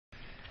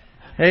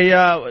Hey,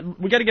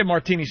 we got to get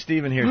Martini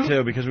Steve in here,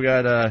 too, because we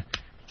got a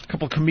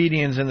couple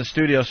comedians in the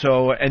studio,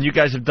 and you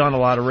guys have done a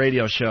lot of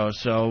radio shows,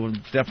 so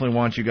definitely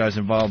want you guys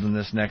involved in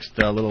this next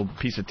little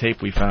piece of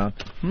tape we found.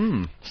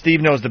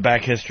 Steve knows the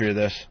back history of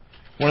this.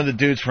 One of the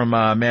dudes from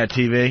Mad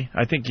TV,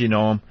 I think you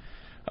know him,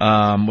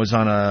 was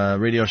on a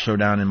radio show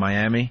down in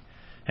Miami,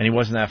 and he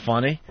wasn't that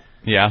funny.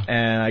 Yeah.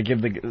 And I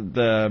give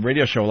the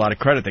radio show a lot of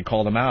credit. They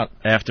called him out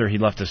after we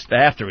left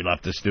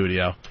the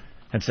studio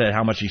and said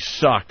how much he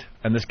sucked.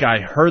 And this guy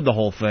heard the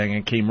whole thing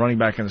and came running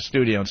back in the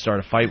studio and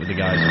started a fight with the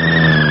guys.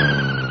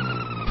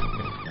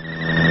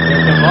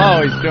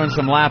 Oh, he's doing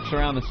some laps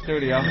around the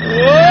studio.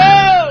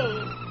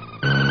 Whoa!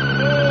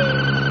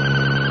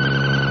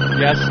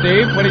 Yes,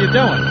 Steve, what are you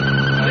doing?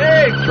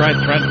 Steve! Trying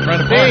to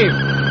park. Steve!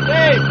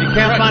 You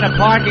can't find a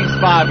parking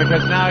spot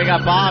because now we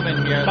got Bob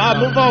in here. Bob,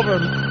 move over.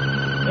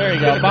 There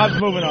you go. Bob's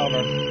moving over.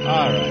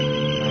 All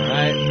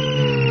right.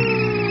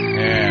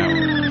 Yeah.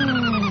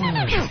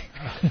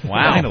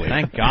 Wow, finally.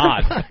 Thank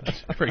God.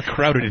 It's very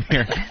crowded in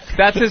here.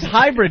 That's his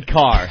hybrid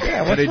car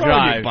that he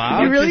drives.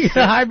 Bob? You really get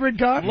a hybrid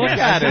car? Look Yes,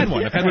 at I've had it.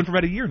 one. I've had one for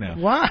about a year now.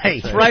 Why?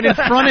 It's right in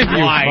front of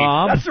you, Why?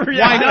 Bob. That's the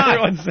reaction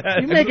everyone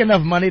said. You make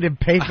enough money to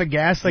pay for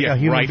gas like Yeah, a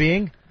human right.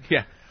 being?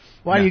 Yeah.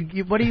 Why do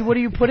you? What do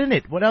you put in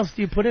it? What else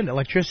do you put in?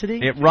 Electricity?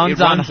 It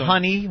runs on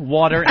honey,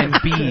 water, and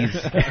bees.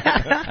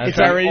 As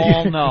we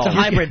all know. It's a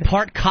hybrid,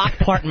 part cock,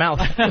 part mouth.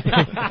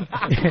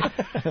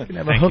 You can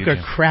have a hooker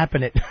crap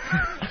in it.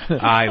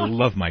 I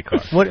love my car.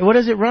 What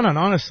does it run on,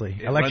 honestly?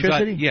 It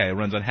Electricity? It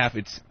runs on half.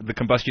 It's the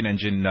combustion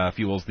engine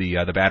fuels the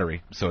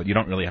battery, so you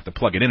don't really have to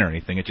plug it in or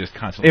anything. It just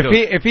constantly goes.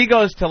 If he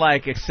goes to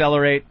like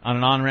accelerate on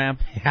an on ramp,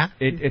 Yeah.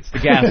 it's the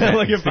gas.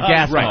 It's the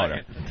gas Right.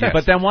 motor. Yes.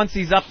 But then once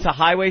he's up to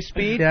highway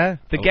speed,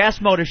 the gas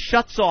motor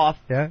shuts off,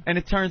 and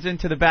it turns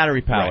into the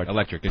battery powered. Right,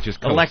 electric. It's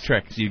just coast.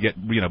 Electric. So you get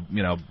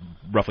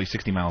roughly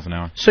 60 miles an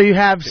hour. So you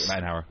have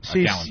An hour. so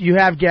a gallon. you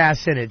have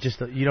gas in it.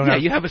 Just you don't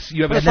have. You have It's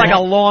like a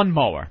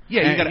lawnmower.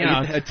 Yeah, you got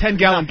a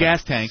 10-gallon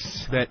gas tank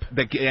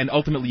and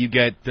ultimately you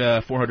get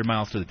 400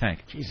 miles to the tank.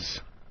 Jesus.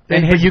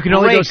 And But his you can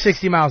only go brakes-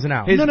 60 miles an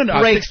hour. His No.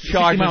 brakes 60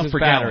 charges miles his per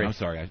battery. gallon. I'm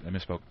sorry, I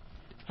misspoke.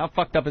 How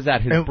fucked up is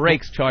that? His And-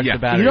 brakes charge the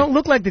battery. You don't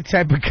look like the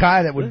type of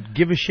guy that would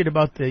give a shit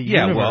about the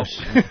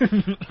universe.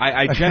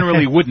 I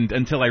generally wouldn't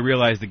until I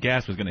realized the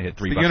gas was going to hit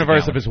 $3 the bucks universe a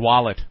of gallon. his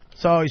wallet.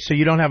 So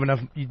you don't have enough.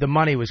 The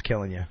money was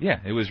killing you. Yeah,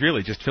 it was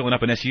really just filling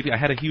up an SUV. I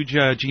had a huge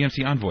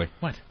GMC Envoy.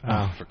 What?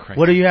 Oh. For Christ.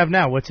 What do you have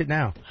now? What's it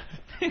now?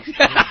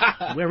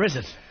 Where is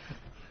it?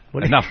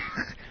 Enough.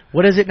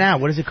 What is it now?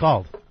 What is it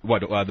called?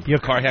 What, the Your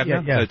car I have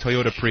now? yeah. The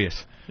Toyota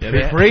Prius.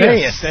 Yeah,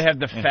 Prius. They have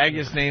the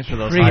faggiest names for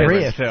those Prius.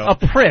 hybrids, too. A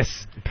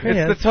Prius.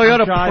 Prius. It's the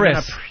Toyota I'm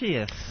Prius.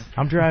 Prius.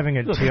 I'm driving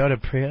a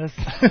Toyota Prius.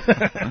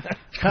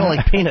 It's kind of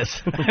like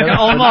penis.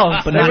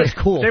 Almost. But not as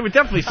cool. They would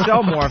definitely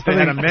sell more if they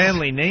had a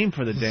manly name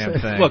for the damn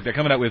thing. Look, they're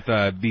coming out with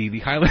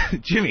the Highlander.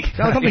 Jimmy.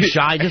 Don't be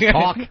shy. Just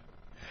talk.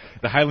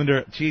 The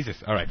Highlander. Jesus.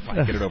 All right,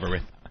 fine. Get it over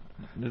with.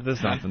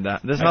 There's nothing going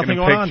Taking on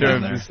a down picture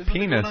there. of his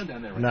penis.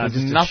 No, There's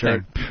just a nothing.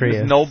 shirt. Prius.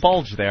 There's no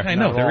bulge there. I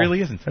Not know, at there all.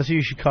 really isn't. That's what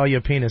you should call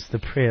your penis, the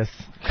Prius.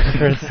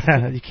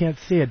 You can't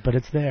see it, but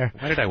it's there.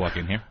 Why did I walk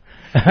in here?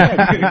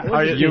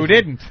 You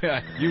didn't.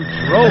 You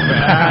drove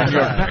it on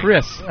your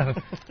Prius.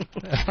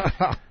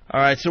 All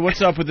right, so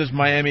what's up with this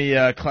Miami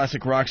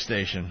classic rock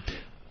station?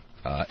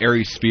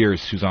 Aries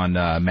Spears, who's on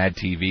Mad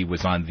TV,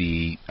 was on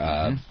the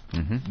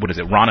what is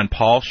it, Ron and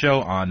Paul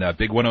show on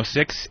Big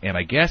 106, and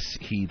I guess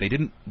they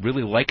didn't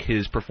really like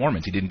his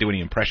performance. He didn't do any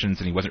impressions,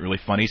 and he wasn't really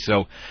funny.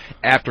 So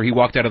after he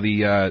walked out of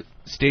the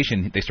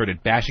station, they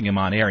started bashing him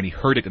on air, and he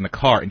heard it in the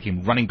car and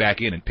came running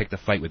back in and picked a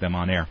fight with them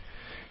on air.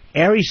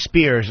 Aries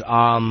Spears,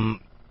 I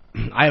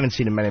haven't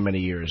seen him many, many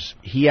years.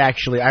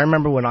 I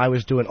remember when I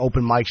was doing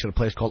open mics at a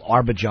place called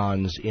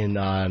Arbijon's in,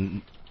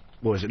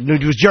 what was it, New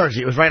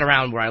Jersey. It was right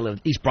around where I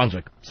lived, East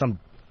Brunswick, some,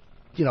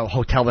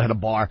 hotel that had a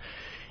bar.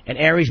 And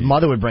Aries'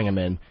 mother would bring him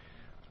in,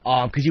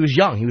 because he was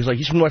young.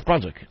 He's from North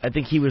Brunswick. I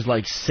think he was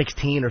like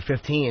 16 or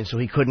 15, so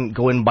he couldn't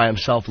go in by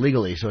himself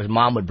legally. So his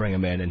mom would bring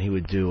him in, and he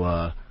would do,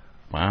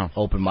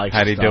 open mics.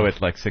 How'd he and do stuff.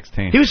 it, like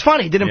 16? He was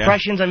funny. He did Yeah.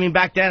 impressions. I mean,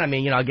 back then,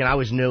 again, I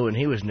was new and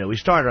he was new. We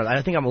started,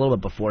 I think I'm a little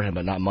bit before him,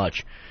 but not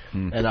much.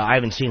 And I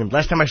haven't seen him.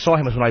 Last time I saw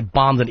him was when I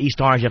bombed in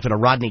East Orange after the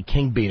Rodney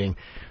King beating.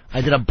 I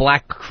did a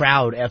black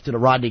crowd after the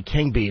Rodney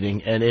King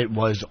beating, and it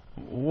was...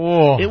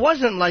 Whoa. It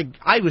wasn't like...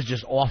 I was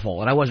just awful,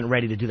 and I wasn't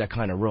ready to do that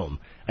kind of room.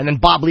 And then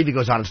Bob Levy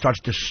goes on and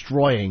starts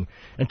destroying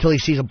until he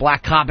sees a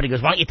black cop, and he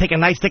goes, why don't you take a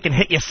nightstick and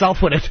hit yourself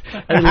with it?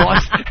 And he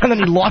lost, and then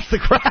he lost the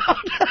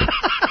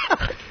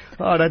crowd.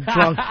 Oh, that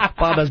drunk.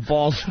 Bob has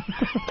balls.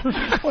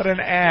 What an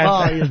ass.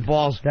 Oh, he has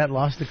balls. That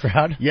lost the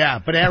crowd? Yeah,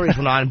 but Aries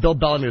went on, and Bill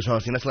Bellamy was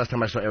hosting. That's the last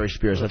time I saw Aries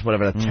Spears. That's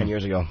 10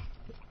 years ago.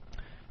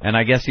 And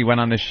I guess he went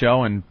on this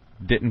show and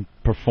didn't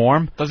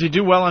perform. Does he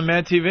do well on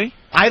Mad TV?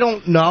 I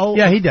don't know.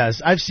 Yeah, he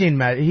does. I've seen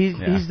Matt.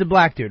 He's the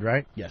black dude,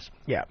 right? Yes.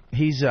 Yeah.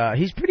 He's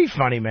pretty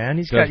funny, man.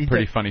 He's Does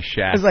pretty funny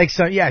Shaq. It's like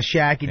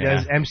Shaq. He Yeah.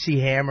 does MC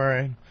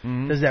Hammer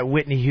and does that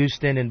Whitney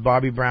Houston and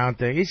Bobby Brown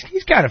thing.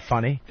 He's kind of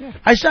funny. Yeah.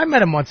 I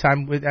met him one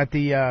time at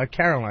the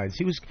Carolines.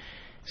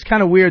 It's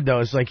kind of weird though.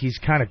 It's like he's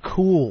kind of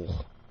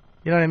cool.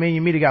 You know what I mean?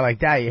 You meet a guy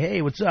like that,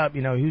 hey, what's up?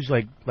 You know, who's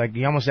like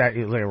he almost like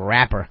a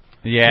rapper.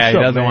 Yeah, what's he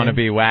up, doesn't man? want to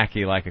be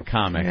wacky like a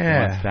comic. Yeah. He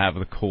wants to have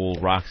the cool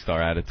rock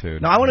star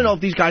attitude. Now, I want to know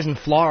if these guys in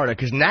Florida,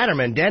 because Dan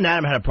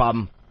Natterman had a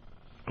problem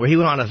where he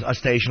went on a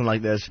station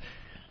like this,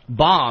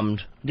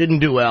 bombed, didn't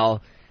do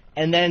well,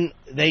 and then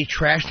they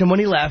trashed him when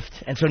he left,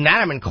 and so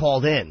Natterman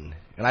called in.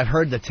 And I've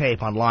heard the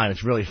tape online.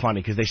 It's really funny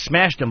because they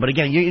smashed him. But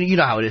again, you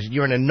know how it is.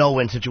 You're in a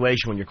no-win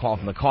situation when you're calling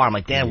from the car. I'm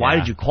like, Dan, why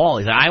did you call?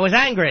 He's like, I was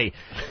angry.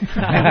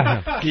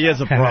 He has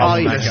a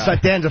problem.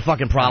 Dan's a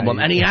fucking problem.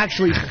 And he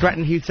actually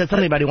threatened. He said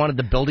something about he wanted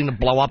the building to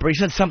blow up, or he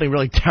said something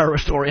really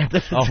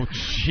terrorist-oriented. Oh,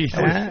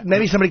 jeez.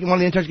 Maybe one of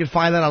the interns could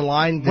find that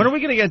online. When are we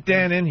going to get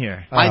Dan in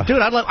here? I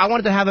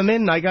wanted to have him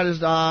in. I got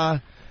his...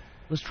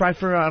 let's try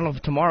for, I don't know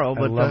if tomorrow,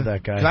 but... I love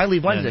that guy. Because I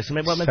leave Wednesday, so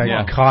maybe I'll make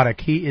tomorrow.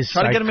 Psychotic. He is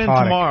Try psychotic. to get him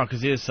in tomorrow,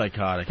 because he is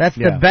psychotic. That's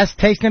the best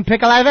tasting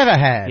pickle I've ever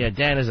had. Yeah,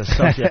 Dan is a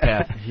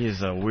sociopath. He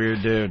is a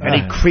weird dude.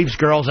 And he creeps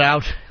girls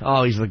out.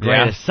 Oh, he's the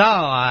greatest.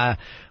 So,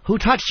 who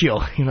touched you?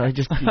 You know,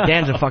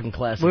 Dan's a fucking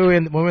classic. When we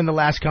were in the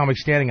last comic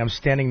standing, I'm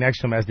standing next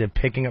to him as they're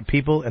picking up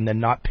people, and they're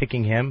not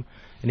picking him.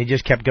 And he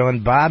just kept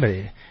going,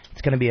 Bobby,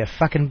 it's going to be a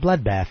fucking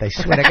bloodbath, I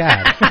swear to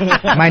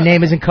God. My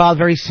name isn't called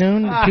very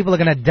soon. People are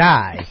going to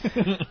die.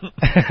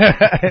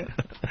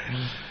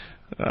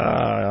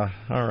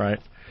 All right.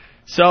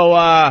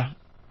 So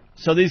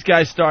these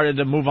guys started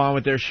to move on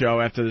with their show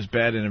after this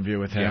bad interview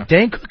with him.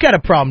 Dane Cook had a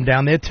problem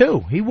down there,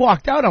 too. He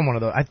walked out on one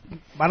of those.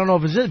 I don't know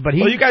if it's this, but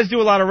he... Well, you guys do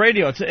a lot of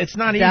radio. It's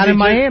not easy. Down in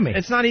Miami.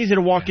 It's not easy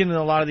to walk into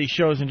a lot of these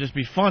shows and just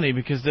be funny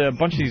because a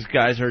bunch of these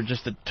guys are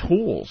just the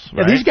tools,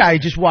 right? Yeah, these guys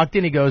just walked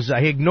in. He goes,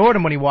 he ignored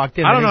him when he walked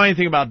in. I don't know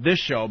anything about this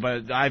show,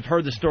 but I've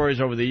heard the stories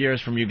over the years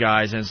from you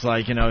guys, and it's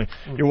like, you know,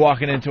 you're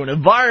walking into an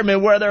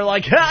environment where they're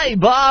like, hey,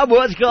 Bob,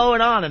 what's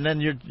going on? And then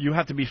you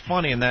have to be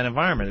funny in that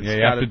environment.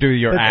 You have to do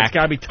your act. It's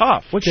got to be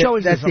tough. What show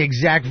is That's this? the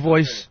exact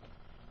voice,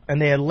 and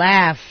they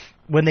laugh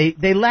when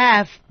they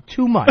laugh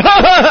too much.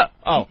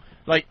 Oh.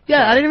 Like,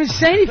 yeah, I didn't even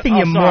say anything,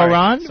 you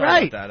moron. Sorry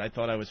right. about that. I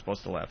thought I was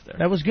supposed to laugh there.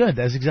 That was good.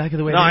 That's exactly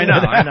the way No, they do it.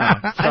 I know.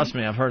 Trust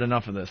me, I've heard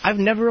enough of this. I've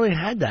never really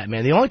had that,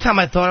 man. The only time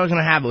I thought I was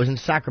going to have it was in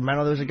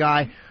Sacramento. There was a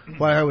guy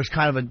where I was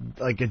kind of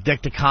a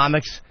dick to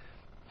comics,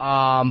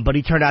 but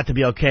he turned out to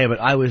be okay, but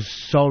I was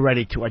so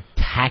ready to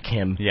attack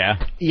him.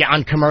 Yeah. Yeah,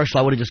 on commercial,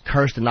 I would have just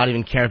cursed and not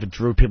even cared if it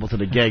drew people to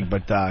the gig,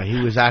 but he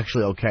was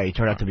actually okay. He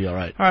turned out to be all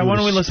right. All right, why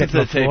don't we listen to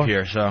the tape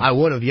here? So I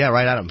would have, yeah,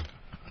 right at him.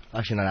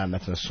 Actually, not at him.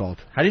 That's an assault.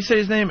 How do you say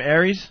his name?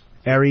 Aries?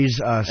 Aries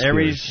Spears.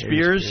 Aries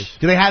Spears.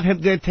 Do they have him?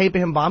 Did they tape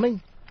of him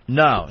bombing?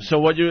 No.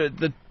 So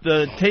the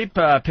tape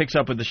picks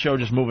up with the show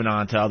just moving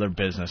on to other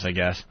business, I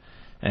guess.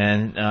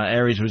 And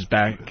Aries was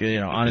back,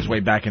 on his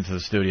way back into the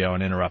studio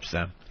and interrupts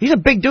them. He's a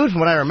big dude from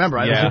what I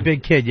remember. He was a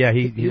big kid. Yeah,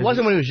 he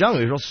wasn't when he was young.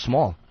 He was real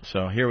small.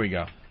 So here we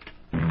go.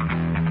 Hold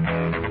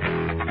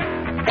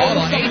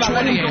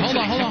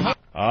on.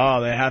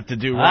 Oh, they have to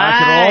do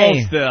rock and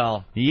roll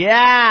still.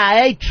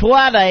 Yeah,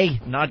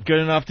 820. Not good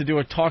enough to do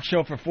a talk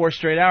show for 4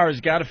 straight hours.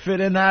 Got to fit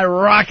in that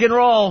rock and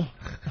roll.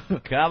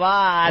 Come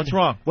on. What's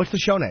wrong? What's the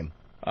show name?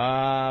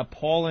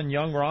 Paul and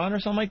Young Ron or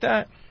something like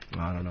that?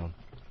 I don't know.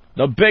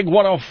 The Big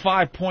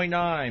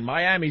 105.9,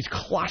 Miami's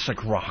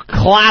classic rock.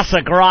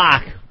 Classic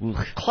rock.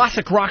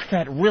 Classic rock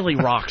that really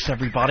rocks,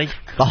 everybody.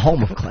 The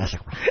home of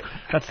classic rock.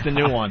 That's the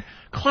new one.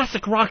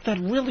 Classic rock that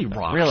really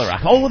rocks. Really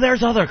rock. Oh,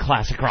 there's other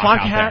classic rock Clock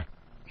out Hat.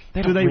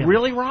 there. Do they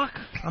really rock?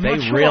 I'm they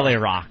not sure. really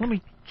rock. Let me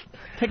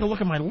take a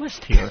look at my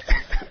list here.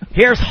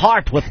 Here's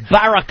Heart with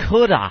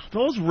Barracuda.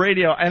 Those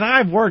radio, and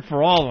I've worked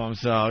for all of them,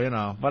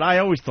 so, but I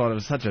always thought it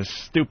was such a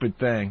stupid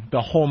thing. The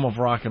home of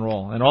rock and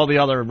roll. And all the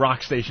other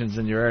rock stations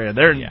in your area,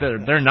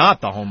 they're not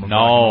the home of rock and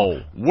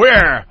roll.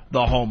 We're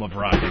the home of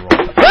rock and roll.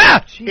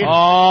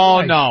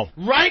 Oh, no.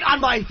 Right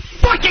on my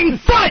fucking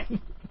foot!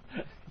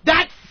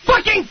 That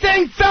fucking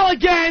thing fell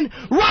again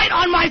right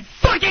on my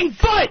fucking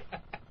foot!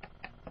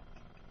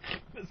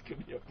 This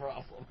could be a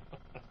problem.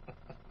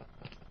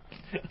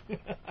 I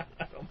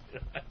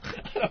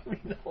don't mean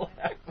to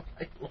laugh.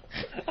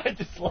 I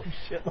just love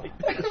shit like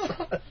this.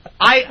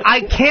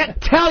 I can't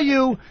tell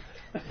you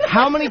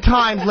how many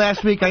times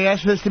last week I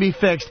asked for this to be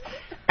fixed,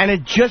 and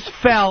it just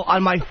fell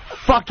on my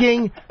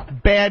fucking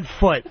bad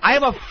foot. I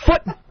have a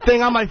foot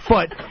thing on my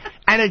foot,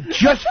 and it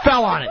just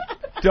fell on it.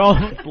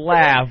 Don't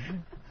laugh.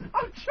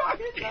 I'm trying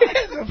He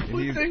has a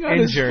foot thing on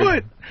his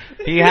foot.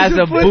 He has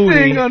a foot booty.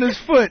 thing on his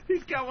foot.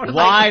 He's got one of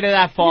Why did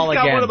that fall he's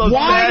got again? one of those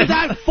Why bad- did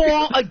that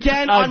fall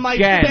again on my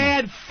Again.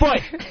 bad foot?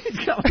 He's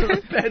got one of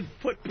those bad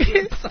foot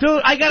boots.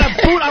 Dude, I got a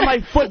boot on my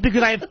foot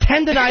because I have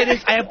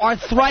tendonitis, I have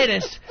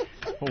arthritis,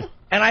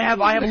 and I have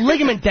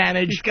ligament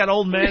damage. He's got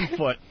old man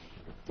foot.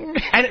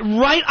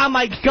 And right on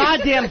my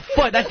goddamn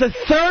foot. That's the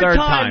third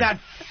time that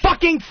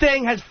fucking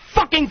thing has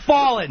fucking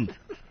fallen.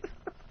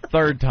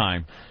 Third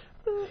time.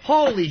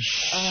 Holy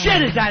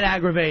shit, is that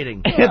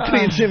aggravating?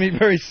 Anthony and Jimmy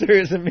very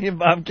serious, and me and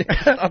Bob can't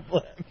stop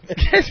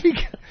laughing.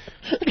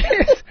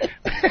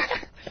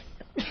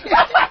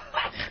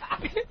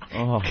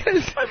 Oh.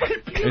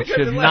 It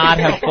should not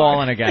have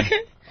fallen again.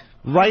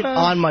 Right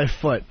on my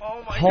foot.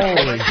 Oh my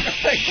Holy God.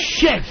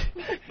 shit.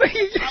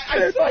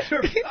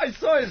 I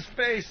saw his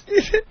face.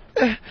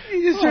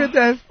 You just heard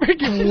that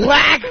freaking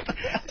whack.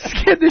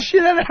 Scared the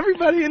shit out of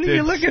everybody. And then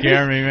you look at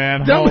scare me,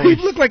 man. Don't he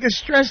look like a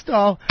stress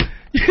doll?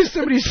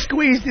 Somebody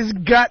squeezed his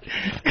gut.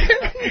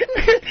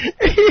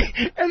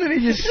 And then he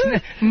just...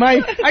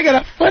 I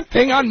got a foot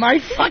thing on my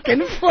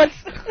fucking foot.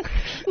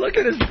 Look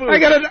at his foot. I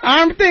got an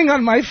arm thing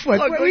on my foot.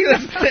 Look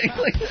at this thing.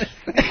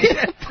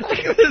 Look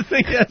at this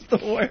thing he has to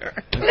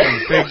wear.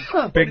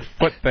 Big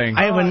foot thing.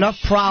 I have enough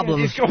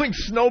problems. He's going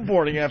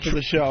snowboarding after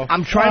the show.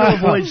 I'm trying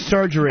to avoid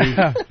surgery.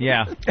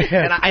 Yeah.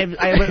 And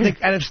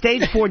I have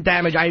stage 4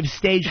 damage. I have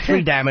stage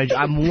 3 damage.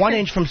 I'm 1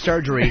 inch from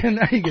surgery. And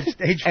now you get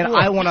stage 4. And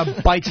I want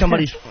to bite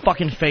somebody's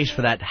fucking face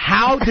for that.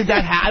 How did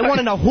that happen? I want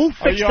to know who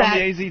fixed Are you that. on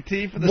the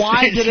AZT for the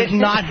Why stage? did it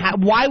not?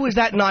 Why was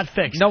that not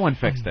fixed? No one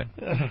fixed it.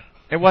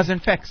 It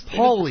wasn't fixed.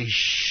 Holy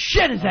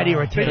shit! Is that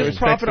irritating? If it was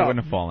fixed, it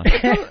wouldn't have fallen.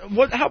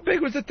 How big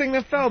was the thing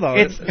that fell, though?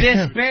 It's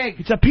this big.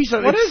 It's a piece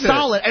of. What it's is it?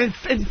 solid, and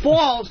it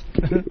falls.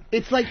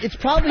 It's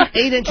probably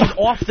 8 inches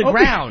off the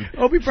ground.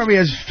 Opie probably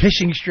has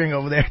fishing string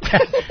over there.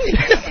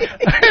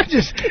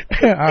 Just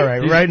all right,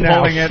 right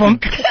now. Pulling it.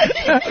 Funk.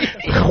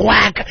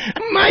 Whack!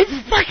 My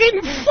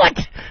fucking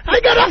foot!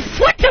 I got a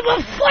foot of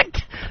a foot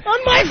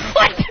on my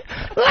foot.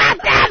 Not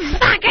that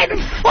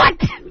fucking foot.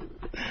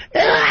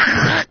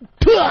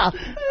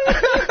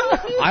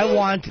 I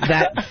want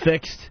that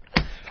fixed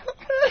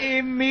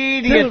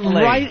Immediately.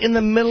 Dude, right in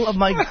the middle of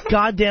my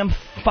goddamn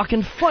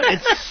fucking foot.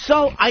 It's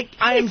so I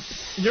am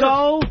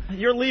so.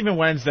 You're leaving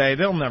Wednesday.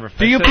 They'll never fix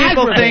Do you it.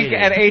 people think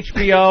at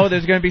HBO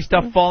there's going to be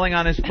stuff falling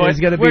on his foot?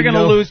 We're going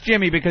to lose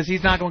Jimmy because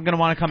he's not going to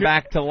want to come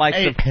back to life.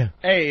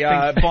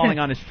 Things falling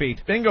on his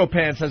feet. Bingo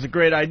Pants has a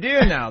great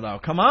idea now, though.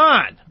 Come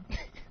on,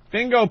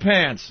 Bingo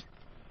Pants.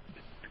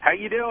 How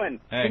you doing?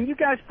 Hey. Can you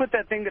guys put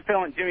that thing that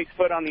fell on Jimmy's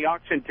foot on the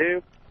auction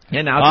too?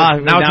 Yeah, now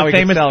it's a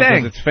famous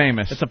thing. It's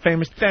famous. It's a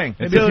famous thing.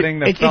 It's a thing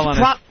that fell on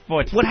his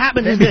foot. What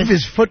happens is if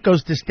his foot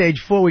goes to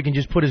stage 4, we can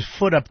just put his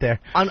foot up there.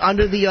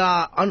 Under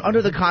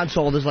the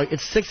console, there's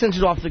it's 6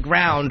 inches off the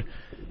ground.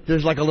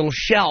 There's like a little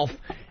shelf,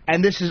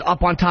 and this is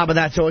up on top of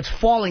that, so it's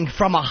falling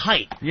from a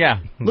height.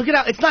 Yeah. Look at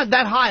how it's not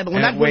that high, but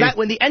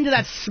when the end of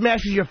that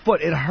smashes your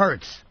foot, it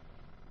hurts.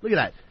 Look at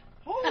that.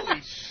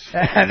 Holy shit.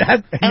 And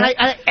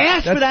I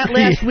asked for that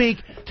last week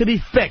to be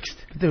fixed.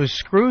 There was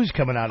screws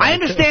coming out of it. I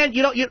understand,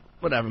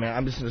 whatever, man.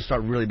 I'm just going to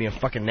start really being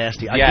fucking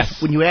nasty.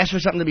 Yes. When you ask for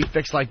something to be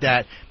fixed like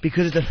that,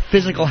 because it's a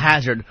physical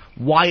hazard,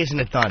 why isn't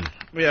it done?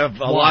 We have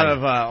a lot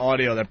of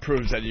audio that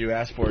proves that you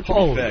asked for it to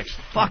be fixed.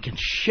 Fucking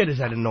shit, is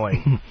that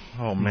annoying.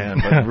 Oh,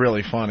 man, but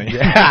really funny.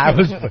 Yeah,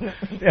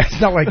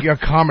 it's not like your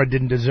karma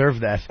didn't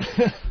deserve that.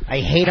 I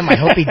hate him. I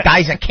hope he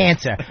dies of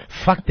cancer.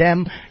 Fuck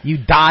them. You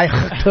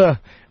die.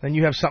 Then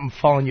you have something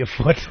fall on your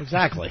foot.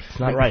 Exactly. It's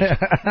not right.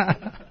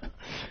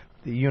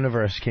 The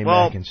universe came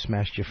back and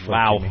smashed your foot.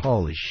 Wow. Jimmy.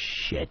 Holy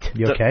shit.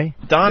 You okay?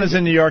 Don is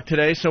in New York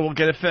today, so we'll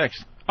get it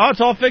fixed. Oh, it's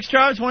all fixed,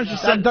 Travis? Why don't you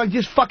send... Doug,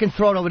 just fucking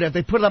throw it over there. If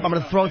they put it up, I'm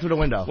going to throw it through the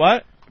window.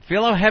 What?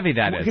 Feel how heavy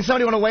that is. Can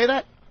somebody want to weigh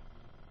that?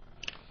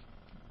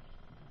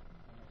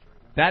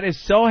 That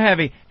is so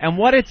heavy. And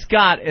what it's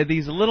got are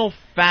these little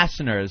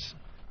fasteners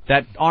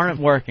that aren't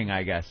working,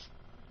 I guess.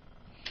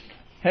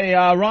 Hey,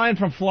 Ryan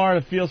from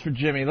Florida feels for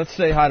Jimmy. Let's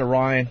say hi to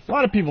Ryan. A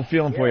lot of people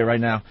feeling for you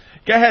right now.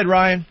 Go ahead,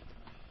 Ryan.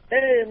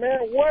 Hey,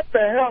 man, what the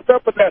hell's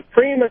up with that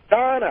prima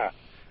donna?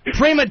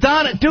 Prima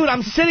donna. Dude,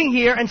 I'm sitting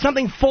here and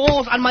something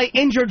falls on my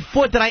injured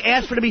foot that I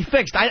asked for to be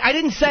fixed. I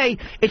didn't say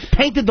it's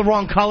painted the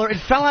wrong color. It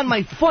fell on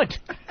my foot.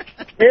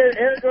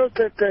 Here goes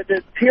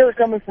the tears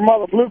coming from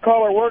all the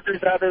blue-collar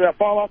workers out there that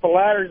fall off the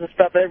ladders and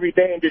stuff every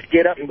day and just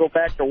get up and go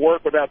back to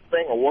work without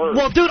saying a word.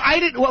 Well, dude,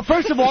 Well,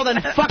 first of all,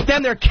 then fuck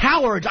them. They're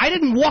cowards. I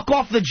didn't walk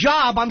off the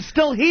job. I'm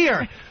still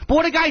here. But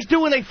what do guys do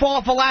when they fall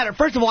off a ladder?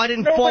 First of all, I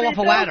didn't fall off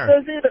a ladder.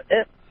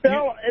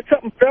 If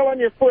something fell on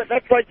your foot,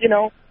 that's like, getting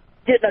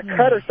a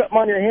cut or something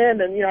on your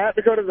hand and, have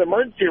to go to the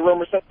emergency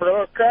room or something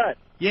for a cut.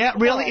 Yeah,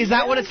 really? Is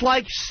that what it's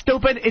like?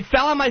 Stupid. It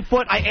fell on my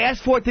foot. I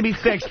asked for it to be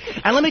fixed.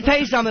 And let me tell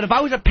you something. If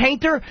I was a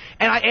painter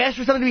and I asked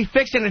for something to be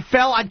fixed and it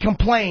fell, I'd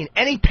complain.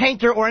 Any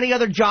painter or any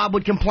other job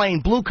would complain,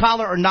 blue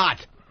collar or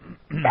not.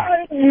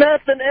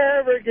 Nothing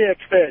ever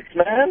gets fixed,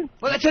 man.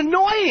 Well, that's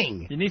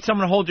annoying. You need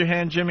someone to hold your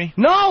hand, Jimmy?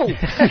 No.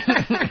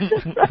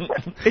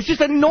 It's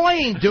just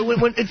annoying,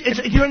 dude. When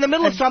you're in the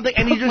middle of something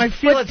and you just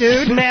feel it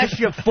smash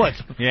your foot.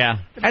 Yeah.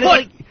 And it's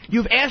like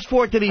you've asked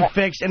for it to be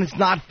fixed and it's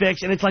not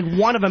fixed, and it's like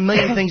one of a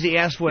million things you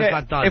asked for, it's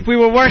not done. If we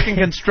were working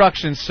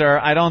construction, sir,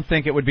 I don't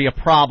think it would be a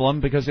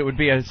problem because it would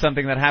be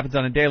something that happens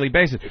on a daily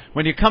basis.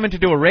 When you come in to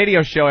do a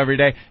radio show every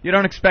day, you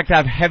don't expect to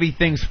have heavy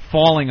things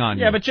falling on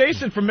you. Yeah, but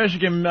Jason from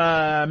Michigan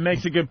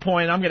makes a good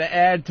point. I'm going to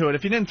add to it.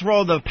 If you didn't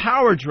throw the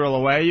power drill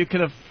away, you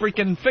could have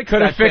freaking fixed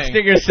Could have that fixed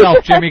thing. it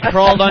yourself, Jimmy.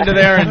 Crawled under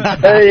there and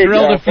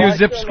drilled a few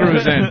zip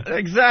screws in.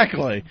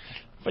 Exactly.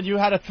 But you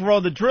had to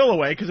throw the drill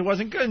away because it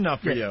wasn't good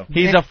enough for you.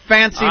 He's a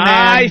fancy man.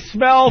 I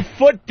smell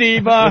Foot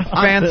Diva.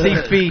 Fancy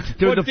feet.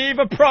 Foot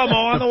Diva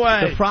promo on the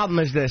way. The problem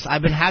is this.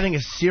 I've been having a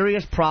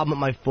serious problem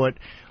with my foot.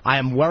 I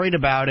am worried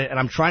about it, and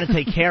I'm trying to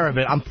take care of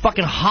it. I'm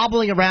fucking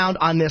hobbling around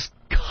on this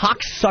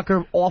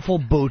cocksucker awful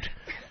boot.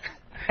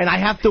 and I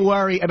have to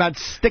worry about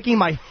sticking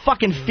my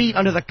fucking feet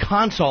under the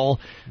console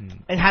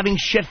and having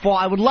shit fall.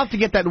 I would love to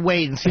get that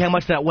weighed and see how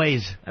much that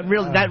weighs.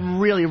 That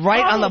really,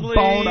 right on the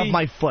bone of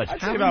my foot.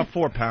 I'd say about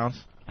 4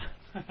 pounds.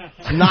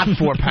 It's not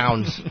 4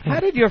 pounds. How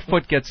did your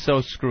foot get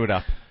so screwed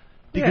up?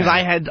 Because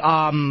I had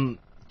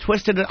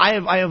twisted it.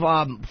 I have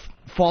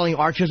falling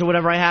arches or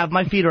whatever I have.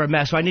 My feet are a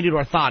mess, so I needed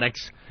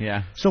orthotics.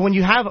 Yeah. So when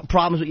you have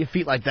problems with your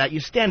feet like that, you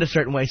stand a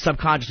certain way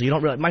subconsciously. You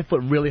don't really. My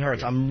foot really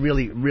hurts. I'm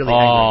really angry.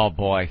 Oh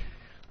boy.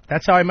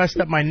 That's how I messed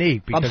up my knee.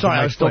 I'm sorry,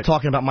 I was still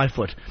talking about my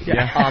foot.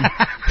 Yeah.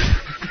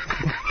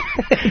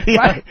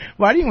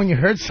 Why do you, when you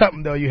hurt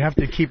something, though, you have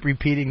to keep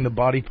repeating the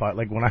body part?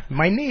 Like,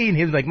 my knee, and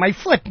he's like, my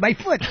foot.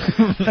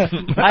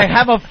 I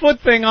have a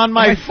foot thing on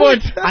my foot.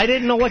 I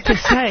didn't know what to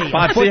say.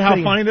 Bob, see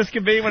how funny this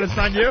could be when it's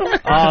not you?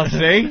 Oh,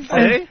 see?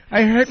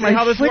 I hurt my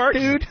how this foot, works?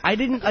 dude.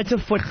 It's a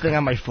foot thing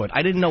on my foot.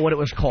 I didn't know what it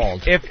was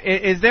called.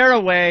 Is there a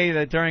way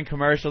that during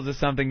commercials or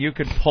something you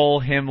could pull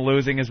him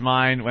losing his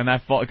mind when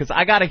that fall? Because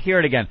I got to hear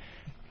it again.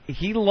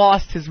 He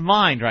lost his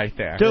mind right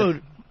there.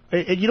 Dude,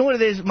 you know what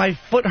it is? My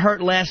foot hurt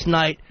last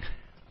night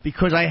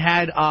because I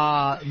had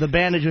the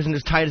bandage wasn't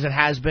as tight as it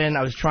has been.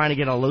 I was trying to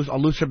get a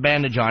looser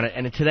bandage on it,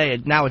 and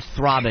now it's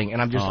throbbing,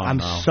 and I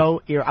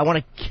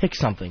want to kick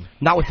something.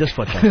 Not with this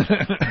foot, though.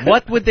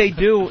 What would they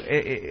do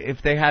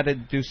if they had to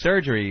do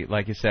surgery,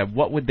 like you said?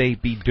 What would they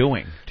be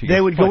doing to your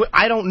They would foot? go.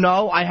 I don't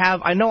know.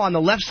 I know on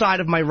the left side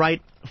of my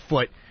right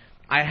foot,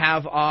 I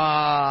have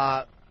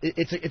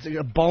it's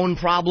a bone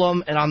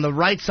problem, and on the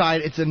right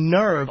side, it's a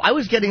nerve. I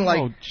was getting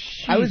like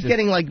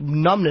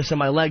numbness in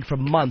my leg for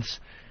months.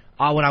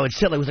 When I would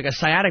sit, it was like a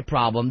sciatic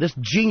problem. This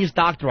genius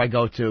doctor I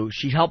go to,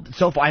 she helped.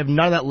 So far, I have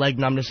none of that leg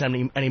numbness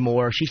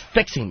anymore. She's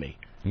fixing me.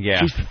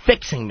 Yeah. She's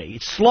fixing me.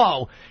 It's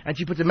slow, and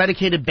she puts a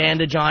medicated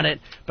bandage on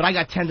it. But I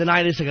got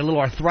tendonitis, I got a little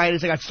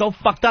arthritis. I got so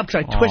fucked up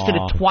because I twisted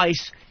it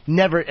twice.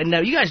 Never.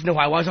 You guys know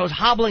how I was. I was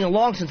hobbling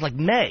along since like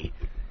May.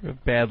 A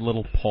bad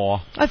little paw.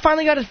 I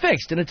finally got it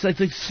fixed, and it's a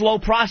slow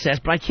process.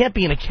 But I can't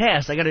be in a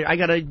cast. I gotta,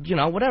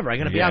 whatever. I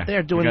gotta be out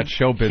there doing. You got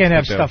showbiz. Can't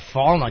have to do. stuff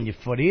falling on your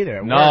foot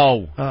either.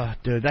 No.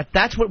 Dude,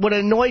 that's what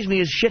annoys me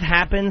is shit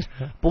happens.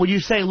 But when you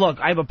say, look,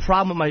 I have a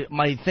problem with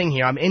my thing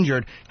here. I'm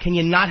injured. Can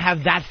you not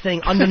have that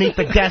thing underneath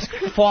the desk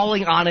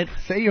falling on it?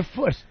 Say your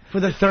foot. For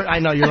the third, I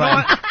know you're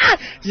right.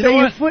 Say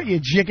your foot, you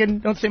chicken.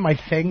 Don't say my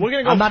thing.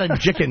 I'm not a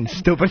chicken,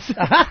 stupid.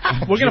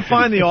 We're gonna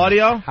find the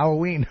audio.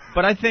 Halloween.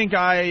 But I think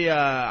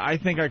I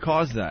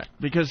caused that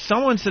because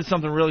someone said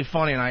something really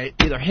funny, and I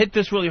either hit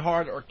this really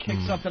hard or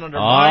kicked something under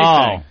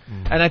my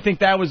thing. And I think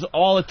that was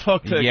all it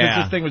took to.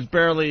 Because this thing was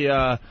barely,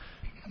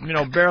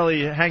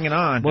 barely hanging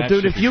on. Well,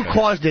 dude, if you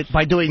caused it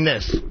by doing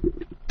this.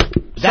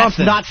 That's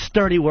not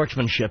sturdy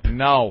workmanship.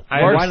 No.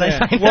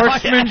 Workmanship.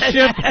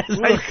 Workmanship.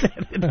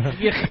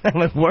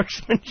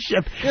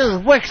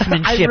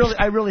 Workmanship.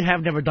 I really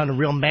have never done a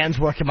real man's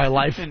work in my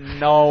life.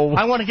 No.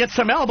 I want to get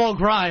some elbow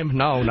grime.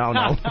 No.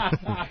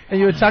 And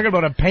you were talking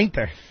about a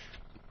painter.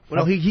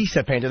 Well, he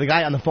said painter. The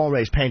guy on the phone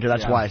raised painter.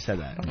 That's why I said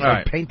that. All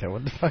right. Painter.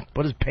 What the fuck?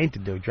 What does painter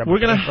do? We're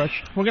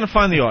gonna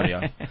find the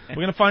audio.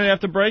 We're gonna find it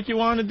after break. You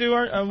want to do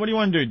what do you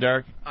want to do,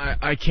 Derek?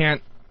 I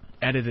can't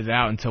edit it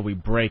out until we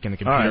break in the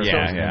computer.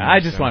 I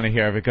just want to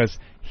hear it because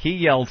he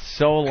yelled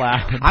so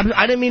loud.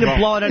 I didn't mean to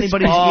blow out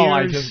anybody's ears.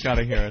 I just got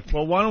to hear it.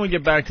 Well, why don't we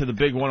get back to the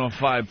big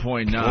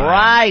 105.9?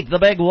 Right, the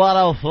big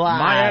 105.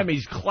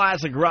 Miami's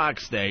classic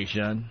rock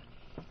station.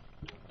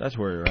 That's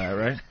where you're at,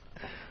 right?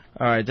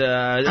 All right. We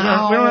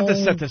don't have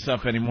to set this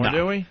up anymore,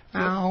 do we?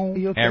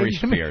 Aries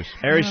Spears.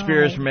 Aries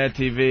Spears from Mad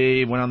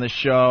TV went on the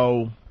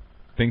show.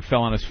 Thing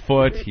fell on his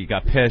foot. He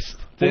got pissed.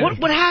 Well,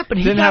 what happened?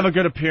 He didn't have a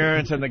good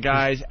appearance, and the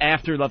guys,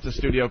 after he left the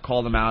studio,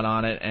 called him out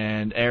on it,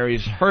 and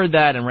Aries heard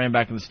that and ran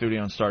back in the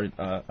studio and started...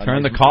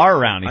 Turned the car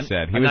around, he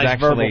said. He was nice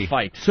actually... verbal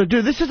fight. So,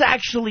 dude, this is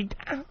actually...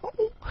 This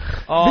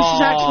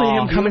is actually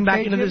him coming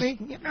back into this...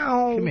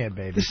 Come here,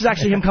 baby. This is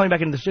actually him coming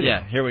back into the studio.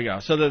 Yeah, here we go.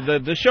 So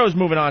the show's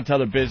moving on to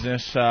other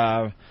business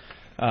that's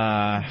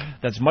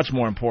much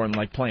more important,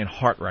 like playing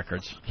Heart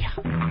records. Yeah.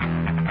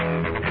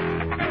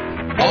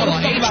 Hold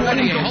on,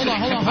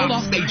 828. Hold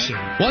on. Station.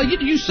 Well,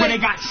 you said... When they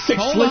got 6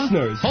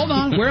 listeners. Hold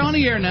on. We're on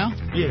the air now.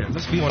 Yeah,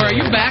 let's be on All right,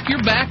 you're back.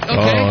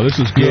 Okay. Oh, this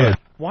is good.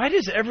 Why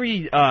does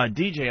every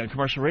DJ on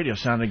commercial radio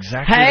sound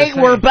exactly the same?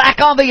 Hey, we're back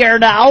on the air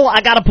now.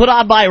 I got to put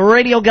on my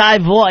radio guy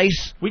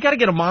voice. We got to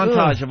get a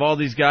montage of all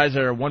these guys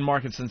that are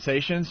one-market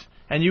sensations,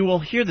 and you will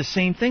hear the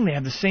same thing. They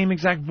have the same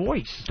exact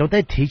voice. Don't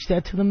they teach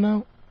that to them,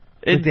 though?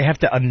 They have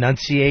to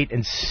enunciate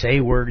and say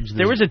words.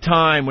 There was a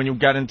time when you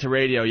got into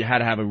radio, you had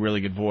to have a really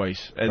good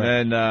voice,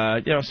 and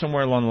then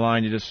somewhere along the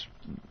line, you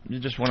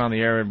just went on the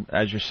air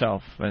as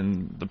yourself,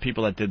 and the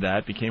people that did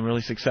that became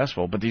really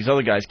successful. But these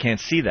other guys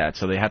can't see that,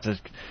 so they have to.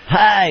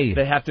 Hey,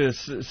 they have to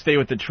stay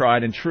with the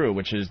tried and true,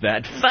 which is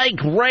that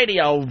fake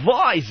radio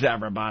voice.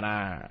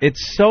 Everybody,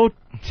 it's so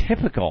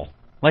typical.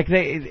 Like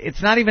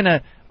it's not even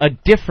a a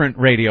different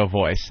radio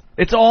voice.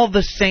 It's all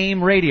the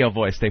same radio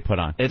voice they put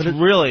on. It's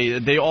really,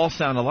 they all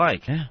sound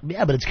alike.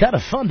 Yeah, but it's kind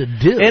of fun to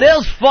do. It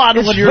is fun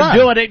when you're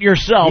doing it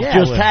yourself. Yeah,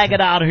 just hanging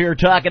out here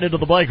talking into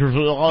the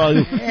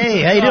microphone.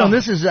 Hey, how you doing?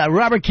 This is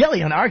Robert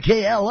Kelly on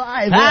RKL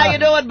Live. How you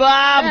doing,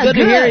 Bob? Yeah, good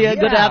to hear you. yeah.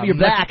 Good to have you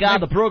back on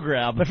the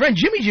program. My friend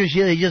Jimmy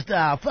just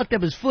fucked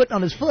up his foot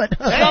on his foot.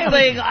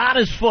 Something on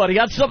his foot. He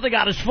got something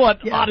on his foot.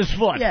 Yeah. On his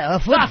foot. Yeah, a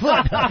foot.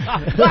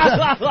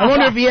 I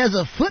wonder if he has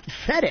a foot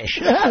fetish.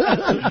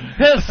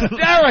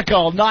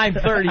 Hysterical.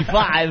 9:35.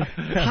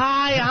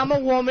 Hi, I'm a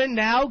woman.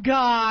 Now,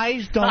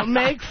 guys, don't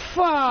make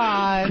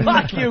fun.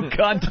 Fuck you,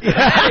 cunt.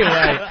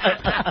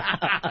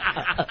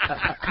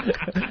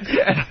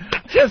 Yeah,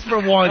 just for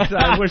once,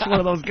 I wish one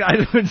of those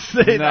guys would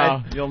say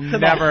that. You'll to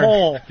never, the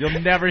hole. you'll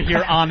never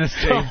hear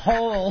honesty. The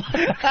hole.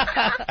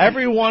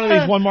 Every one of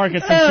these one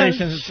market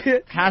sensations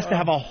has to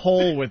have a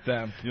hole with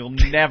them. You'll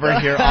never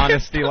hear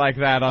honesty like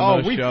that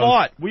on those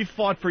shows. We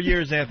fought for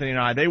years, Anthony and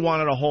I. They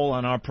wanted a hole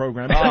on our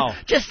program.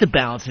 Just to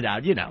balance it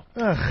out, you know.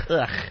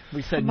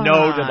 We said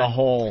no to the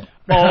hole.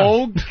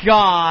 Oh,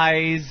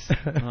 guys.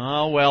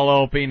 Oh, well,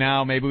 Opie,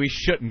 now maybe we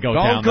shouldn't go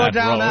down that road. Don't go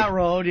down that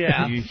road,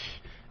 yeah.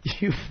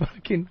 You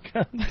fucking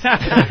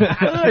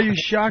cunt. You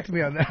shocked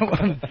me on that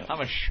one. I'm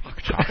a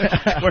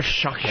shock. We're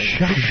shocking.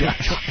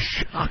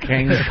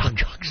 Shocking.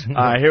 All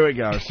right, here we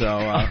go. So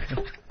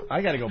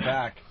I got to go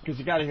back because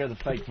you got to hear the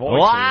fake voices.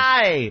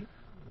 Why?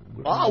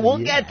 Oh,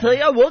 we'll get to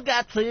you. We'll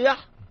get to you.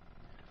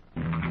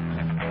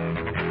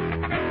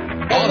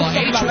 Hold on,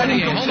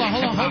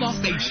 hold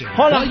on.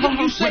 Hold on.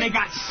 You say they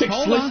got 6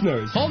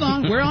 listeners. Hold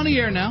on, we're on the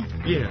air now.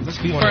 Yeah,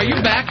 let's be on. All right,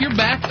 you're back.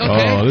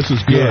 Okay. Oh, this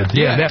is good.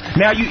 Yeah.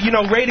 Now you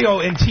know radio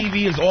and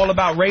TV is all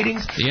about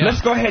ratings. Yeah.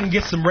 Let's go ahead and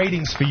get some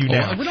ratings for you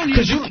now. We don't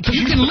need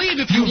you can leave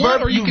if you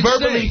want, or you can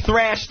verbally stay.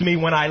 thrashed me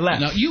when I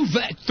left. No, you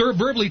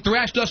verbally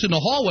thrashed us in the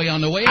hallway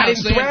on the way out. I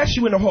didn't thrash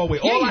you in the hallway.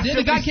 Yeah, all you I did.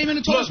 simply- The guy came in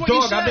and told us Look, what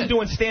you dog, said. I've been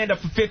doing stand-up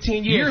for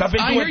 15 years. I've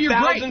been I hear doing you're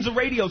thousands great. of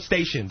radio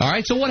stations. All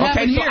right, so what Okay,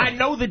 happened so here? I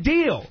know the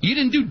deal. You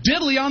didn't do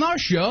diddly on our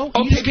show.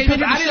 You Okay, just came in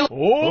because here I to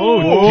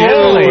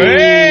didn't.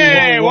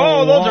 Hey,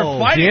 whoa, those are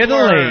fighting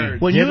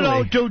words. When you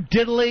don't do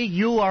diddly,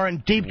 you are in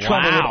deep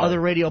trouble with other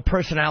radio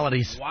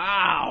personalities.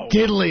 Wow.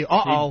 Diddly,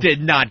 uh-oh. He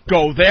did not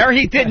go there.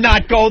 He did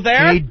not go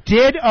there. He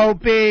did,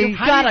 Opie. You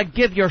gotta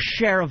give your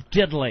share of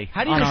diddly.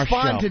 How do you on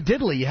respond our show. to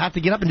diddly? You have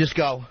to get up and just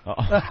go.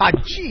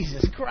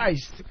 Jesus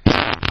Christ.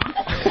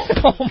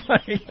 Oh, my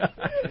God.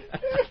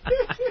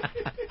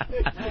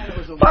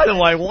 By the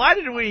way, why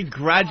did we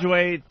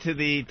graduate to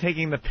the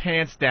taking the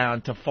pants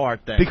down to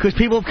fart thing? Because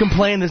people have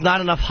complained there's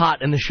not enough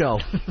hot in the show.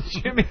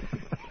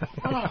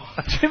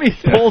 Jimmy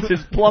pulls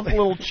his plump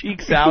little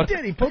cheeks out. He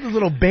did. He pulled his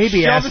little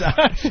baby ass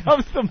out.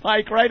 Shoves the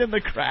mic right in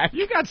the crack.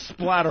 You got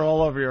splatter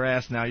all over your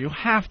ass now. You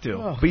have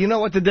to. But you know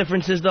what the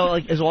difference is, though?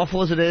 Like, as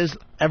awful as it is,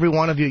 every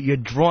one of you, you're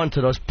drawn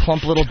to those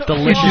plump little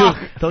delicious,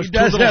 those two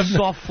little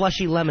soft,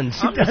 fleshy lemons.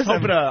 I'm just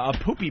hoping a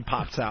poopy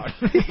pops out.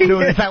 Dude,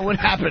 if that would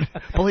happen,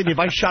 believe me, if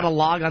I shot a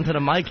log onto the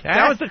mic,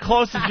 That was the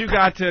closest you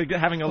got to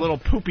having a little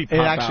poopy pop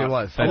It actually out.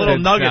 was. A little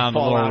nugget sound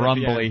fall a little out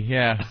at the rumbly, end.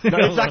 yeah. No,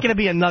 it's not going to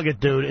be a nugget,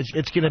 dude.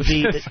 It's going to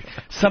be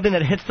something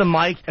that hits the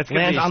mic,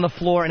 lands on the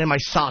floor, and in my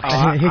socks.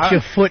 Hit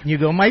your foot, and you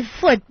go, my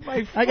foot.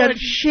 I got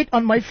shit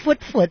on my foot.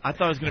 I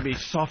thought it was going to be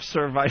soft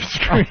serve ice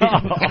cream.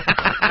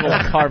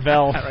 Little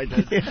Carvel. Right,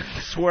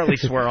 swirly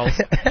swirls.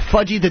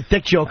 Fudgy the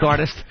dick joke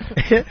artist.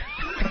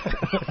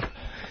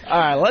 All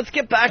right, let's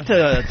get back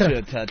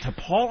to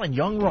Paul and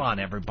Young Ron,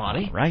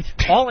 everybody. Right.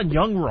 Paul and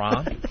Young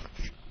Ron.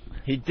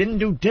 He didn't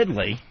do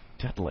diddly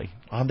Deadly.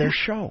 on their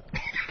show.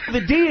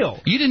 The deal.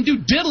 You didn't do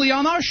diddly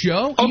on our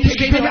show. You Okay, just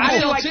came in I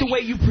didn't here like the way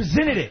you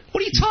presented it. What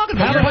are you talking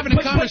about? We're having a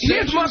But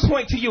conversation. here's my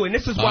point to you, and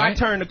this is why I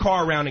turned the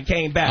car around and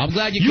came back. I'm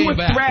glad you You came were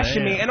back.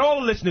 thrashing me, and all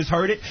the listeners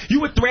heard it. You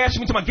were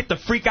thrashing me to get the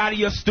freak out of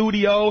your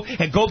studio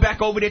and go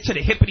back over there to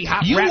the hippity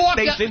hop You rap walked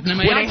out- station Now,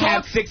 may where I they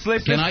have talk? 6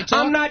 listeners. Can I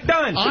talk? I'm not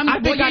done. I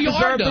think well, I you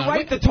are deserve the done.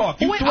 right to talk.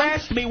 You Wait,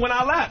 thrashed me when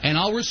I left. And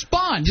I'll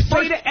respond.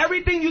 Say to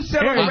everything you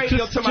said on the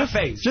radio to my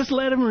face. Just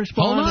let him Hold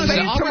respond. on a Say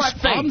second. it to my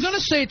face. I'm going to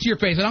say it to your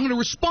face, and I'm going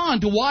to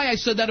respond to why I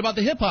said that about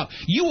the hip-hop.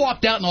 You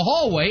walked out in the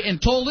hallway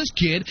and told this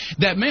kid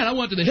that, man, I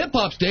went to the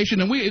hip-hop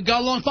station, and we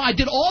got along fine. I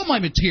did all my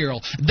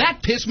material. That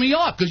pissed me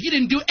off, because you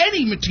didn't do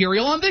any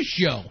material on this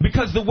show.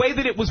 Because the way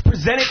that it was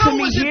presented How to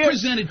me was it here,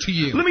 presented to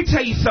you? let me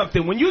tell you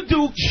something. When you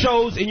do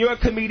shows and you're a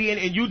comedian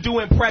and you do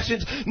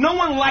impressions, no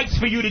one likes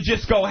for you to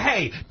just go,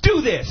 hey, do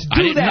this, I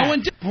do didn't that. know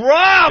and did.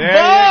 Bravo! There you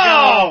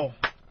go.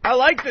 I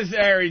like this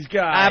Aries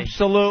guy.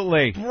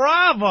 Absolutely.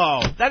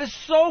 Bravo! That is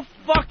so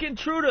fucking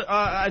true to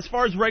as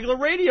far as regular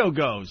radio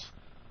goes.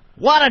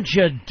 Why don't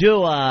you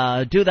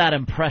do that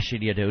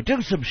impression you do?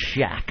 Do some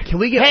Shaq. Can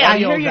we get Hey, I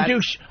audio hear of you that?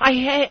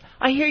 do.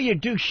 I hear you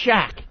do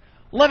Shaq.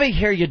 Let me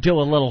hear you do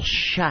a little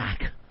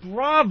Shaq.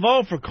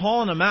 Bravo for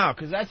calling him out,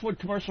 because that's what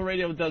commercial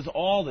radio does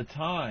all the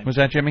time. Was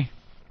that Jimmy?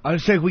 I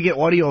was saying, if we get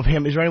audio of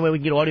him, is there any way we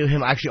can get audio of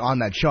him actually on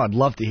that show? I'd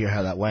love to hear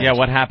how that went. Yeah,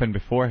 what happened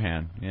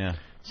beforehand? Yeah.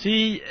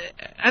 See,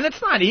 and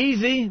it's not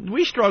easy.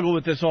 We struggle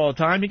with this all the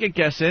time. You get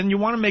guests in, you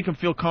want to make them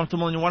feel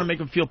comfortable, and you want to make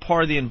them feel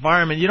part of the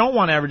environment. You don't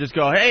want to ever just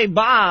go, hey,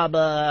 Bob,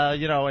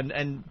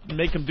 and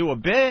make them do a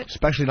bit.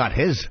 Especially not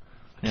his.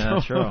 Yeah,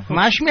 that's true.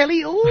 Marshmallow,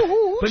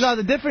 ooh. But no,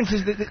 the difference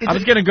is that I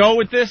was going to go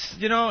with this,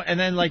 and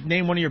then,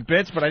 name one of your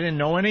bits, but I didn't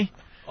know any.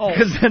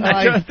 Because then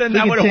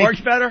that would have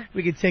worked better.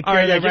 We could take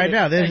care of that right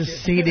now. There's a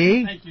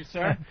CD. Thank you,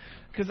 sir.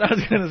 Because I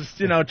was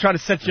going to, try to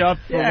set you up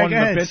for one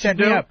of the bits set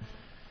you me do. up.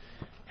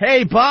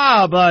 Hey,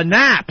 Bob,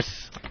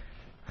 naps.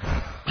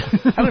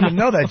 I don't even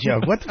know that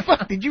joke. What the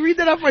fuck? Did you read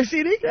that off my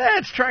CD? Yeah,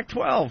 it's track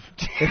 12.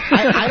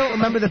 I don't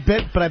remember the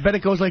bit, but I bet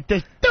it goes like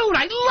this. Dude,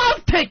 I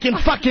love taking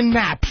fucking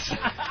naps.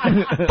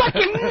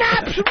 Fucking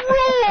naps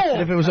rule.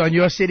 And if it was on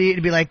your CD,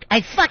 it'd be like,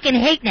 I fucking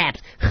hate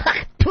naps.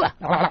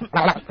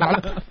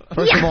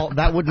 First of all,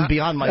 that wouldn't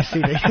be on my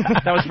CD.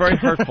 That was very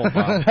hurtful,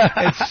 Bob.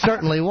 It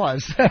certainly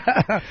was. Dude,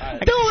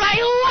 I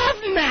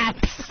love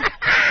naps.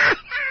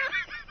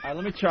 All right,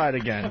 let me try it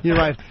again. You're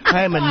right.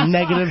 I am a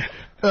negative,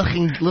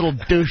 little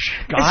douche.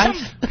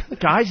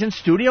 Guys in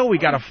studio, we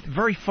got a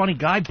very funny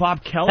guy,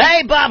 Bob Kelly.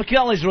 Hey, Bob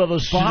Kelly's with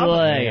us today.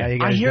 How you I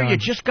guys hear doing? you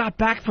just got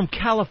back from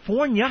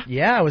California.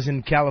 Yeah, I was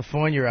in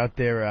California out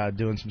there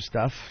doing some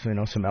stuff,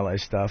 some LA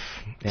stuff.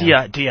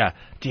 Yeah. Do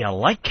you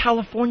like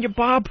California,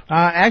 Bob?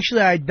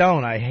 Actually, I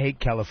don't. I hate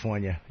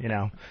California.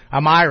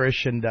 I'm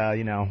Irish, and I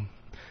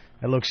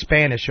look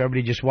Spanish. So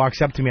everybody just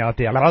walks up to me out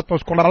there. And you're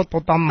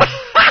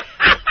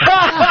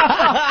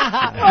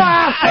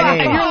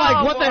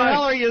like, what the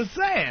hell are you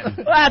saying?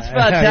 That's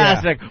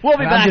fantastic. Yeah. We'll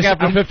be back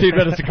after 15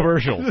 minutes of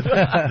commercials.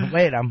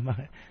 Wait,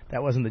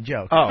 that wasn't the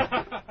joke. Oh.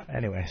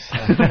 Anyways.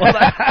 Well,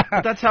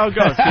 that's how it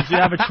goes, because you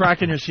have a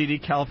track in your CD,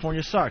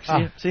 California Sucks.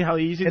 See how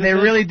easy and this they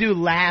is? really do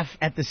laugh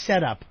at the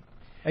setup.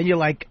 And you're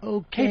like,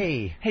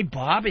 okay. Hey,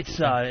 Bob, it's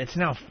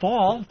now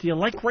fall. Do you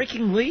like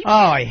raking leaves? Oh,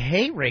 I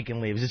hate raking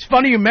leaves. It's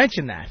funny you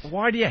mention that.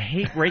 Why do you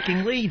hate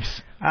raking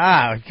leaves?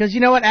 Because you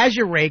know what? As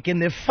you're raking,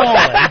 they're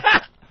falling.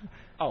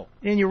 Oh.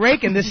 And you're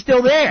raking, they're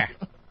still there.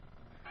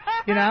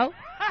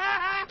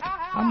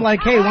 I'm like,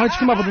 hey, why don't you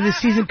come up with this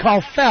season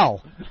called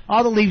Fell?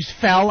 All the leaves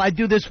fell. I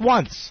do this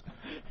once.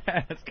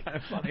 That's kind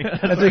of funny.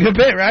 That's a good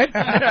bit, right?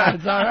 Yeah,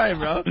 it's all right,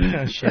 bro.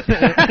 Oh, shit.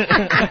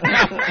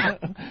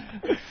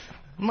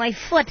 My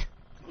foot.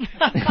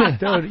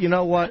 Dude, you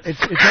know what?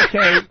 It's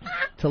okay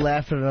to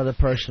laugh at another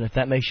person if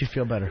that makes you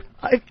feel better.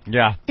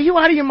 Yeah. Are you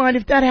out of your mind?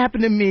 If that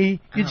happened to me,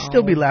 you'd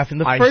still be laughing.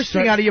 The first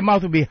thing out of your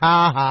mouth would be,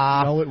 ha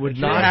ha. No, it would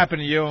Not not. happened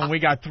to you, and we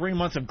got 3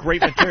 months of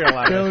great material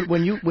out of it.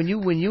 Dude, when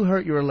you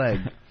hurt your leg,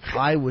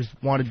 I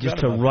wanted just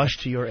to rush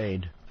to your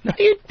aid. No,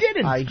 you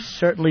didn't. I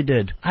certainly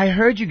did. I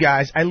heard you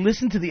guys. I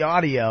listened to the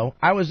audio.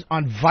 I was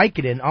on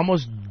Vicodin,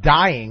 almost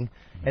dying.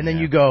 And then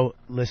you go,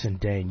 listen,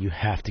 Dane, you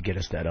have to get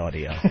us that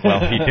audio.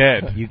 Well, he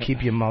did. You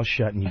keep your mouth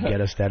shut and you get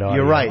us that audio.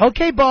 You're right.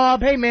 Okay,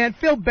 Bob. Hey, man,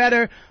 feel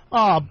better.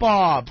 Oh,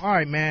 Bob. All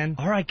right, man.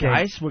 All right,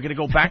 guys, we're going to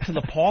go back to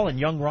the Paul and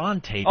Young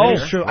Ron tape. Oh, here.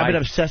 it's true. I've been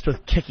obsessed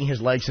with kicking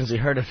his leg since he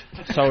heard it.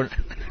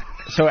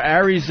 So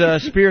Aries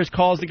Spears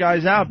calls the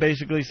guys out,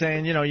 basically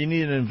saying, you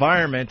need an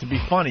environment to be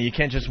funny. You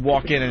can't just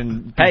walk in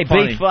and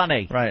Be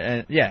funny. Right,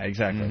 and yeah,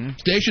 exactly. Mm-hmm.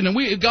 Station, and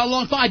we got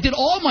along fine. I did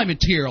all my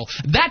material.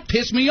 That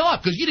pissed me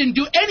off, because you didn't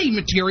do any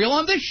material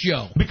on this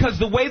show. Because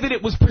the way that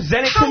it was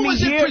presented to How me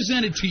was it here,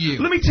 presented to you?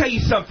 let me tell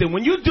you something.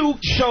 When you do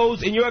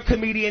shows and you're a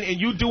comedian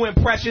and you do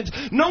impressions,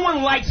 no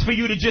one likes for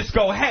you to just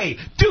go, hey,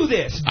 do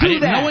this, do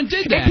that. No one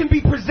did that. It can be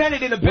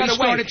presented in a better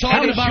way. started talking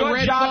And it's about your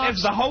Red job Fox.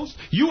 as the host.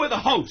 You are the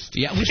host.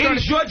 Yeah, we it started-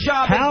 is your job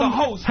as the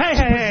host to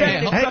present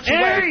it in such a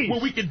way Aries, where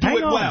we can do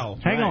it well.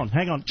 Hang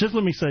on. Just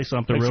let me say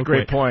something That's real a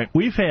great quick. point.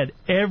 We've had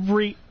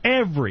every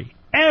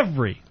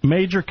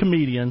major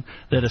comedian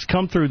that has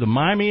come through the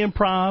Miami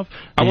Improv,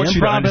 the I want you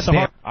to Improv at the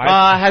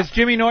understand. Has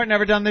Jimmy Norton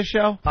ever done this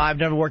show? I've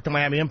never worked the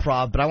Miami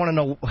Improv, but I want to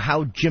know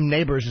how Jim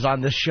Neighbors is on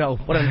this show.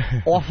 What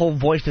an awful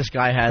voice this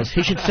guy has.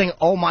 He should sing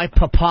 "Oh My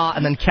Papa"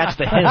 and then catch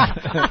the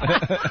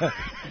hymn.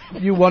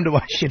 You wonder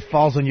why shit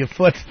falls on your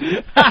foot.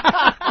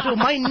 So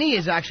my knee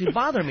is actually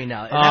bothering me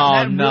now.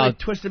 And that really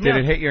twisted me Did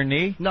up. it hit your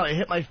knee? No, it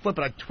hit my foot,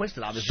 but I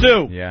twisted, obviously.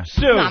 Sue. Yeah.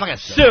 Sue. No, I'm not gonna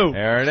sue. Sue.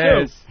 There it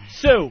is.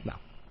 Sue.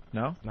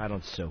 No, I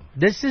don't sue.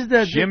 This is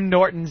the Jim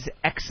Norton's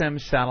XM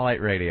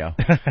Satellite Radio.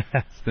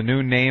 It's the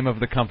new name of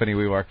the company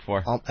we work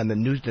for. And the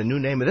new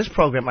name of this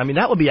program, I mean,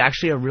 that would be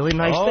actually a really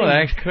nice thing.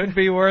 That could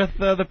be worth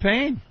the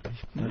pain.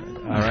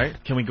 All right.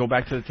 Can we go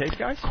back to the tape,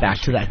 guys?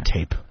 Back to that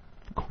tape.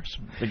 Of course.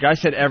 The guy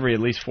said every at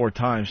least 4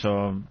 times,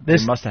 so they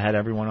must have had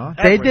everyone on.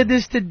 They did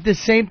this to the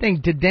same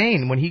thing to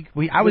Dane when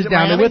I was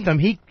down there with him.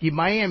 He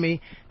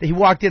Miami. He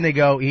walked in.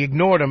 He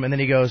ignored him, and then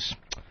he goes,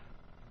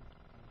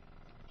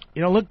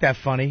 "You don't look that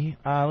funny.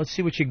 Let's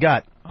see what you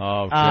got."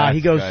 Oh, that's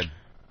he goes,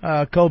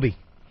 good. "Kobe,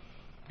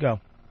 go."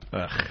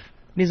 Ugh. And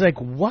he's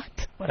like, "What?"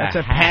 That's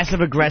a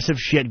passive-aggressive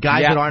shit.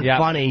 Guys that aren't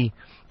funny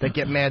that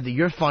get mad that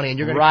you're funny and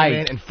you're going to come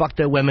in and fuck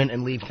their women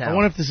and leave town. I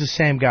wonder if this is the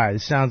same guy.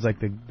 This sounds like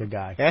the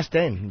guy. Ask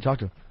Dane. You talk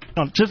to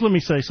him. Just let me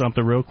say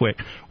something real quick.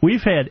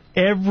 We've had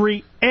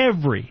every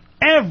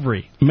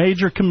every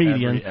major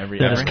comedian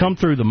that has come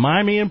through the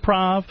Miami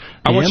Improv, the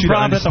I want you to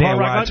Improv at the understand Hard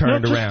why I Rock.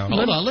 turned around.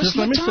 Hold on, let's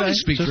let Tommy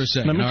speak for a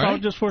second. Let me all talk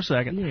right? just for a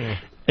second.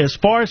 As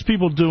far as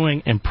people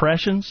doing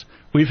impressions,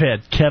 we've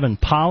had Kevin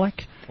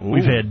Pollak.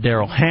 We've had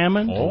Daryl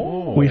Hammond.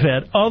 We've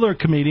had other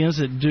comedians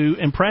that do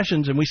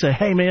impressions, and we say,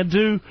 "Hey, man,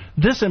 do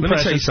this impression." Let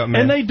me tell you something,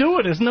 man. And they do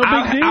it. It's no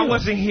big deal. I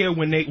wasn't here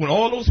when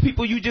all those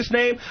people you just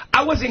named,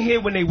 I wasn't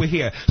here when they were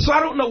here. So I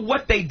don't know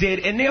what they did,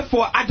 and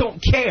therefore I don't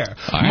care.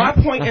 All right.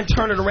 My point in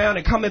turning around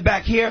and coming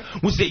back here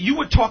was that you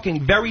were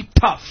talking very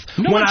tough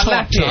when I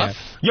left here.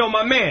 Yo,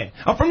 my man,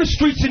 I'm from the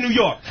streets of New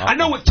York. I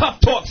know what tough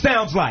talk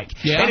sounds like.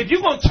 Yeah. And if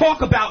you're going to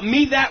talk about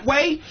me that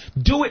way,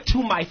 do it to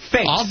my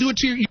face. I'll do it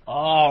to you.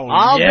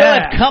 I'll do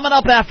it coming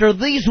up after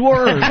these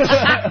words.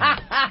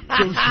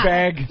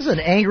 Douchebag. This is an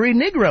angry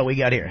Negro we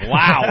got here.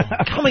 Wow.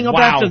 Coming up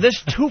after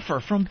this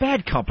twofer from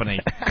Bad Company.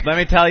 Let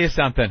me tell you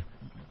something.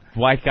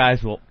 White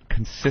guys will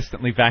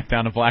consistently back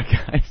down to black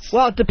guys.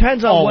 Well, it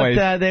depends on Always.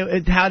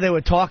 how they were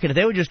talking. If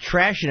they were just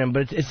trashing him,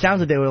 but it sounds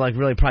like they were like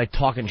really probably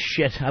talking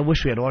shit. I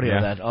wish we had audio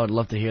of that. Oh, I'd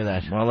love to hear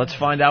that. Well, let's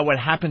find out what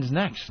happens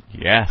next.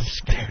 Yes. I'm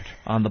scared.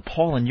 On the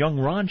Paul and Young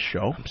Ron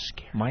show. I'm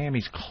scared.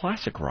 Miami's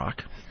classic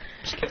rock.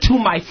 To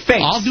my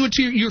face. I'll do it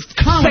to your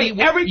comedy.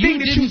 Say everything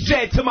that you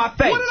said to my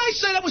face. What did I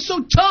say? That was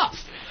so tough.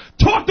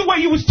 Talk the way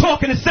you was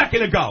talking a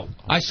second ago.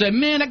 I said,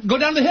 man, go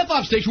down to the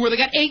hip-hop station where they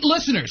got 8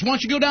 listeners. Why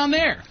don't you go down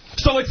there?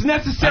 So it's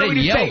necessary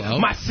to say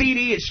my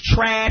CD is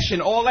trash and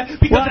all that?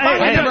 Because if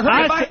I had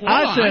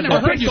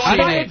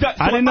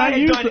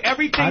done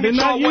everything that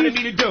y'all wanted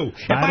me to do,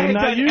 if I had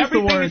done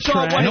everything that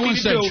y'all wanted me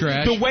to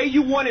do, the way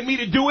you wanted me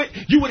to do it,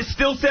 you would have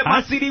still said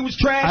my CD was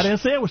trash? I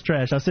didn't say it was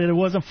trash. I said it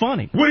wasn't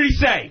funny. What did he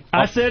say?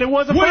 I said it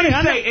wasn't funny.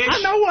 funny. What did he say, Ish?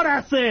 I know what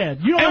I said.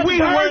 You don't and have we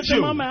to heard words in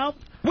you. my mouth.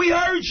 We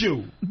heard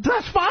you.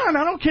 That's fine.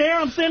 I don't care.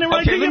 I'm saying it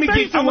right Okay, to your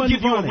face. I'm going to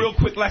give you a real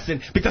quick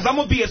lesson because I'm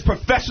going to be as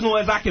professional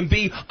as I can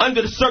be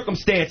under the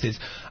circumstances.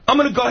 I'm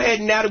going to go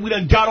ahead, now that we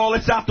done got all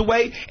this out the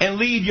way, and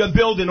leave your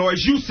building, or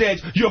as you said,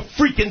 your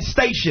freaking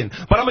station.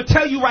 But I'm going to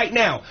tell you right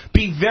now,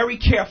 be very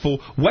careful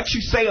what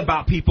you say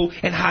about people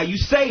and how you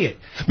say it.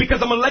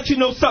 Because I'm going to let you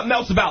know something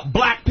else about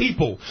black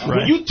people. Right.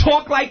 When you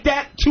talk like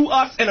that to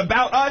us and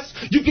about us,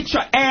 you get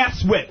your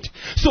ass whipped.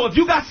 So if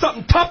you got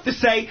something tough to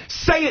say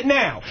it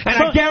now. And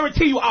I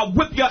guarantee you I'll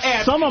whip your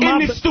ass in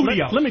this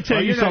studio. Let me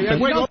tell you something.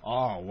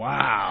 Oh,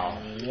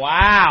 wow.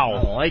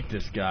 Wow. I like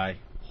this guy.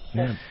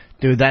 Yeah.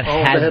 Dude, that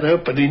that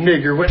uppity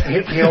nigger went and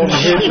hit me on the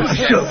head with a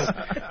shovel.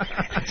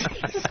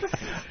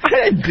 I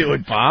didn't do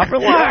it, Bob.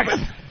 Relax.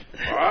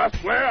 I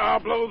swear I'll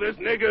blow this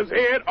nigger's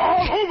head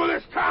all over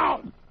this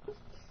town.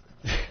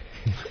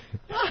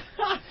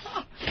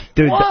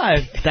 Dude,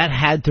 that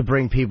had to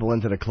bring people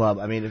into the club.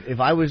 I mean,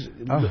 if I was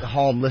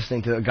home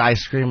listening to a guy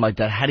scream like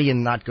that, how do you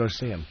not go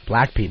see him?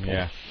 Black people.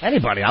 Yeah.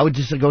 Anybody. I would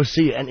just go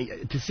see,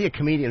 and to see a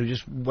comedian who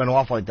just went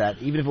off like that,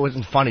 even if it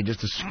wasn't funny,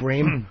 just to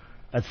scream.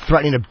 That's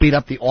threatening to beat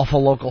up the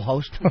awful local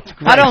host.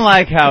 I don't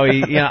like how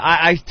he,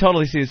 I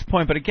totally see his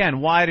point, but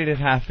again, why did it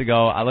have to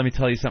go, let me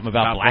tell you something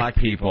about black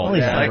people. Well,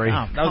 Yeah.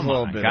 that was a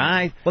little bit.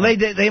 Guys. Well,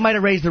 they might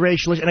have raised the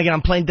racial issue, and again,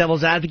 I'm playing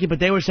devil's advocate, but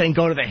they were saying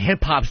go to the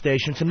hip-hop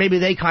station, so maybe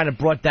they kind of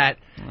brought that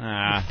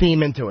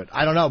theme into it.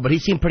 I don't know, but he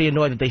seemed pretty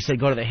annoyed that they said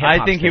go to the hip-hop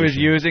station. I think he was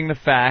using the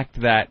fact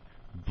that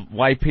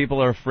white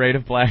people are afraid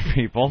of black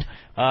people.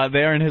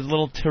 They're in his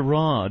little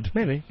tirade.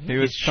 Maybe. He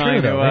was it's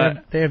trying true,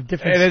 to... they have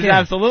different It skin. is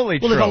absolutely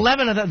true. Well, there's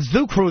 11 of that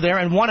zoo crew there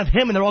and one of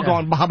him, and they're all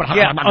going...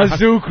 Yeah, a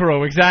zoo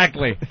crew,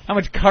 exactly. How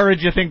much courage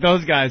do you think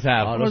those guys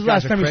have? When was the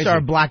last time you saw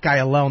a black guy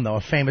alone, though?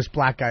 A famous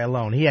black guy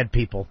alone. He had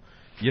people.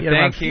 You he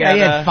think he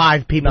had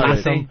 5 people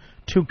with him.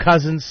 2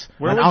 cousins,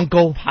 an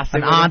uncle,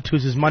 an aunt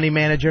who's his money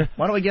manager.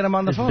 Why don't we get him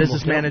on the phone?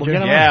 Business manager.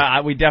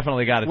 We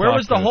definitely got to talk Where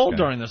was the hole guy.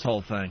 during this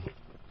whole thing?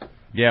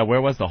 Yeah,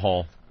 where was the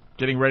hole?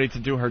 Getting ready to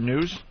do her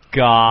news?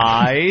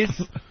 Guys.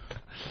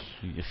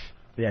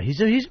 Yeah,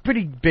 he's a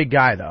pretty big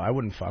guy, though. I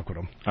wouldn't fuck with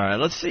him. All right,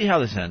 let's see how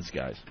this ends,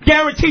 guys.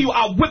 Guarantee you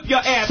I'll whip your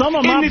ass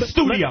in this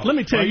studio. Let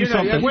me tell you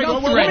something.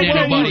 Don't threaten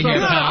anybody here,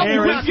 pal.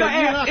 I'll whip your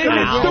ass in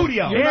this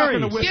studio.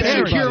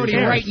 Get security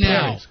right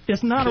now.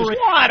 It's not a...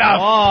 What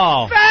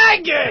a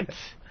faggot!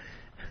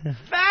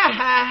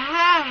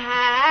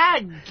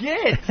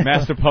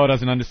 Master Poe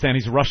doesn't understand.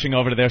 He's rushing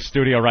over to their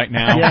studio right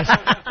now. Yes.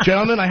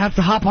 Gentlemen, I have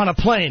to hop on a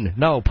plane.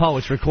 No, Poe,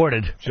 it's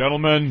recorded.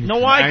 Gentlemen, know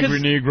why?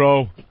 angry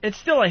Negro. It's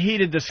still a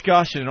heated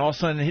discussion, and all of a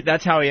sudden,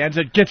 that's how he ends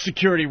it. Get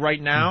security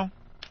right now.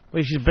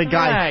 Well, he's a big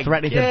guy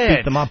threatening to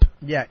beat them up.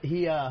 Yeah,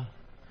 he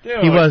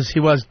Dude.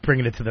 was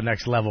bringing it to the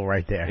next level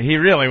right there. He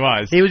really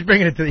was. He was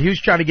bringing it to. He was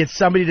trying to get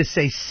somebody to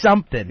say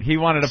something. He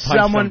wanted to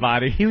punch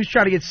somebody. He was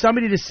trying to get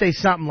somebody to say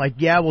something like,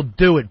 "Yeah, we'll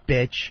do it,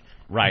 bitch."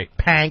 Right.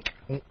 Pank,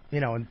 and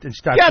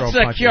start Get throwing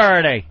punches.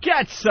 security.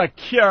 Get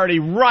security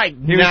right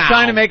now. He was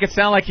trying to make it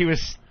sound like he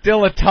was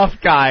still a tough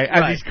guy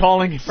as he's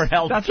calling for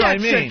help. That's what I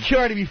mean. Get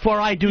security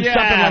before I do something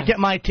like get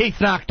my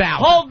teeth knocked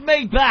out. Hold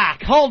me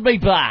back. Hold me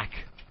back.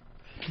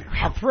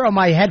 I'll throw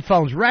my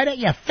headphones right at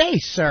your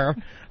face, sir.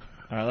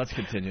 All right, let's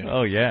continue.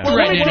 Oh, yeah. Well,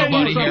 threaten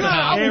anybody here.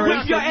 I will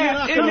whip your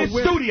ass in this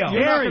studio.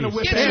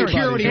 Get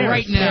security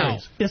right now.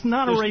 It's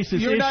not a racist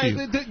issue.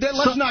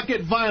 Let's not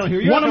get violent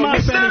here. One of my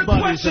It's not a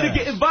question of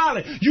getting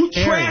violent. You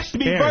trashed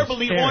me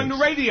verbally on the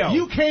radio.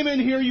 You came in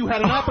here, you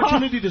had an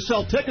opportunity to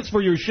sell tickets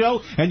for your show,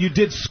 and you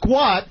did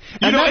squat.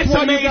 You know, that's it's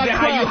why amazing you got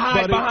how you crushed,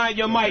 hide buddy. behind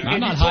your mic I'm and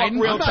not you talk hiding.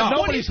 real talk.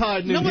 Nobody's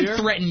hiding in No here. one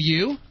threatened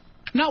you.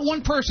 Not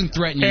one person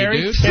threatened you,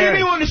 dude. See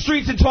me on the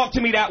streets and talk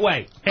to me that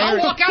way. I'll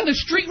walk out in the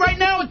street right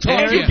now and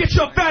talk to you. You get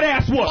your fat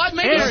ass whooped. Well,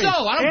 maybe so.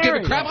 I don't give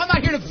a crap. I'm not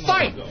here to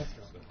fight.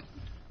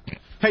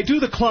 Hey, do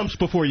the clumps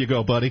before you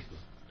go, buddy.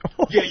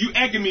 Yeah, you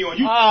egging me on.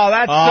 You. Oh,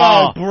 that's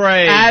so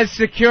brave. As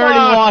security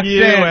Fuck walks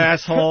you, in.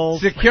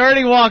 assholes.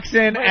 Security walks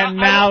in, and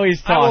now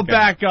he's talking. I will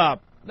back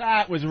up.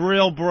 That was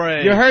real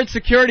brave. You heard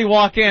security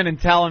walk in and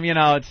tell him,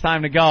 it's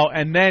time to go,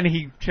 and then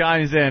he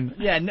chimes in.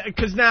 Yeah,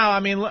 because now, I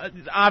mean,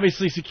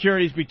 obviously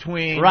security's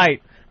between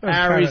Right.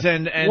 Aries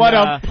and what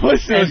a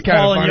pussy. and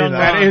Paul and Young.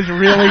 That is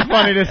really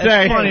funny to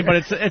say. It's funny, but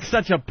it's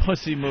such a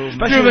pussy move.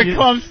 Do the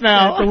clumps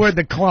now. The word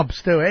the clumps,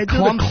 too. Hey,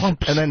 Clumps,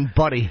 and then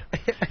buddy.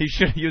 He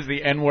should have used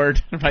the N-word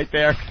right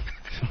there.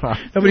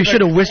 Nobody should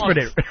have whispered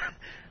it.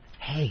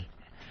 Hey.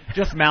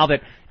 Just mouth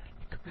it.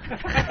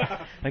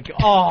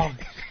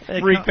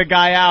 Freak the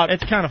guy out.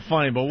 It's kind of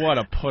funny, but what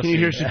a pussy. Can you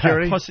hear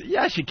security? Pussy.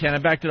 Yes, you can. I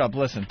backed it up.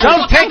 Listen.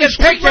 Don't take his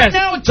pictures. Right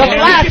now and The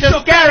flash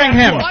is scaring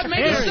him. Well,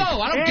 maybe so.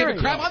 I don't give a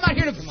crap. I'm not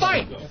here to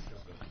fight.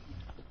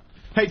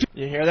 Hey,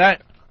 you hear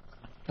that?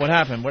 What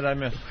happened? What did I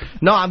miss?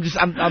 No, I'm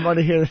going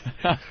to hear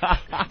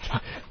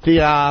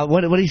the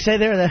what did he say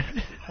there?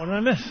 What did I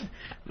miss?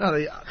 No,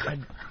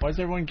 why is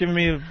everyone giving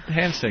me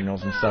hand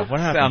signals and stuff? What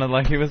happened? Sounded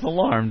like he was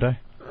alarmed.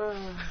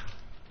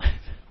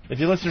 If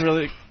you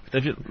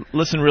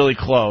listen really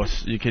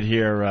close, you could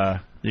hear.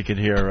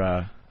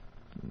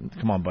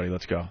 Come on, buddy,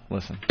 let's go.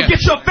 Listen. Get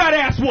your fat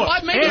ass whooped.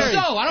 Well, maybe so.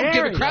 I don't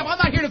give a crap. I'm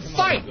not here to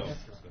fight.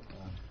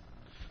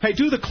 Hey,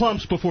 do the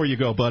clumps before you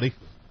go, buddy.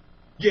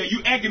 Yeah,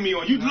 you egging me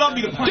on. You'd love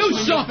me to punch Do you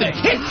in something. your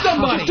face. Hit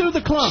somebody. Do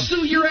the clumps.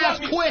 Sue your ass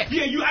quick.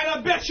 Yeah, and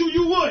I bet you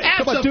would. Ask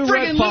Come on, the do friggin'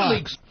 red Little pie.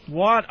 Leagues.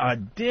 What a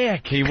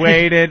dick. He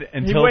waited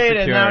until He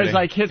waited, security. now he's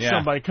like, hit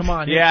somebody. Come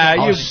on. Yeah,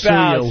 I'll you sue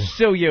I'll you.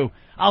 sue you.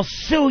 I'll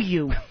sue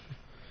you.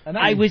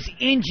 I was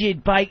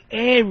injured by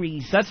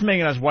Aries. That's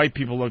making us white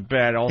people look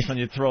bad. All of a sudden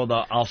you throw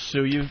the "I'll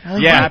sue you."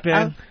 Yeah.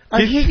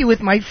 I'll hit you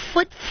with my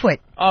foot.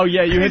 Oh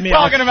yeah, you hit He's me.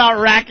 talking about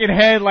racket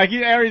head, like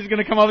Aries is going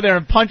to come over there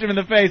and punch him in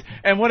the face.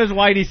 And what does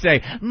Whitey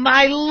say?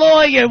 My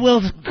lawyer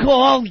will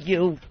call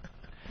you.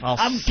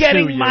 I'm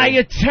getting my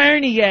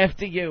attorney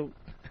after you.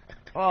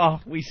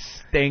 Oh, we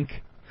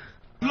stink.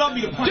 Love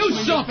me to punch Do you in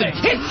your something.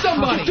 face. Hit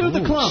somebody. Do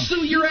the clumps.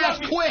 Sue your ass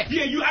quick.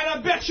 Yeah, and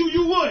I bet you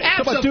would.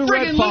 Ask Come on, the do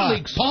red friggin' pie. Little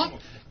Leagues,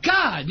 punk.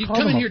 God, you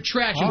come in here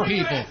trashing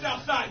people.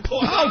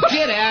 Oh, Oh,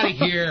 get out of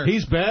here.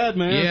 He's bad,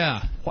 man.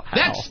 Yeah.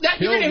 That's that.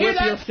 He'll You're gonna hear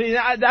whip that? See,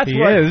 that's He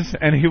what. is,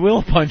 and he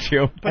will punch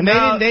you. And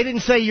they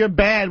didn't say you're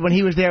bad when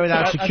he was there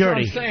without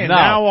security. That's what I'm saying. No.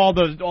 Now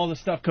all the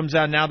stuff comes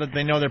out now that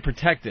they know they're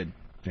protected.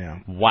 Yeah.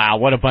 Wow,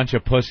 what a bunch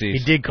of pussies.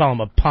 He did call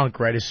him a punk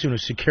right as soon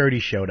as security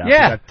showed up.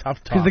 Yeah. That tough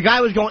talk. Because the guy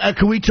was going,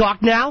 can we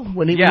talk now?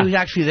 When he was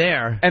actually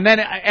there. And then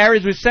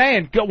Aries was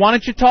saying, why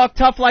don't you talk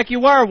tough like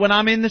you were when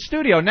I'm in the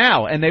studio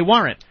now? And they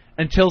weren't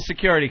until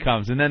security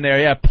comes. And then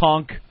they're,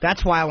 punk.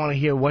 That's why I want to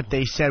hear what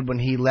they said when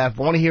he left.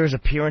 I want to hear his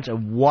appearance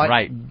of what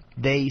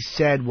they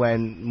said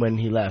when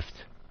he left.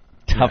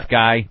 Tough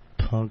guy.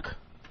 Punk.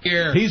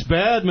 Here. He's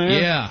bad, man.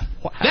 Yeah.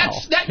 Wow.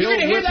 You're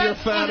gonna hear whip your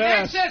that fat on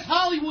ass. Access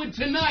Hollywood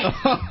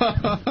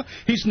tonight.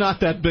 He's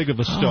not that big of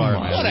a star,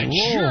 man. What a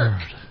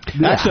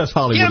jerk. Access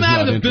Hollywood Get him is out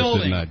not of the interested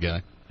building. in that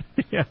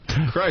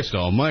guy. Christ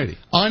almighty.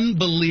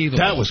 Unbelievable.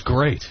 That was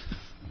great.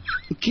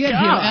 Get him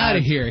out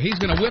of here. He's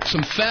going to whip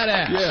some fat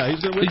ass. Yeah, he's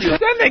going to whip Did you-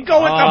 Then they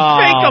go with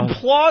the fake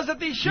applause at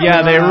these shows.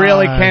 Yeah, they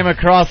really came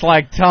across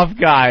like tough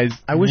guys.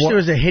 I wish there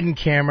was a hidden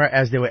camera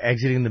as they were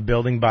exiting the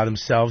building by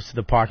themselves to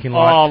the parking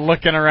lot. Oh,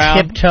 looking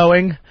around.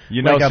 Tiptoeing.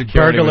 You know like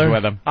security a burglar. was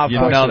with them. Of You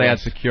course know it they had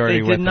was. security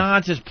They with did them.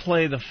 not just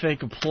play the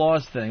fake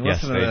applause thing.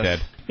 Yes, Listen to they this.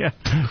 did.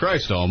 Yeah.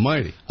 Christ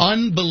almighty.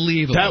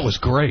 Unbelievable. That was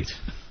great.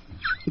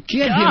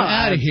 Get him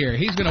out of here.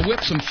 He's going to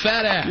whip some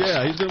fat ass.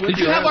 Yeah, he's going to whip Did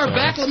you your have ass our off.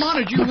 back, Lamont,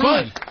 or did you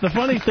run? The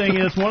funny thing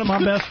is, one of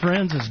my best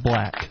friends is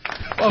black.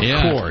 Of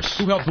Yeah. course.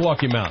 Who helped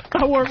walk him out?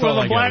 I worked That's all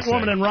with I a black gotta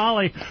woman say. in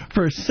Raleigh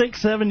for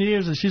 6-7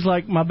 years, and she's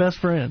like my best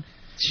friend.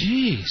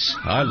 Jeez.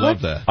 I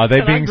love that. Are they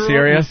And I being grew up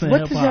serious? listening What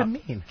to does hip-hop.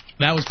 that mean?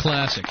 That was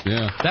classic.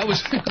 Yeah. That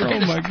was the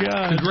greatest, my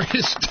God. the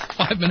greatest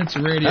 5 minutes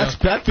of radio.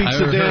 That beats I've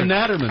the ever Dan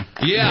heard. Natterman.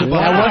 Yeah. That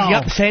was,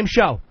 yep, same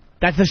show.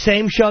 That's the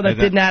same show that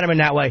did Natterman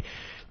that way.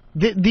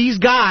 These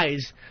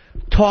guys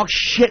talk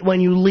shit when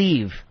you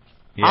leave.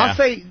 Yeah. I'll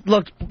say,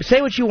 look,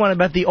 say what you want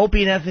about the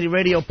Opie and Anthony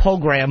radio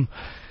program.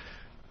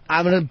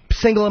 I'm going to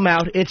single him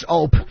out. It's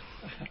Ope.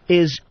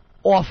 Is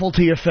awful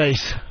to your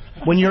face.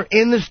 When you're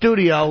in the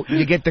studio,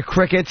 you get the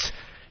crickets.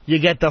 You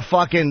get the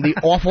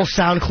awful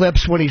sound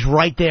clips when he's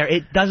right there.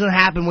 It doesn't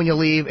happen when you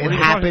leave. It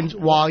happens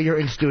while you're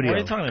in studio. What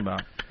are you talking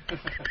about?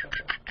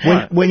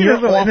 When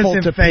you're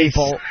awful to face.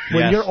 people,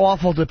 you're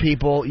awful to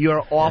people,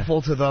 you're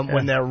awful to them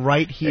when they're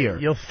right here.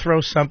 You'll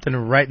throw something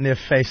right in their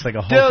face like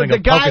a whole thing the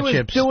of guy poker was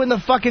chips. doing the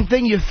fucking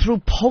thing. You threw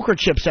poker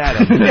chips at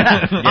him.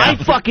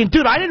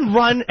 I didn't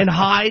run and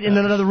hide in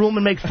another room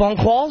and make phone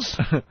calls.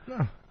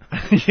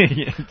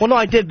 Well, no,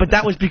 I did, but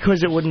that was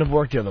because it wouldn't have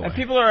worked the other way. And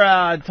people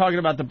are talking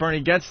about the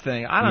Bernie Getz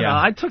thing. I don't know.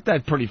 I took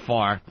that pretty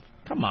far.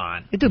 Come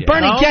on. Dude,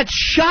 Bernie Getz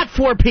shot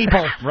 4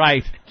 people.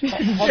 Right. He's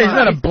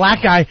not a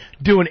black guy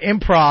doing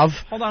improv.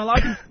 Hold on. A lot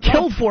of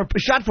shot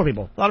 4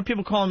 people. A lot of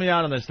people calling me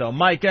out on this, though.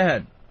 Mike, go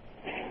ahead.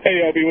 Hey,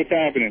 Opie, what's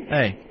happening?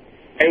 Hey.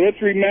 Hey,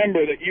 let's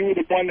remember that you were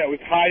the one that was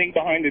hiding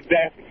behind the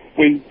desk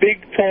when big,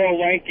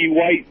 tall, lanky,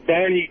 white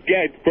Bernie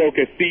Getz broke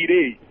a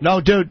CD. No,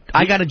 dude,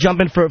 I got to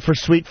jump in for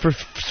sweet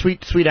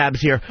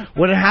abs here.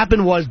 What had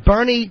happened was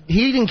Bernie,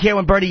 he didn't care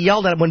when Bernie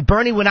yelled at him. When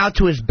Bernie went out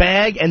to his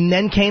bag and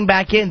then came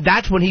back in,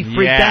 that's when he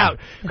freaked out.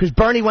 Because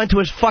Bernie went to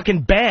his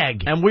fucking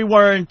bag. And we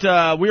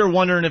were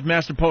wondering if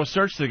Master Post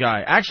searched the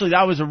guy. Actually,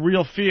 that was a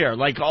real fear.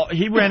 Like,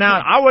 he ran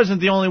out. I wasn't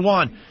the only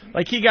one.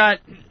 Like, he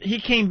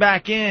came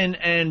back in,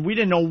 and we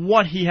didn't know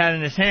what he had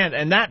in his hand,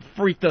 and that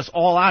freaked us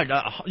all out.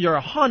 You're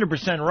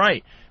 100%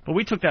 right, but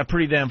we took that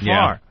pretty damn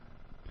far.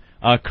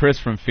 Chris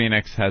from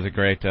Phoenix has a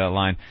great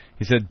line.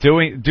 He said,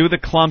 do the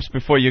clumps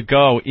before you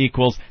go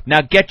equals,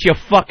 now get your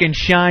fucking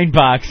shine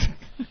box.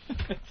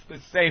 It's the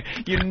same.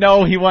 You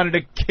know he wanted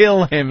to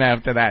kill him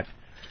after that.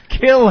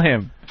 Kill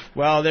him.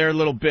 Well, their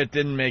little bit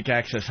didn't make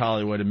Access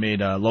Hollywood. It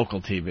made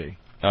local TV.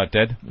 Oh, it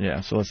did?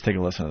 Yeah, so let's take a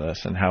listen to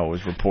this and how it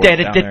was reported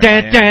down there.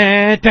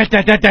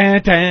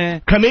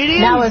 Comedian?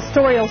 Now a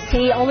story you'll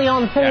see only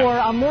on 4,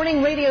 a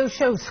morning radio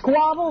show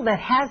squabble that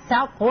has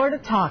South Florida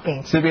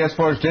talking. CBS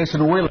 4's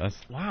Jason Wheeler.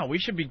 Wow, we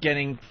should be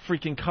getting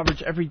freaking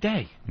coverage every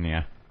day.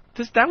 Yeah.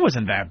 That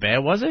wasn't that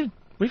bad, was it?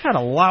 We've had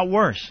a lot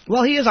worse.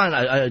 Well, he is on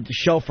a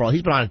show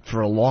he's been on it for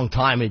a long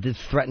time. He did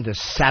threaten to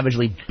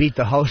savagely beat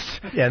the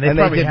host. Yeah, and they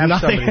probably have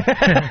nothing.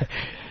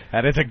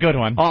 That is a good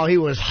one. Oh, he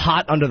was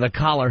hot under the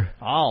collar.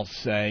 I'll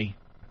say.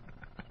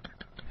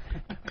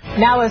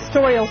 Now a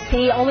story you'll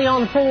see only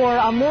on 4,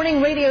 a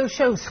morning radio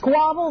show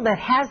squabble that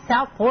has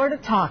South Florida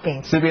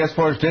talking. CBS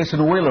 4's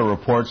Jason Wheeler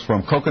reports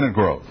from Coconut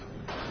Grove.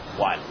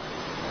 What?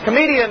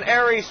 Comedian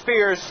Aries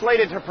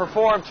slated to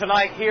perform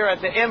tonight here at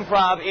the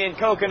Improv in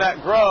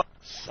Coconut Grove.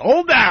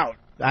 Sold out.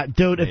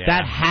 Dude, if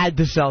that had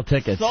to sell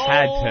tickets.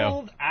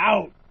 Sold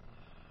out.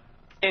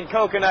 In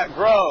Coconut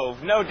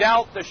Grove. No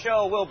doubt the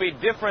show will be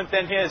different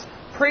than his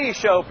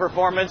pre-show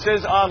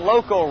performances on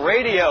local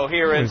radio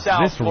here in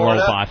South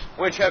Florida,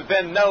 which have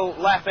been no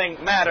laughing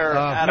matter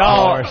at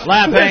all. No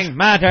laughing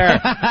matter.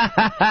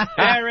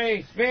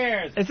 Harry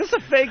Spears. Is this a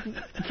fake? He is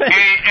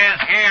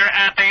here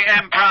at the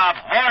Improv.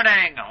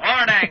 Warning,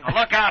 warning,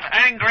 look out,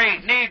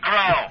 angry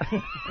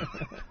Negro.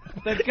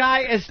 The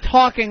guy is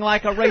talking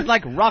like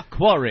Rock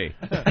Quarry.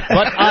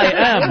 But I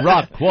am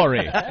Rock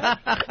Quarry.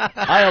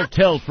 I'll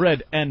tell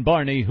Fred and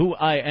Barney who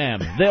I am.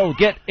 They'll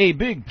get a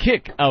big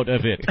kick out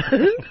of it.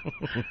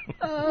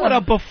 What a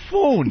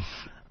buffoon.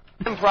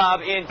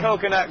 Improv in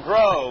Coconut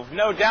Grove.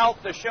 No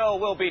doubt the show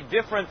will be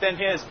different than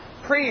his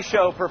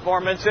pre-show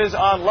performances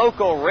on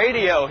local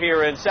radio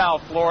here in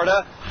South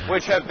Florida,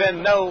 which have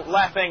been no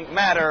laughing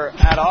matter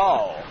at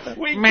all.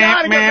 We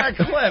gotta get that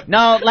clip.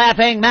 No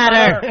laughing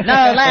matter.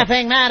 No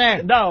laughing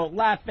matter. No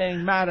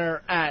laughing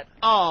matter at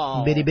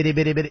all. Bitty, bitty,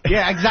 bitty, bitty.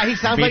 Yeah, exactly. He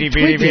sounds bitty, like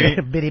bitty, Tweaky. bitty.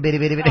 Bitty, bitty,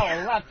 bitty, bitty. No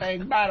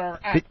laughing matter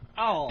at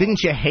all.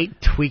 Didn't you hate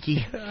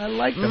Tweaky? I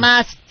like them.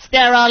 Must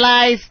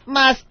sterilize.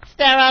 Must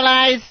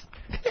sterilize.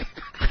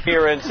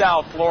 Here in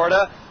South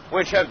Florida,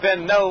 which have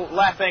been no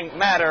laughing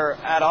matter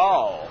at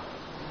all.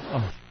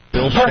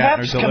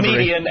 Perhaps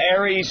comedian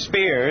Aries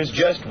Spears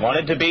just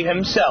wanted to be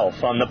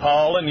himself on the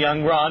Paul and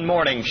Young Ron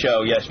morning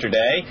show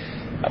yesterday.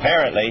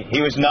 Apparently,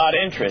 he was not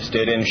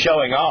interested in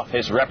showing off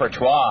his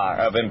repertoire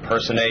of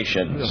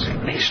impersonations.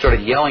 He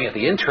started yelling at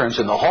the interns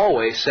in the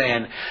hallway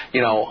saying,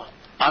 you know,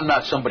 I'm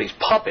not somebody's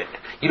puppet.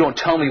 You don't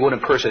tell me what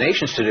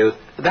impersonations to do.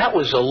 That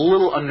was a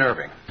little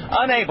unnerving.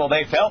 Unable,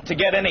 they felt, to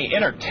get any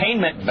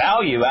entertainment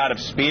value out of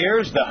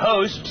Spears, the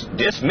hosts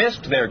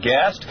dismissed their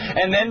guest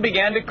and then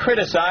began to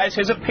criticize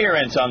his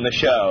appearance on the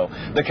show.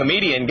 The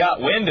comedian got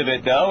wind of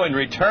it, though, and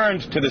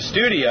returned to the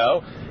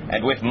studio,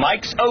 and with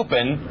mics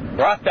open,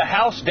 brought the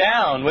house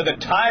down with a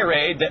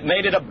tirade that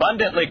made it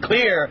abundantly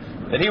clear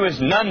that he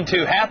was none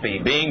too happy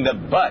being the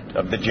butt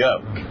of the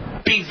joke.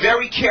 Be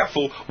very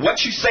careful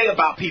what you say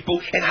about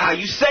people and how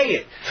you say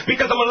it.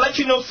 Because I'm going to let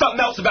you know something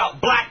else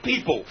about black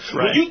people.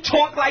 Right. When you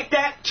talk like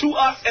that to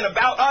us and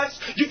about us,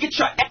 you get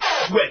your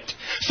ass whipped.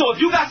 So if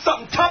you got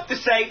something tough to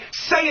say,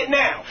 say it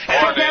now.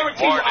 And I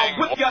guarantee you I'll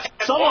whip your ass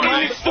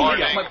in the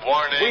studio.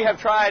 We have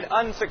tried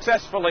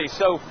unsuccessfully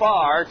so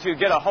far to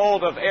get a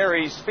hold of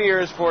Aries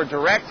Spears for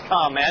direct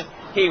comment.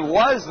 He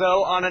was,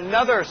 though, on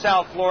another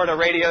South Florida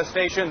radio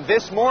station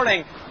this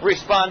morning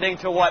responding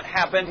to what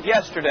happened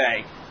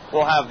yesterday.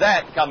 We'll have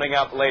that coming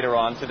up later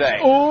on today.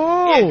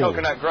 Ooh. In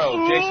Coconut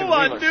Grove, Jason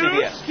Wheeler,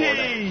 CBS.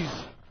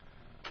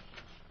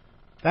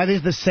 That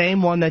is the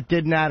same one that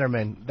did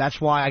Natterman.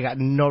 That's why I got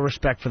no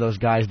respect for those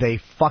guys. They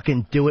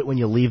fucking do it when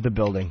you leave the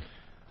building.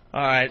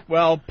 All right.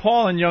 Well,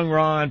 Paul and Young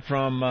Ron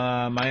from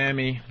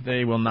Miami,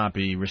 they will not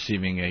be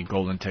receiving a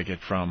golden ticket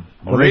from.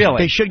 Well, really?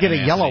 They should get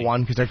a yellow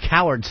one because they're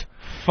cowards.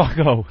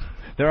 Fucko.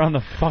 They're on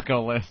the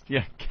fucko list.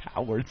 Yeah,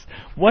 cowards.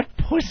 What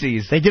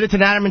pussies? They did it to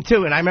Natterman,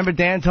 too, and I remember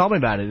Dan told me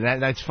about it.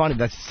 And that's funny.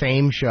 That's the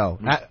same show.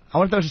 I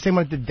wonder if that was the same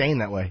one that did Dane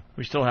that way.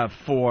 We still have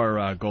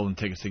 4 golden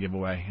tickets to give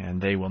away,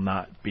 and they will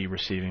not be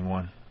receiving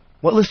one.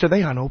 What list are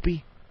they on,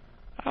 Opie?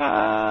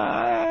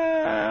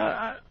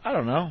 I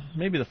don't know.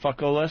 Maybe the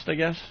fucko list, I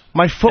guess.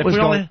 My foot was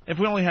going... If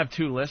we only have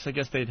 2 lists, I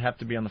guess they'd have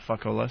to be on the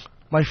fucko list.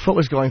 My foot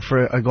was going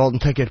for a golden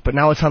ticket, but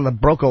now it's on the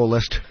broco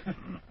list.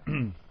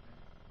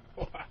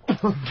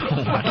 Oh,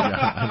 my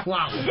God.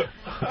 Wow.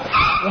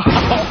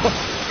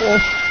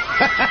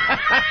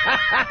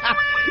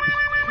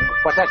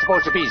 What's that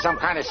supposed to be? Some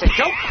kind of sick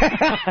joke?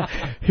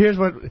 Here's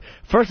what...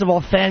 First of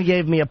all, Fan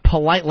gave me a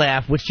polite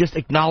laugh, which just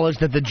acknowledged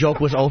that the joke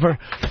was over.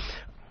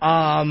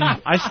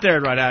 I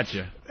stared right at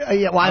you.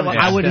 Yeah, well,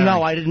 I wouldn't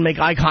know. I didn't make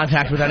eye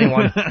contact with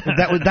anyone.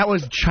 That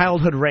was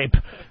childhood rape.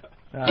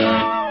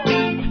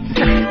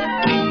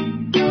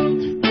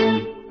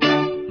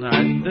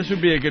 This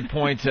would be a good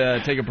point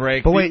to take a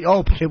break. But wait,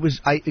 it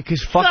was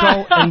because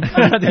Fucko and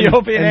the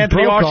Opie and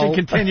Anthony Broco auction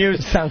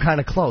continues. Sound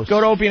kind of close.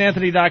 Go to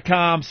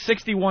opieandanthony.com.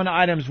 61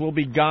 items will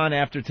be gone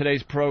after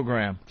today's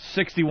program.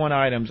 61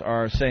 items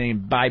are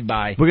saying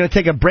bye-bye. We're going to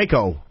take a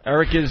breako.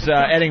 Eric is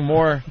adding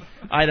more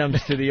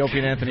items to the Opie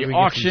and Anthony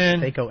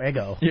auction.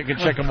 Ego. You can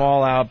check them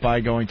all out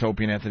by going to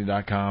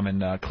opieandanthony.com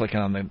and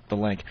clicking on the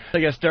link. I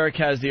guess Derek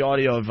has the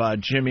audio of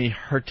Jimmy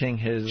hurting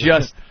his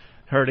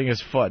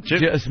foot.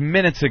 Just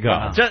minutes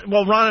ago.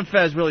 Well, Ron and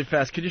Fez, really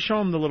fast. Could you show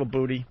him the little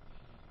booty?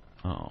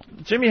 Oh.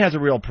 Jimmy has a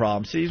real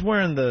problem. See, he's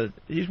wearing the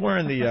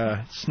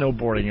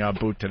snowboarding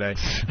boot today.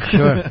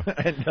 Sure.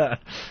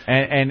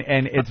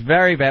 and it's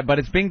very bad, but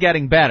it's been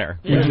getting better,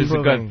 which is a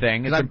good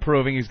thing. It's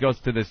improving. He goes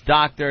to this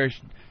doctor,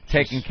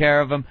 taking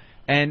care of him,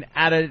 and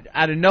out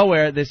of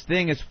nowhere, this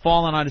thing has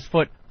fallen on his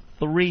foot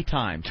 3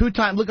 times. 2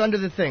 times. Look under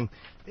the thing.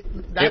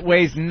 It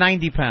weighs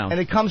 90 pounds. And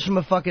it comes from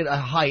a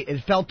height.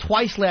 It fell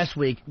twice last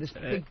week. This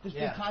big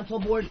console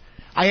board,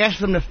 I asked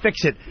them to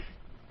fix it.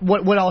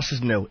 What else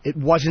is new? It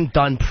wasn't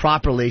done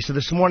properly. So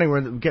this morning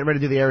we're getting ready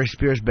to do the Aries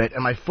Spears bit,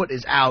 and my foot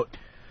is out,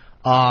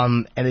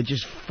 and it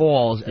just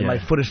falls, and my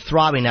foot is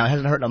throbbing now. It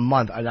hasn't hurt in a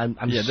month. I'm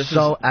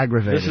so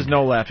aggravated. This is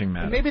no laughing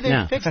matter. Maybe they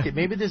fixed it.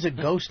 Maybe there's a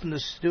ghost in the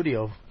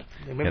studio.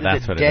 Maybe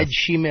that's the dead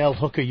she-male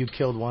hooker you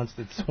killed once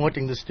that's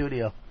haunting the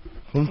studio.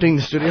 Haunting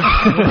the studio?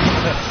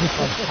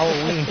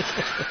 Halloween.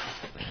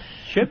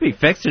 Should be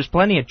fixed. There's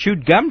plenty of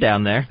chewed gum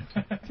down there.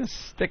 Just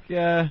stick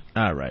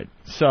all right.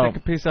 So stick a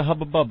piece of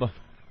Hubba Bubba.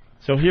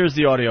 So here's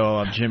the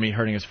audio of Jimmy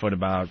hurting his foot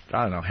about,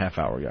 I don't know, half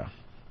hour ago.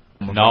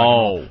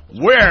 No.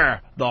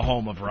 We're the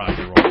home of rock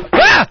and roll.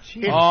 Ah!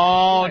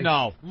 Oh,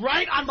 no.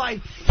 Right on my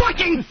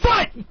fucking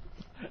foot!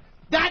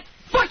 That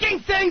fucking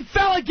thing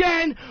fell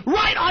again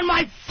right on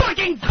my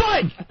fucking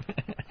foot!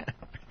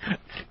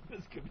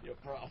 This could be a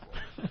problem.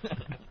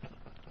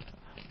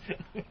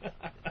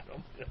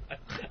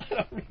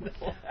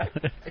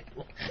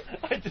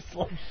 I just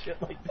like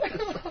shit like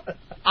this.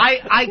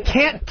 I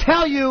can't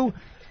tell you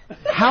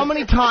how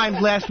many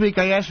times last week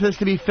I asked for this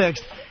to be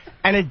fixed,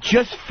 and it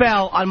just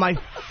fell on my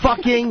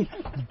fucking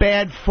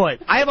bad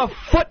foot. I have a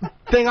foot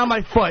thing on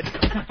my foot,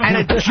 and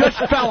it just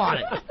fell on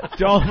it.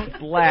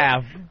 Don't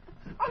laugh.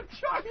 I'm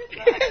trying. He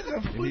has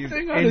a foot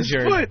thing on his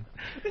foot.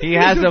 He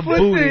has a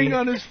booty thing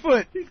on his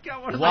foot.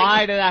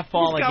 Why did that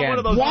fall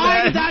again?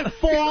 Why did that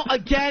fall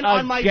again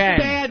on my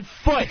bad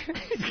foot?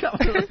 He's got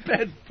one of those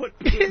bad foot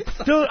boots.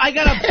 Dude, I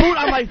got a boot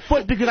on my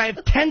foot because I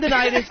have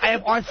tendonitis, I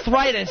have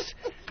arthritis,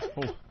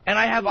 and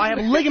I have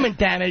ligament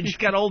damage. He's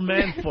got old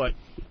man foot.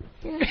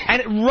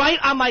 And right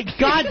on my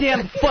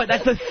goddamn foot.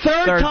 That's the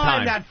third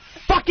time that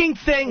fucking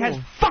thing has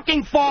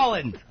fucking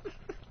fallen.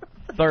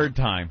 3rd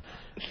time.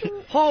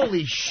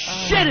 Holy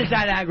shit, is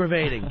that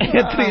aggravating?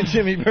 Anthony and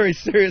Jimmy very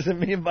serious,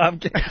 and me and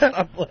Bob can't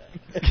stop laughing.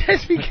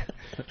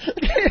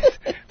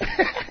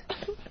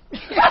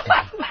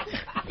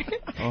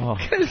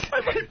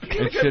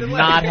 It should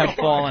not have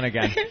fallen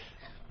again.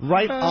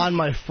 Right on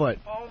my foot.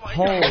 Oh my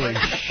Holy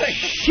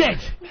shit!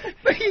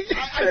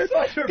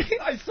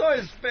 I saw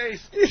his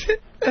face.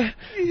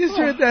 You just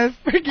heard that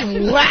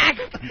freaking whack.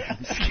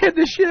 Scared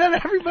the shit out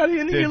of everybody.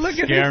 And then you look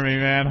at scare me,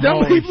 man.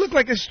 Don't he look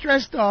like a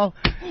stress doll?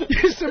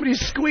 Somebody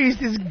squeezed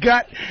his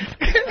gut.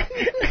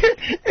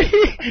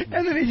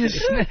 And then he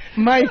just...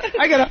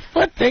 I got a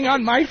foot thing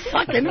on my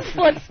fucking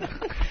foot.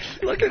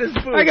 Look at his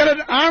foot. I got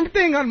an arm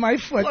thing on my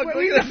foot. Look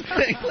at this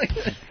thing.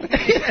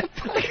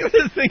 Look at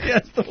this thing he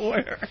has to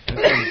wear.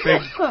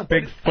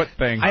 Big foot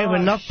thing. I have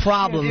enough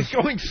problems. He's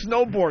going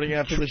snowboarding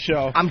after the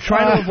show. I'm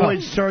trying to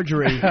avoid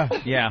surgery.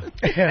 Yeah.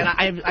 And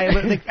I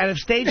have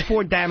stage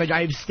 4 damage.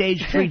 I have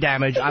stage 3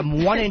 damage.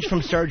 I'm 1 inch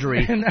from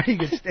surgery. And now you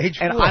get stage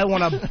 4. And I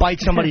want to bite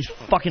somebody's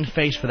fucking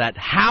face for that.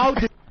 How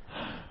did...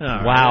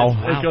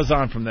 Wow. It goes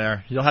on from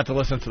there. You'll have to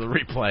listen to the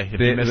replay if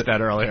you missed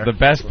that earlier. The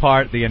best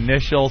part, the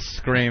initial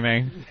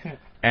screaming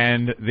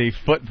and the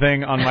foot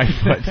thing on my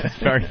foot. It's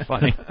very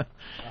funny.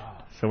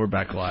 So we're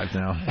back live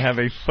now. I have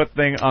a foot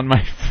thing on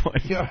my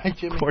foot. You all right,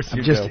 Jimmy? Of course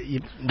you just, do.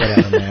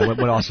 Whatever, man.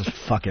 What else is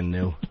fucking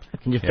new?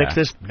 Can you fix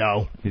this?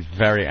 No. He's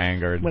very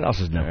angered. What else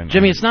is new?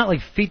 Jimmy, it's not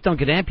like feet don't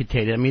get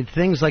amputated. I mean,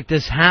 things like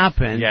this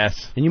happen.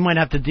 Yes. And you might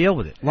have to deal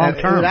with it long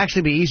It term. would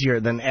actually be easier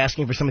than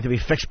asking for something to be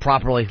fixed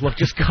properly. Look,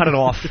 just cut it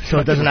off so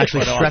it doesn't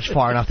actually stretch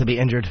far enough to be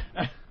injured.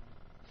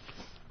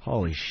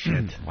 Holy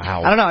shit.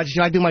 Wow. I don't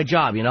know. I do my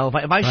job, you know.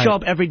 If I show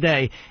up every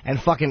day and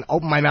fucking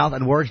open my mouth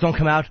and words don't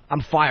come out,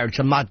 I'm fired because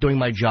I'm not doing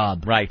my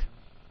job. Right.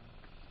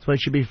 That's what it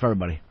should be for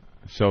everybody.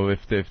 So if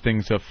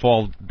things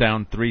fall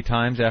down 3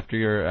 times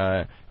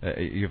after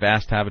you've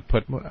asked to have it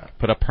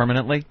put up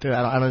permanently? Dude,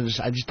 I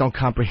just don't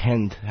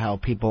comprehend how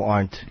people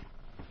aren't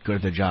good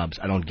at their jobs.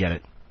 I don't get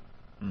it.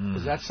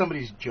 Is that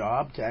somebody's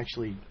job to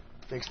actually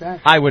fix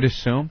that? I would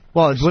assume.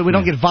 Well, we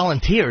don't get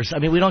volunteers. I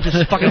mean, we don't just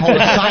fucking hold a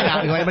sign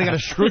out. Anybody got a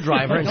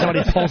screwdriver and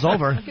somebody pulls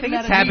over. I think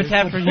it's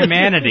Habitat for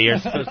Humanity are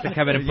supposed to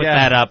come in and put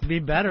that up. Be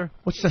better.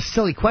 What's the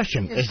silly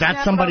question? Is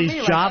that somebody's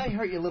job?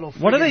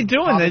 What are they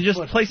doing? They're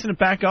just placing it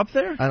back up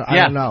there? I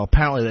don't know.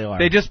 Apparently they are.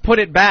 They just put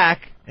it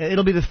back.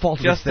 It'll be the fault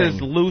of just the thing.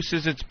 as loose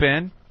as it's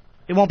been.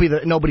 It won't be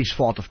nobody's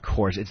fault, of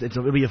course.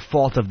 It'll be a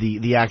fault of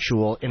the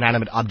actual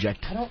inanimate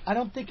object. I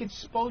don't think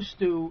it's supposed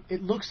to.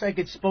 It looks like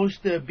it's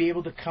supposed to be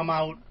able to come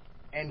out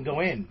and go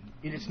in.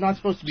 It's not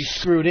supposed to be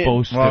screwed in.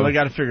 Well, they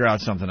got to figure out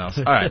something else.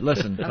 All right,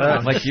 listen. Do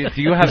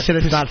you have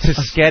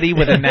spaghetti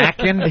with a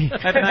napkin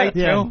at night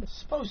too? It's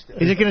supposed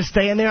to. Is it going to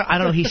stay in there? I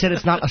don't know. He said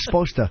it's not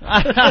supposed to.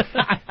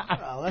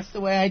 Well, that's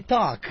the way I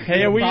talk.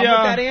 Hey, are we? Problem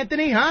with that,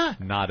 Anthony? Huh?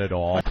 Not at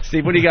all.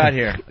 Steve, what do you got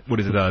here?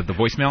 What is it? The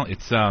voicemail?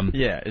 It's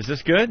Yeah, is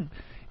this good?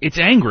 It's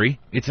angry.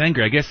 It's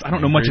angry. I guess I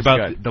don't know much Angry's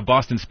about good. the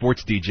Boston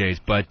sports DJs,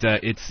 but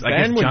it's. I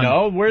Ben guess would John,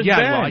 know. Where's yeah,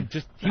 Ben?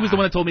 well, he was the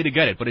one that told me to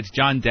get it. But it's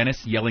John Dennis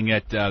yelling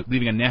at,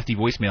 leaving a nasty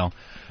voicemail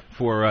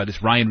for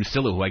this Ryan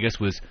Russillo, who I guess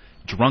was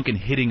drunk and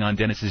hitting on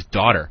Dennis's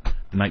daughter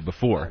the night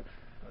before.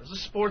 There's a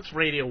sports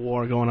radio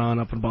war going on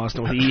up in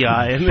Boston with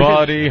EI.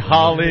 Buddy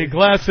Holly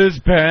glasses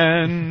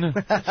Ben.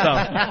 So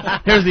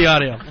here's the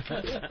audio.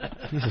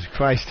 Jesus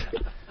Christ.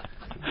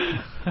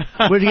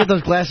 Where'd you get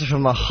those glasses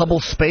from? The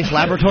Hubble Space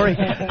Laboratory?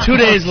 2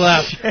 days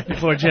left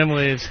before Jim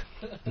leaves.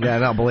 Yeah,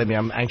 no, believe me,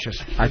 I'm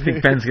anxious. I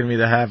think Ben's going to be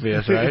the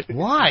happiest, right?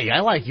 Why?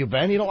 I like you,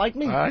 Ben. You don't like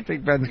me? I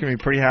think Ben's going to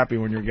be pretty happy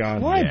when you're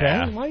gone. Why,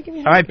 Yeah. Ben? Why you give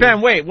me All right,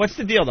 Ben, wait. What's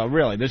the deal, though,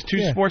 really? There's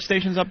 2 sports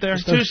stations up there?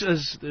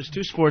 There's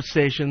 2 sports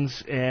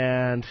stations,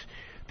 and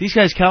these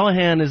guys,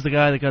 Callahan is the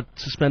guy that got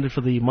suspended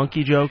for the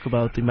monkey joke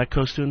about the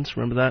Metco students.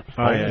 Remember that?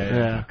 Oh,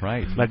 yeah.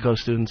 Right. Metco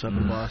students up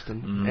in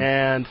Boston.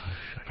 And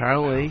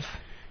apparently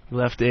he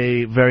left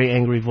a very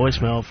angry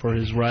voicemail for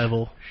his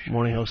rival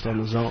morning host on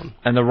the Zone.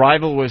 And the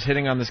rival was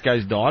hitting on this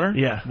guy's daughter?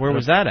 Yeah. Where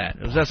was that at?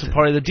 It was at some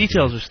party. The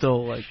details are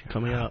still like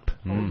coming up.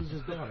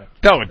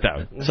 Don't.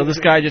 So this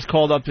guy just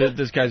called up to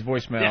this guy's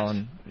voicemail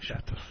and...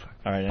 Shut the fuck.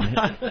 All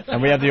right,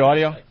 and we have the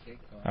audio? All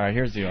right,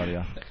 here's the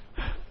audio.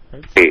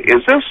 Hey,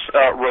 is this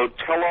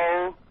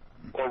Rotillo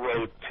or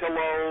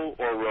Rotillo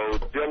or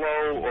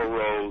Rodillo or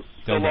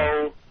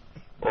Rosillo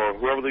or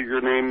whoever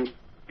your name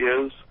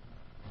is?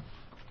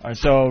 All right,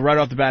 so right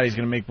off the bat, he's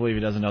going to make believe he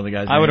doesn't know the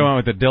guy's name. I would have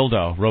went with the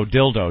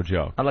Rodildo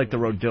joke. I like the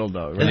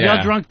Rodildo. Is he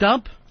all drunked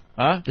up?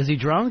 Huh? Is he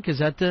drunk? Is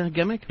that the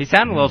gimmick? He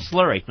sounded a little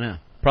slurry. Yeah.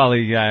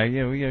 Probably,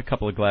 we get a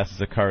couple of glasses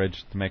of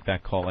courage to make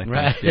that call, I think.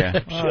 Right. Yeah.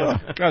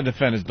 Got to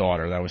defend his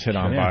daughter that was hit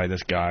on by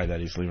this guy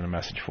that he's leaving a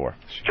message for.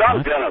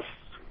 John Dennis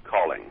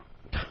calling.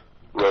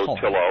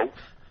 Rotillo.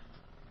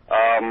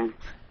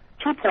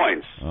 2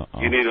 points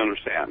you need to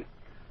understand.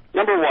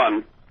 Number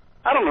 1,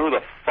 I don't know who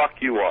the fuck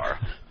you are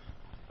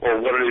or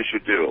what it is you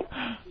do.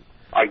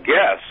 I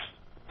guess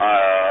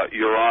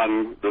you're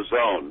on the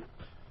Zone,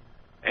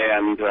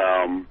 and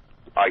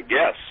I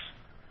guess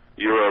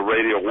you're a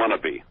radio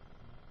wannabe.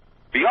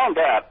 Beyond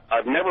that,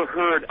 I've never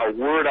heard a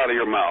word out of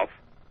your mouth.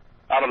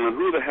 I don't know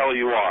who the hell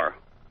you are,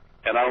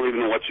 and I don't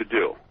even know what you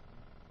do.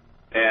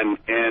 And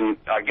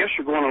I guess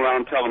you're going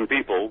around telling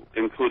people,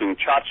 including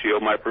Chachio,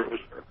 my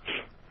producer,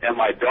 and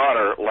my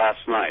daughter last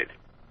night,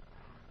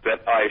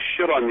 that I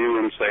shit on you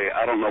and say,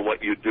 I don't know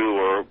what you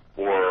do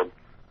or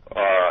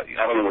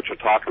I don't know what you're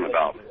talking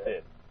about.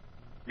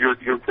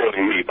 You're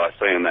quoting me by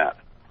saying that.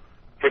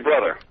 Hey,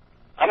 brother,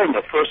 I don't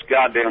know the first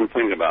goddamn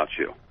thing about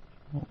you.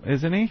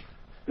 Isn't he?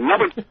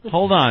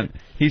 Hold on.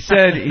 He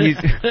said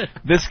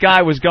this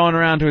guy was going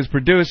around to his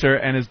producer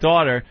and his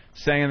daughter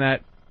saying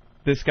that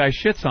this guy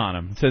shits on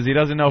him. Says he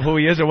doesn't know who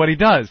he is or what he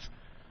does.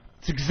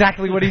 It's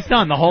exactly what he's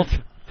done the whole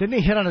time. Didn't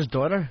he hit on his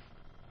daughter?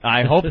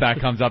 I hope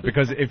that comes up,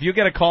 because if you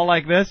get a call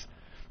like this,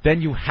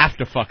 then you have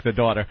to fuck the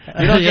daughter.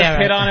 You don't just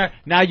hit on her.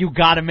 Now you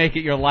got to make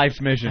it your life's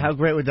mission. How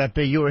great would that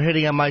be? You were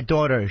hitting on my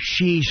daughter.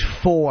 She's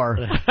 4.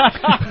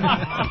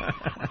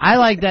 I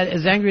like that.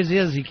 As angry as he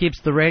is, he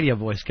keeps the radio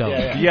voice going.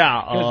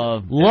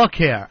 Look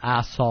here,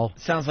 asshole.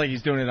 Sounds like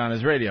he's doing it on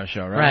his radio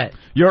show, right? Right.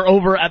 You're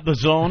over at the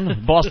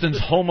Zone, Boston's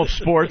home of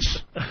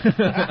sports.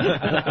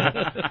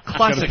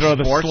 Classic throw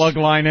the sports. slug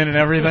line in and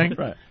everything.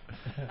 Right.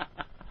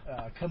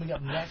 Coming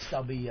up next,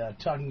 I'll be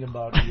talking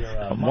about your.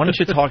 Why don't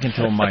you talk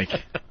into a mic?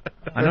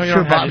 I know That's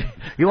you're true, Bob.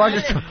 You are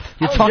just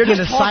you're talking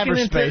just into talking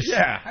cyberspace.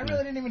 yeah. I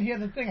really didn't even hear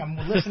the thing. I'm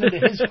listening to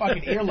his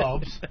fucking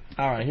earlobes.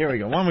 All right, here we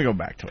go. Why don't we go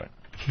back to it?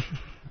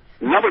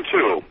 Number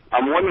two,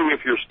 I'm wondering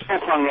if you're still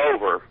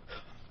hungover,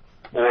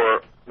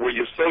 or were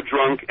you so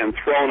drunk and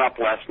thrown up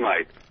last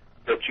night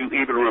that you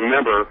even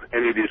remember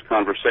any of these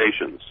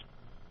conversations.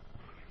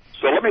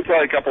 So let me tell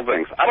you a couple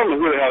things. I don't know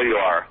who the hell you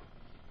are.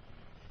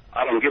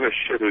 I don't give a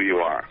shit who you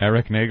are.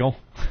 Eric Nagel?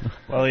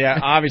 Well, yeah,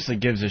 obviously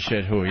gives a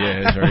shit who he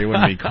is, or he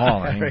wouldn't be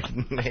calling. Eric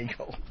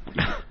Nagel.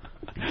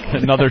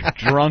 Another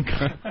drunk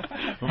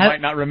who might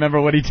not remember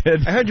what he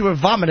did. I heard you were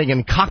vomiting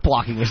and cock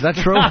blocking. Is that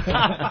true?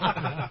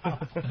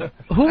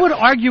 Who would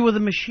argue with a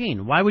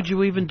machine? Why would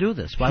you even do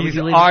this? Why would He's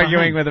you leave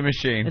arguing it with a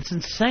machine. It's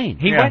insane.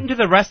 He went into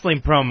the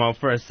wrestling promo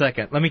for a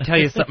second. Let me tell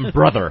you something,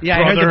 brother. Yeah,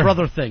 I heard the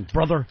brother thing.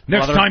 Brother.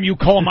 Next time you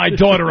call my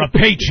daughter a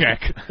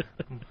paycheck.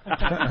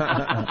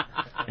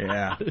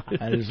 Yeah,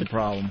 that is a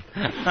problem.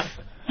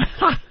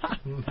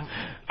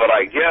 But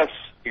I guess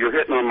you're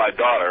hitting on my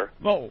daughter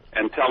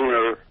and telling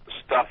her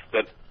stuff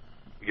that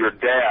your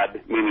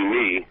dad, meaning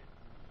me,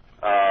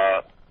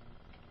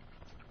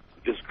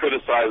 is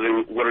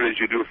criticizing what it is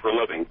you do for a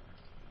living.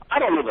 I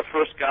don't know the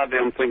first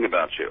goddamn thing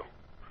about you.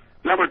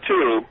 Number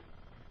two,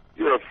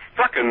 you're a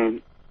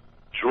fucking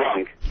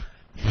drunk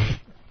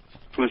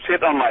who's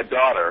hit on my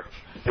daughter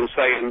and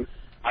saying,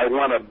 I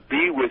want to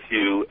be with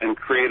you and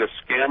create a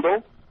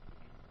scandal.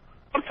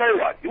 I'll tell you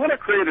what, you want to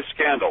create a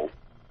scandal,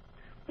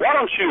 why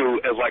don't you,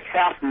 as like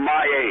half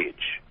my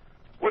age,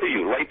 what are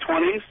you, late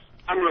 20s?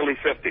 I'm early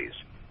 50s.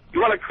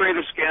 You want to create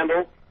a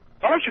scandal?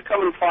 Why don't you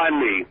come and find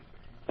me,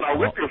 and I'll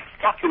rip your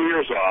fucking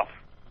ears off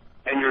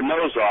and your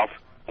nose off,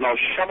 and I'll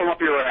shove them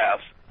up your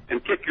ass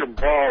and kick your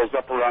balls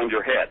up around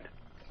your head.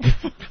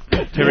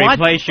 To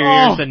replace your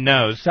ears and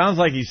nose. Sounds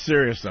like he's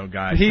serious, though,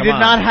 guys. He Come did on.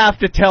 not have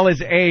to tell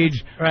his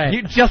age. Right.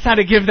 You just had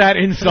to give that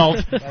insult,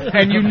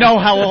 and you know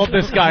how old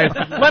this guy is.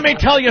 Let me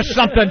tell you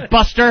something,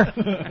 Buster.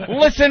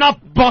 Listen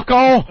up,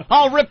 bucko.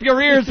 I'll rip your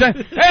ears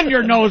and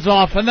your nose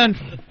off, and then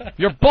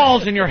your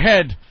balls in your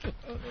head.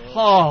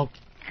 Oh,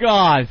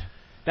 God.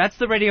 That's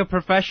the radio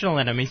professional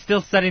in him. He's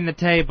still setting the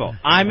table.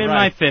 I'm in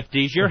my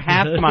 50s. You're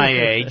half my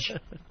age.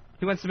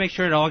 He wants to make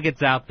sure it all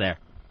gets out there.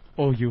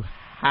 Oh, you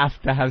have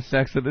to have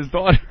sex with his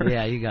daughter.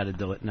 Yeah, you got to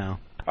do it now.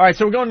 All right,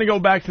 so we're going to go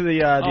back to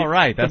the. All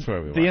right, that's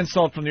where we were. The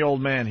insult from the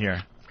old man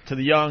here to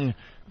the young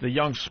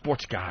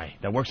sports guy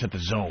that works at the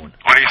Zone.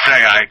 What do you say?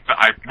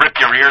 I rip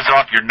your ears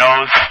off your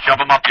nose, shove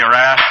them up your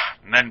ass,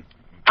 and then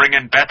bring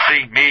in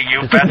Betsy, me,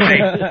 you,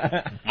 Betsy.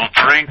 We'll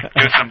drink,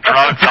 do some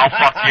drugs, I'll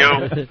fuck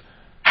you.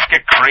 Just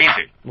get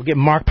crazy. We'll get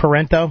Mark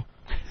Parento.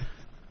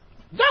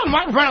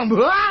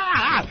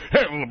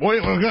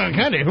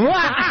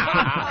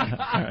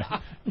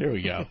 Here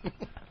we go.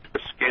 A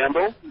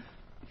scandal?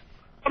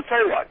 I'll tell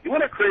you what, you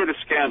want to create a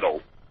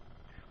scandal,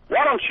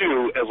 why don't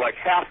you, as like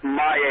half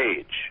my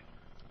age,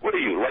 what are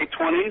you, late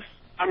 20s?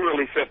 I'm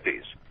early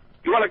 50s.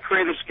 You want to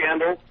create a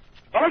scandal?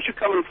 Why don't you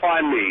come and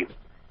find me,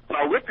 and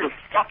I'll rip your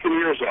fucking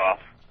ears off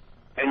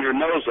and your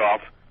nose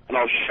off, and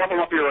I'll shove them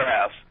up your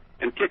ass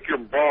and kick your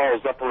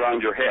balls up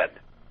around your head.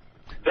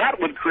 That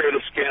would create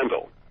a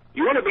scandal.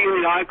 You want to be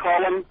in the I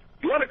column?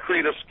 You want to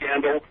create a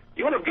scandal?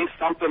 You want to be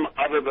something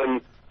other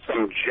than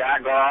some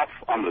jag-off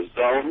on the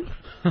Zone?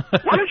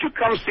 Why don't you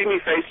come see me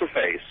face to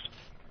face?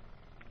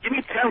 Give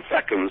me 10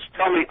 seconds.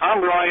 Tell me I'm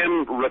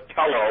Ryan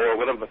Rottello or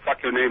whatever the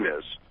fuck your name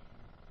is.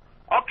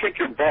 I'll kick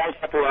your balls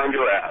up around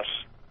your ass.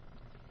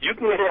 You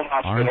can go to a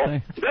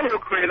hospital. Then we'll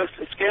create a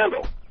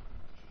scandal.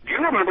 Do you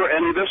remember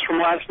any of this from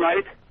last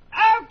night?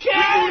 Okay.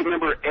 Do you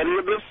remember any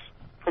of this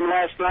from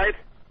last night?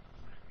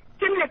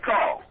 Give me a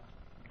call.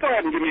 Go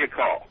ahead and give me a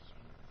call.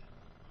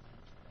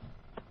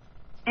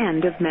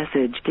 End of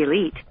message.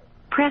 Delete.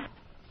 Press.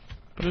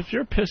 But if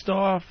you're pissed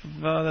off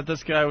that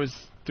this guy was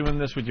doing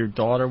this with your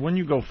daughter, wouldn't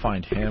you go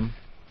find him?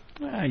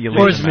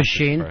 Or his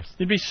machine.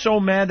 You'd be so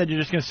mad that you're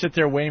just going to sit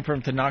there waiting for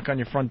him to knock on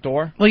your front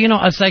door? Well, you know,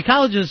 a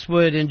psychologist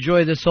would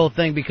enjoy this whole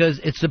thing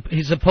because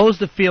he's supposed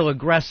to feel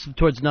aggressive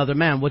towards another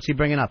man. What's he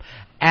bringing up?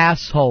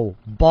 Asshole,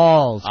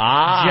 balls,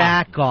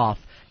 jack off.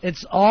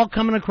 It's all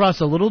coming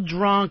across a little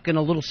drunk and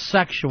a little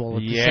sexual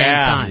at the same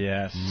time.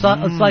 Yes. So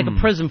it's like a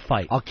prison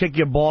fight. I'll kick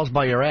your balls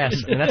by your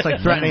ass. And that's like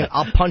threatening,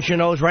 I'll punch your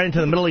nose right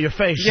into the middle of your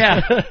face.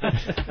 Yeah.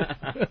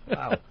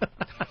 Wow.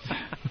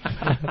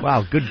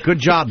 Wow, good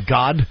job,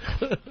 God.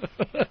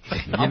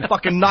 I'll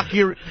fucking knock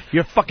your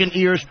fucking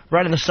ears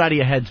right in the side of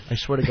your head. I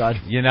swear to God.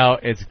 You know,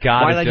 it's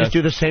got. Why did I just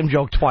do the same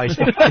joke twice?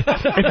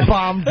 It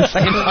bombed the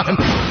same time.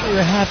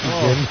 You're happy,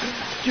 Jim.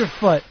 It's your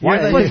foot.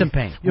 Your foot's in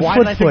pain. Why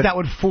did I think that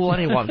would fool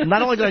anyone?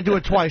 Not only did I do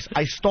it twice,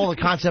 I stole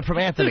the concept from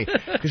Anthony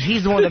because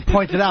he's the one that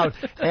pointed out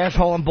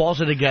asshole and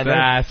balls are together.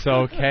 That's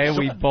okay.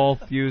 We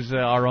both use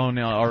our own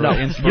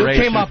inspiration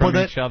you came up from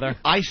with each other.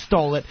 I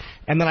stole it,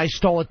 and then I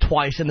stole it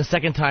twice, and the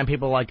second time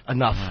people were like,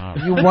 enough.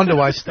 You wonder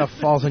why stuff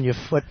falls on your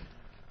foot.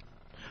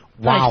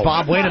 Wow. Thanks,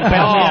 Bob. Way to bail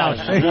me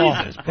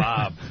out. Jesus,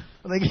 Bob.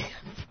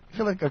 I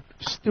feel like a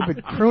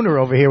stupid crooner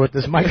over here with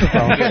this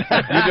microphone. just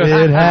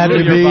It had to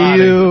threw your be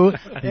body. you.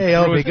 He Hey, threw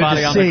Opie, his good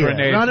body to on see the you.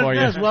 grenade Ron for and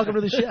you. Fez, welcome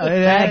to the show.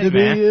 It had to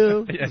be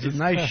you. It's a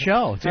nice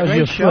show. It's a How's great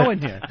your show foot? in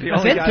here. The It's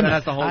only guy intimate. that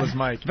has to hold his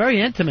mic. It's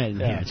very intimate in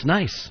here. It's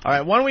nice. All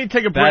right, why don't we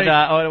take a break? What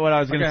I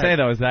was going to Okay. say,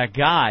 though, is that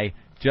guy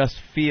just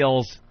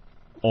feels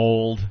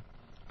old.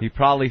 He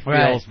probably feels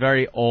Right.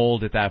 very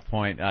old at that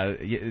point.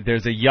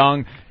 There's a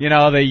young,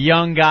 the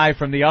young guy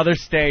from the other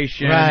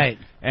station. Right.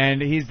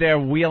 And he's there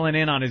wheeling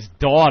in on his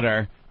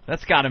daughter.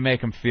 That's got to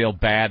make him feel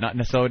bad.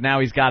 So now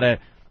he's got to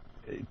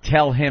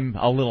tell him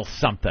a little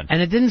something.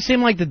 And it didn't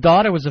seem like the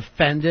daughter was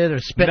offended or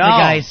spit in the No.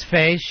 guy's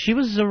face. She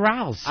was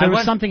aroused. There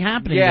was something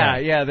happening Yeah,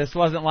 there. yeah. This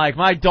wasn't like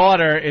my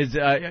daughter is,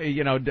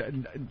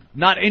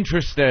 not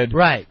interested.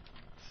 Right.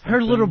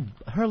 Her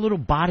little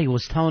body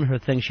was telling her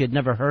things she had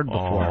never heard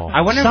before.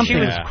 I wonder if she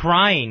was Something-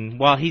 crying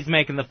while he's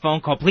making the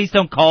phone call. Please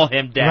don't call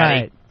him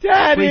Daddy. Right.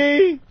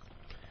 Daddy!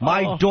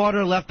 My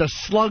daughter left a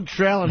slug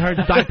trail in her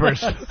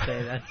diapers.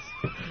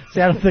 See,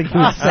 I don't think he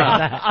would say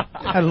that.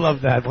 I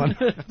love that one.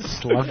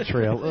 Slug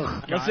trail.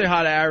 Ugh. Let's say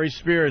hi to Aries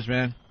Spears,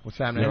 man. What's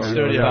happening? In the Yo,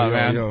 studio, yo, yo,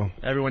 man. yo.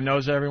 Everyone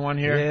knows everyone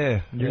here.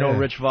 Yeah. You know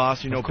Rich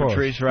Voss. You know Of course.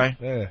 Patrice, right?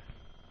 Yeah.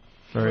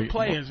 We're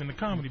players in the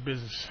comedy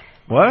business.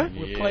 What?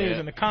 We're players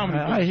in the comedy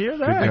business. I hear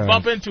that. We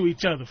bump into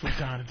each other from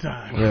time to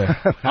time.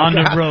 Yeah. On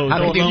the road. I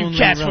the think you lonely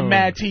cats road. from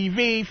Mad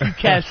TV, if you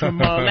cats from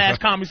Last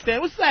Comedy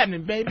Stand. What's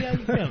happening, baby? How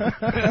you feeling?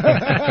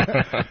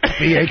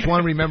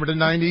 VH1, remember the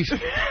 90s?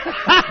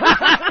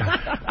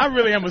 I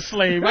really am a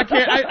slave. I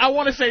can't. I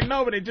want to say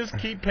no, but they just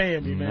keep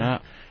paying me, man.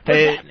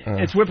 Hey,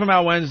 it's Whip 'em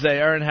Out Wednesday.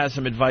 Aaron has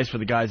some advice for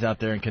the guys out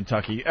there in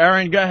Kentucky.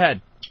 Aaron, go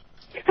ahead.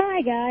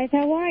 Hi, guys.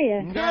 How are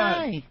you?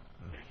 Hi.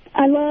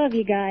 I love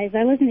you guys.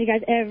 I listen to you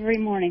guys every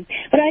morning.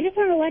 But I just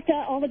want to let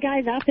all the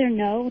guys out there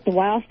know with the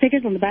WOW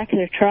stickers on the back of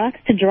their trucks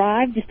to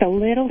drive just a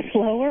little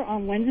slower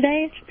on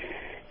Wednesdays.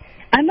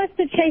 I must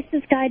have chased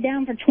this guy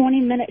down for 20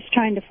 minutes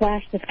trying to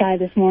flash this guy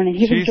this morning.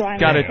 He was She's driving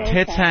got so her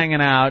tits fast.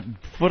 hanging out,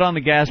 foot on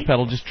the gas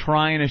pedal, just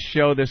trying to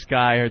show this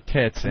guy her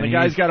tits. And the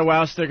guy's got a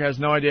wow sticker, has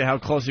no idea how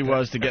close he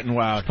was to getting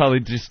wowed. Probably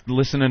just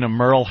listening to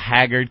Merle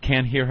Haggard,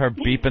 can't hear her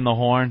beeping the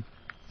horn.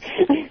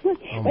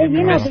 Well,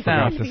 you know, missed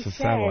out. this is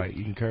satellite.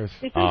 You can curse.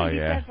 There's Oh, something to be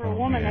yeah. said for a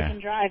woman yeah. that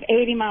can drive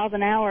 80 miles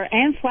an hour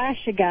and flash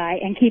a guy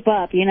and keep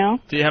up, you know?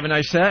 Do you have a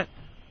nice set?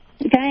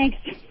 Thanks.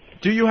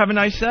 Do you have a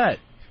nice set?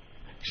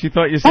 She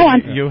thought you said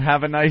I'm- you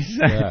have a nice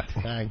set. Yeah,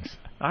 thanks.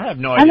 I have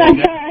no I'm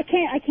idea. sorry,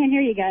 I can't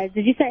hear you guys.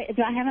 Did you say,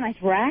 do I have a nice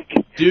rack?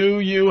 Do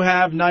you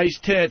have nice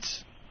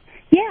tits?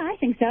 Yeah, I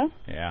think so.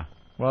 Yeah.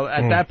 Well,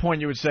 at that point,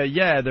 you would say,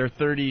 yeah, they're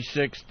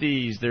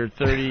 36Ds. They're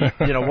 30,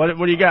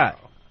 what do you got?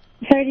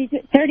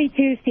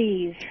 32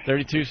 C's,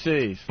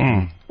 32Cs.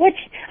 which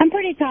I'm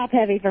pretty top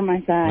heavy for my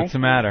size. What's the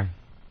matter?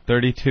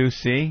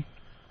 32C?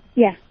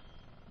 Yeah.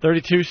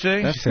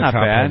 32C? That's not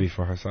top bad. heavy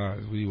for her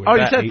size. What do you Oh,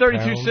 you weigh, said 8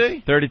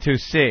 32C?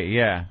 32C,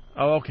 yeah.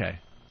 Oh, okay.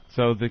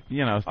 So,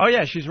 Oh,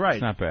 yeah, she's right.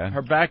 it's not bad.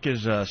 Her back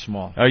is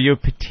small. Are you a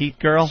petite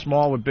girl?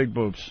 Small with big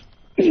boobs.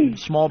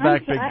 Small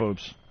back, big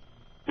boobs.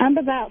 I'm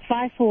about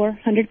 5'4",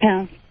 100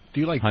 pounds. Do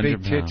you like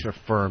 100 big tits or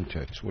firm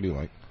tits? What do you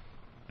like?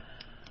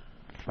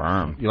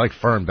 Firm. You like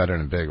firm better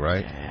than big,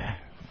 right?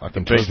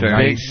 Fucking Big toast thing,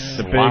 nice.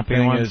 the big Sloppy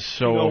thing ones. is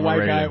so You know,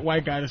 overrated.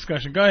 white guy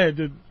discussion. Go ahead,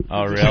 dude.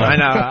 Oh, really? I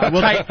know.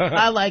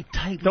 I like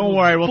tight. Don't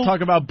worry, we'll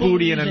talk about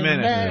booty in a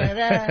minute.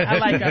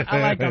 I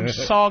like them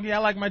soggy. I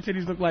like my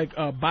titties look like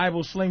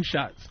Bible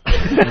slingshots.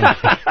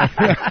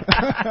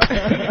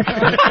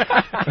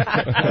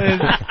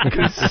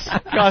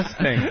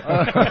 Disgusting.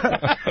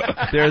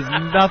 There's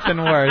nothing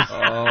worse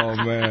Oh,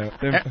 man.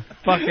 than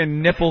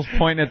fucking nipples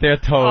pointing at their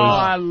toes. Oh,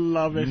 I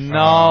love it. No.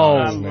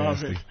 I That's love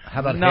nasty. it. How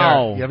about No.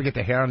 hair? You ever get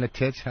the hair on the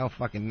tits? How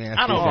fucking nasty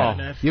I don't is mind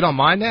that? that. You don't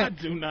mind I that?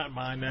 do not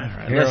mind that.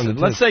 Hair on the Listen,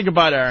 let's tits. say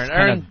goodbye to Aaron.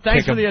 Aaron,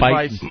 thanks for the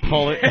advice.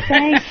 Pull it.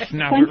 Thanks.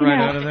 Snap Thank it right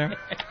you. out of there.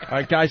 All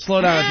right, guys,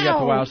 slow down if you got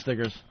the Ow. wow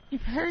stickers.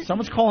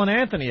 Someone's calling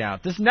Anthony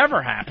out. This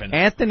never happened.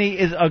 Anthony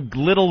is a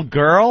little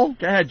girl?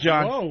 Go ahead,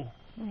 John. Whoa.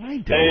 Hey,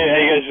 how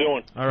you guys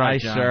doing? All right,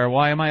 Hi, John. sir.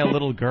 Why am I a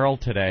little girl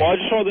today? Well, I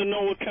just wanted to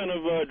know what kind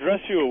of dress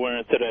you were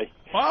wearing today.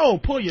 Oh,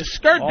 pull your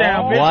skirt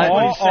down, bitch. what?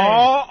 What he's saying.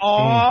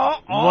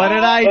 What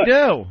did I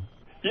do?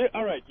 Yeah,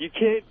 all right. You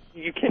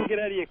can't get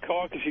out of your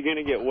car because you're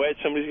gonna get wet.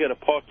 Somebody's got to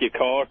park your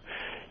car.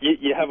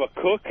 You have a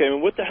cook. I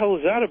mean, what the hell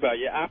is that about?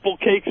 Your apple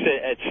cakes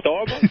at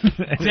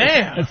Starbucks?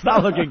 Damn. It's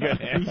not looking good.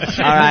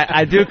 All right,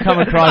 I do come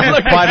across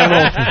as quite a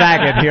little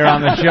faggot here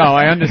on the show.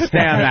 I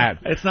understand that.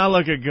 It's not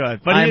looking good.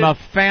 But I'm a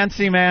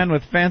fancy man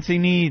with fancy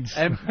needs.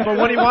 but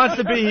when he wants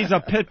to be, he's a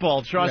pit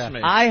bull. Trust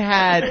me. I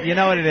had, you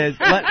know what it is?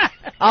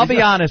 I'll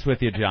be honest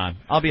with you, John.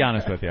 I'll be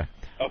honest with you.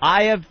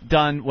 I have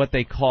done what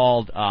they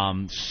called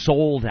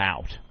sold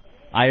out.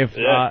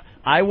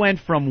 I went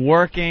from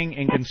working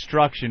in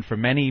construction for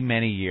many,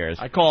 many years.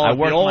 I call it the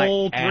worked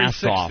old my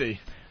ass off. 360.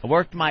 I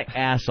worked my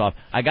ass off.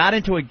 I got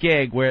into a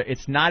gig where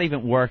it's not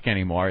even work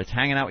anymore. It's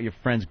hanging out with your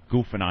friends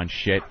goofing on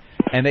shit,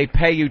 and they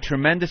pay you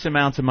tremendous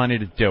amounts of money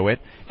to do it.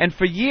 And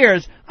for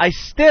years, I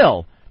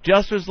still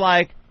just was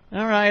like,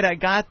 All right, I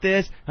got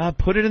this.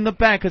 Put it in the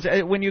bank.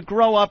 Because when you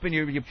grow up and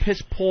you're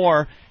piss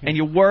poor and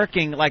you're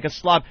working like a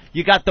slob,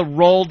 you got the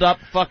rolled up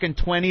fucking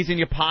 20s in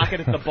your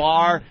pocket at the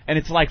bar, and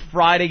it's like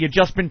Friday. You've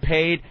just been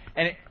paid,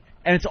 and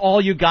it's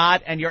all you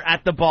got, and you're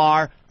at the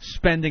bar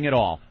spending it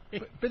all.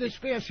 But as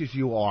fast as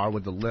you are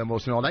with the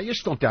limos and all that, you're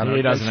still down to He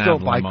earth. doesn't You still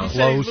have buy limos.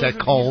 clothes at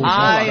Kohl's.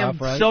 I and am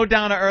stuff, right? so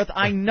down to earth.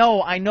 I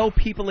know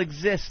people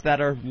exist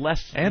that are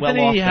less Anthony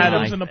well off had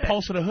than was in the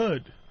pulse of the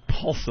hood.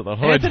 Pulse of the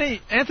hood.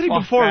 Anthony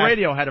Fuck before that.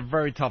 radio had a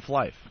very tough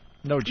life.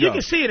 No joke. You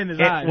can see it in his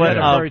eyes. Well, He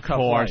had a very of tough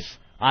course. life.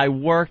 I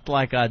worked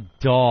like a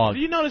dog.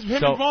 You notice him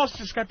So- and Voss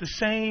just got the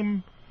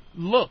same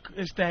look.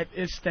 It's that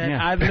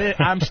Yeah.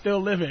 I'm still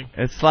living.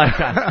 It's like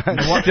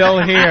I'm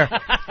still here.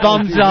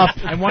 Thumbs up.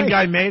 And one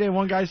guy made it,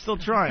 one guy's still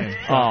trying.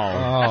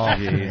 Oh,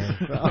 jeez.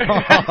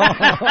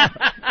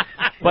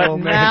 But Oh,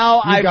 man. now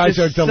You I've guys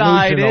are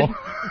decided delusional.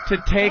 to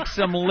take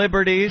some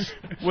liberties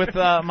with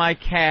my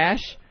cash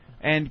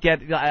and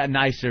get a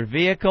nicer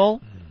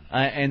vehicle.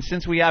 And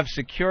since we have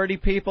security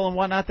people and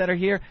whatnot that are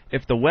here,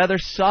 if the weather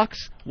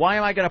sucks, why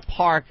am I going to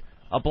park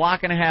a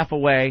block and a half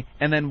away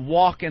and then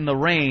walk in the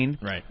rain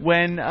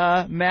when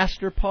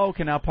Master Poe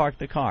can now park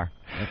the car?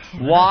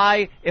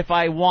 Why, if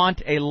I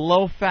want a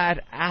low-fat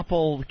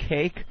apple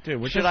cake,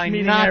 should I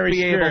not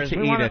be able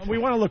to eat it? We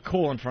want to look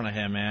cool in front of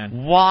him,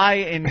 man. Why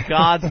in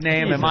God's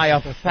name am I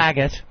a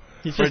faggot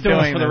He's for just doing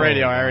it doing for the that?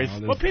 radio, Aries.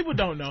 Well, people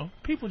don't know.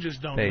 People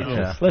just don't know.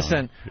 Yeah.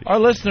 Listen, our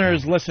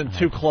listeners listen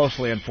too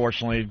closely,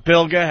 unfortunately.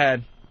 Bill, go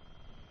ahead.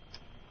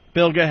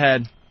 Bill, go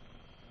ahead.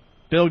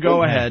 Bill,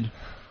 go ahead.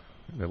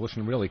 They're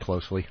listening really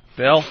closely.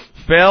 Bill,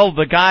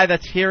 the guy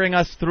that's hearing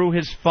us through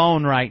his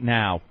phone right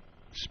now.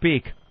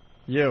 Speak.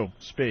 You,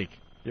 speak.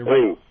 You're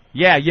Who?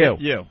 Yeah, you.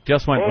 You.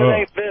 Just went, Well, it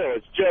ain't Bill.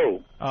 It's Joe.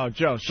 Oh,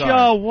 Joe, sorry.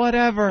 Joe,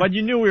 whatever. But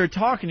you knew we were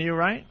talking to you,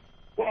 right?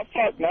 Well,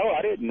 fuck no,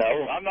 I didn't know.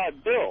 I'm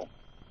not Bill.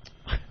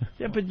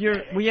 Yeah, but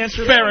we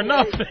answered. Fair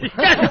enough. you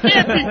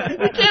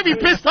can't be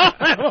pissed off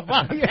at him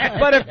about that.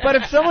 But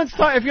if someone's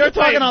if you're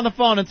talking on the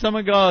phone and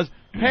someone goes,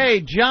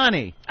 "Hey,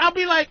 Johnny," I'll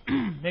be like,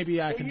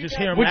 maybe I can just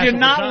hear him. would you ask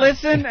not him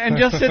listen and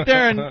just sit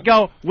there and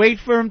go wait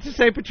for him to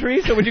say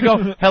Patrice, or would you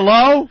go,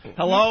 "Hello,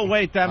 hello"?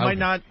 Wait, that might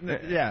not.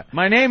 Yeah.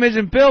 My name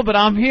isn't Bill, but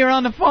I'm here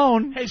on the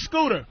phone. Hey,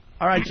 Scooter.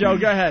 All right, Joe,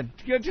 go ahead.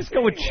 Just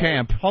go with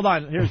Champ. Hold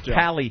on. Here's Joe.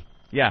 Pally.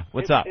 Yeah,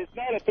 what's up? It's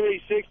not a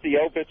 360,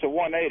 Ope. It's a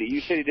 180. You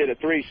said he did a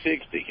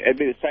 360. It'd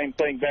be the same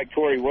thing back to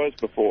where he was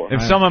before.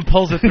 If someone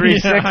pulls a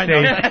 360, Yeah, I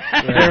know.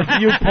 their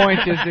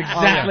viewpoint is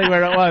exactly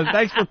where it was.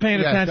 Thanks for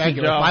paying attention, thank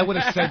you. Joe. If I would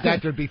have said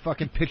that, there'd be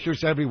fucking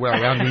pictures everywhere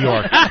around New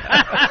York.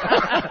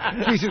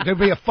 Jesus, there'd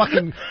be a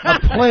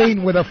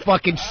plane with a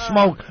fucking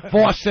smoke.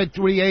 Voss said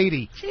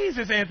 380.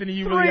 Jesus, Anthony,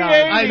 you really are.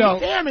 I know.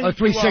 Damn it, A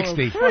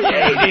 360.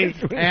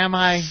 380. Am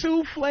I?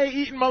 Souffle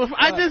eating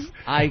motherfucker.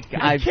 I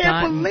I've can't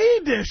gotten-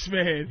 believe this,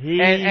 man.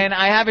 And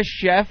I have a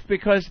chef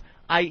because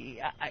I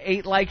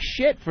ate like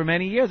shit for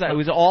many years. It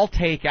was all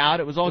takeout.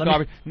 It was all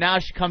garbage. Now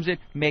she comes in,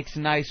 makes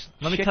nice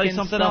Let me chicken tell you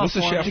something stuff else. for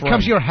me. She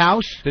comes to your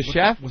house? The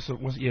chef? What's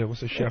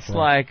the chef It's run?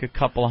 like a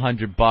couple of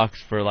 $100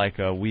 for like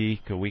a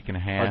week and a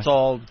half. It's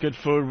all good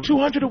food.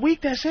 200 a week,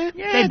 that's it?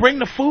 Yeah. They bring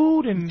the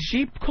food and...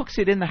 She cooks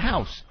it in the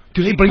house.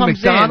 Do they She bring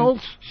comes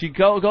McDonald's? in, she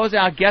goes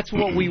out, gets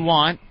what we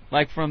want,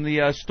 like from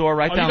the store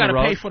right Oh, down you the gotta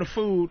road. pay for the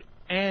food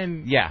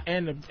and... Yeah.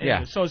 And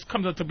so it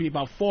comes up to be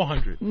about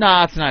 400.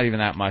 No, it's not even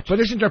that much. But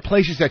isn't there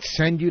places that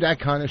send you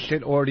that kind of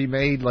shit already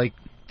made, like,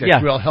 that's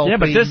Yeah. real healthy? Yeah,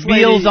 but this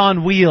Meals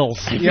on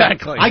Wheels.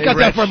 Exactly. I got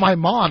that for my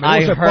mom. It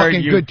was a heard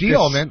fucking you good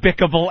deal, man.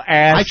 despicable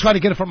ass. I try to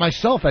get it for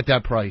myself at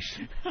that price.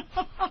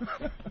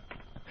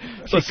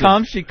 She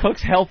comes, she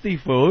cooks healthy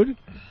food,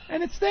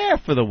 and it's there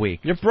for the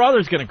week. Your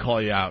brother's going to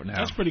call you out now.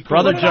 That's pretty cool.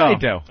 Brother What did Joe. I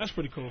do? That's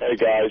pretty cool. Hey,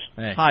 guys.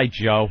 Hey. Hi,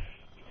 Joe.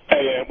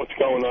 Hey, Ant, what's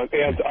going on?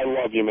 Ant, I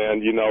love you,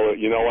 man. You know it.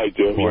 You know I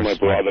do. Of You're course,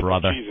 my my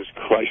brother. Jesus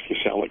Christ, you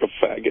sound like a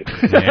faggot.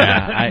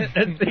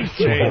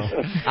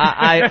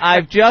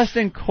 I've just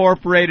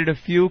incorporated a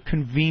few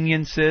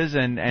conveniences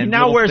and He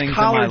now little wears things in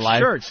collared my life.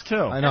 shirts, too.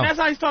 I know. And that's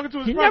how he's talking to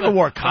his He brother. never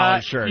wore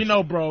collared shirts. You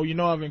know, bro,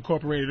 I've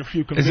incorporated a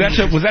few Was that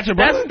your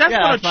brother? That's Yeah,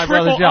 going that's to my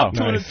brother trickle Joe. up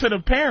Nice. to the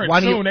parents Why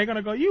do you- soon. They're going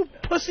to go, you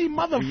pussy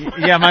motherfucker.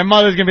 Yeah, my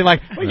mother's gonna be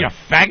like, "What, you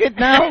faggot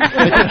now?"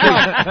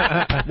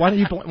 Why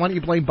don't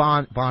you blame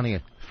Bonnie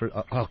for?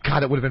 Oh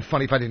God, it would have been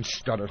funny if I didn't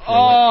stutter. Through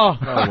Oh.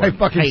 it. I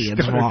fucking Hey, it's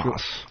stuttered through it.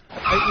 Ross.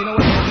 You know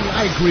what?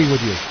 I agree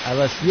with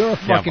you. You're a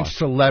fucking boss.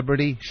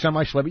 celebrity,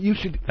 semi-celebrity. You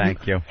should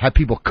Thank you. have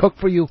people cook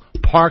for you,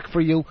 park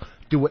for you,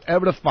 do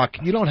whatever the fuck.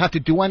 You don't have to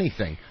do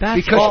anything.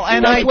 That's because all,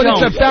 and that's I what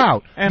don't. it's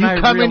about. And you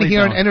I come in really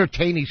here and don't.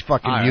 entertain these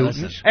fucking All right,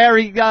 mutants.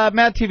 Ari,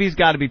 Matt TV's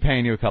got to be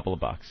paying you a couple of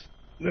bucks.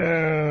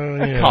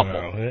 A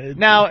couple.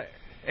 Now,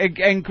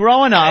 and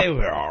growing up, They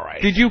were all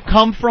right. did you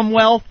come from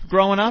wealth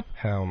growing up?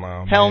 Hell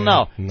no. Hell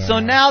man. no. So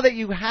now that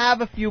you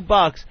have a few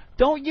bucks,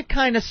 don't you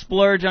kind of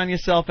splurge on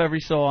yourself every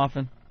so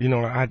often? You know,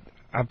 I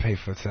I pay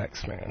for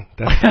sex, man.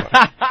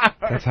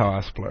 That's how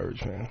I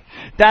splurge, man.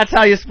 That's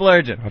how you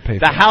splurge it.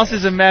 The house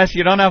is a mess.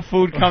 You don't have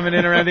food coming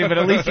in or anything, but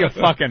at least you're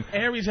fucking.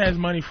 Aries has had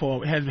money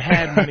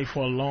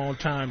for a long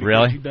time. Because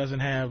Really? He doesn't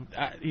have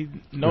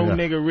no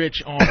nigga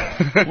rich on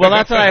him. Well,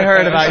 that's what I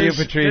heard about you,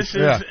 Patrice.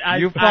 I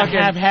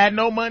have had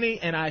no money,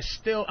 and I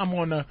still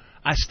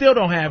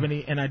don't have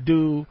any, and I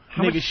do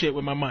nigga shit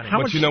with my money.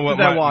 But you know what?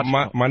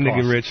 My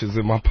nigga rich is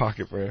in my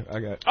pocket, man. I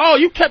got. Oh,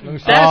 you kept.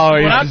 That's what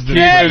I'm just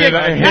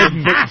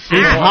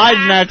saying. He's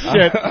hiding that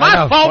shit.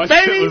 My fault,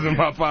 Shit baby. was in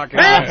my pocket.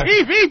 Mad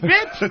TV,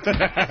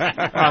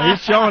 bitch. Oh,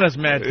 he's showing us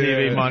Mad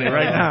TV money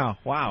right now.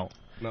 Wow.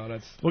 No,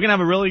 that's. We're gonna have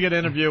a really good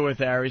interview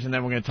with Aries, and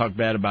then we're gonna talk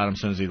bad about him as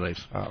soon as he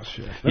leaves. Oh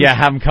shit. Yeah,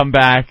 have him come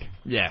back.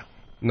 Yeah.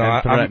 No,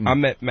 I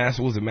met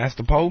Master. Was it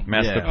Master Poe?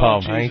 Master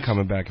Poe. I ain't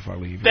coming back if I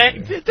leave.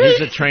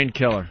 He's a trained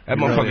killer. That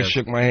He motherfucker really is.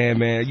 shook my hand,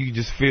 man. You could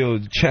just feel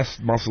the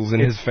chest muscles in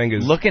his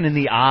fingers. Looking in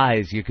the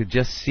eyes, you could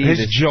just see His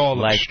this, jaw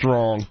looks like,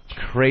 strong.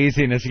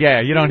 craziness.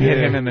 Yeah, you don't hit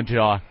Yeah. him in the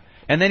jaw.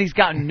 And then he's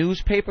got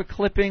newspaper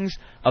clippings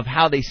of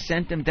how they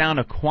sent him down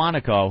to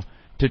Quantico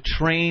to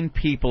train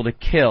people to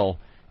kill.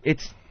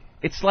 It's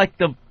like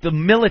the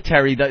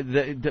military,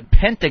 the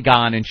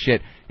Pentagon and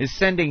shit is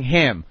sending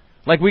him.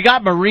 Like, we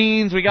got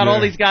Marines, we got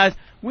all these guys.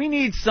 We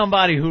need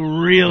somebody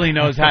who really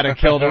knows how to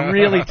kill, to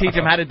really teach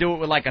him how to do it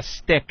with, like, a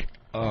stick.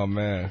 Oh,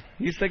 man.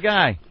 He's the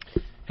guy.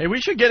 Hey, we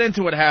should get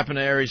into what happened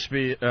to Aries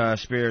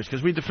Spears,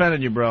 because we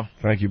defended you, bro.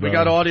 Thank you, We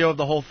brother. got audio of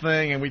the whole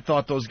thing, and we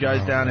thought those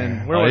guys down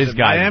in, where Oh, was these it,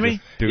 guys Miami? are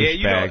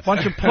just douchebags.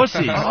 Bunch of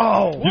pussies.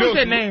 What was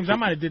their names? I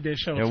might have did their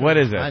show. Yeah, too. what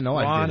is it? I know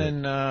Ron I did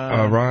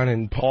and Ron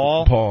and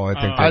Paul. Paul,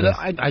 I think. that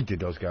was. I did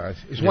those guys.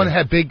 Is one that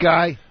had big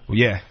guy?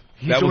 Yeah.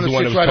 He's That the was one the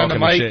one that that sits was right on the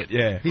talking the mic. shit.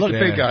 Yeah. He's the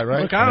big guy,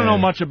 right? Look, I don't know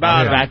much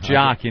about him. Fat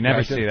jock, you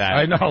never see that.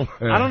 I know.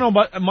 I don't know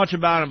much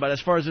about him, but as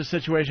far as this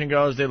situation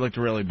goes, they looked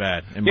really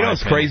bad. You know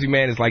what's crazy,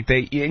 man? Is like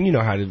and you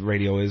know how the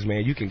radio is,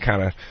 man. You can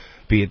kind of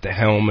be at the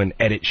helm and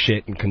edit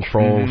shit and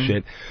control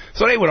shit.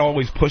 So they would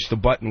always push the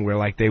button where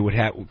like they would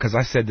have, because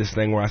I said this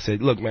thing where I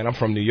said, look, man, I'm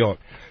from New York.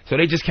 So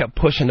they just kept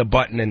pushing the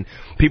button, and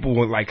people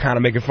were like kind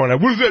of making fun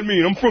of, what does that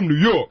mean? I'm from New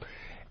York.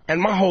 And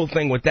my whole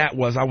thing with that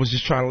was I was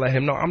just trying to let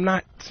him know I'm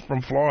not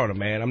from Florida,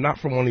 man. I'm not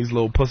from one of these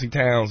little pussy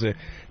towns that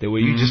where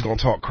you just going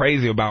to talk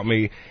crazy about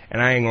me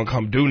and I ain't going to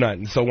come do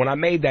nothing. So when I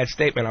made that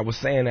statement, I was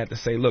saying that to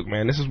say, look,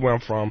 man, this is where I'm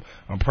from.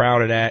 I'm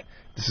proud of that.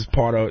 This is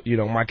part of,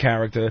 my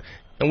character.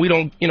 And we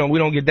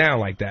don't get down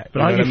like that.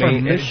 But aren't you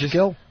from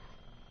Michigan?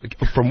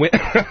 From where?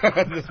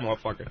 This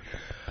motherfucker.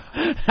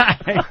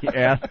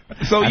 Yeah.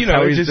 So,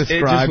 That's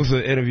it just was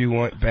an interview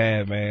went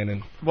bad, man.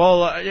 And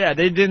Well, yeah,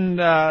 they didn't.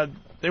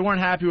 They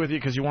weren't happy with you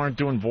because you weren't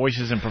doing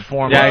voices and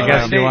performing. Yeah, I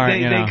guess they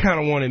you they kind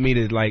of wanted me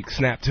to like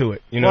snap to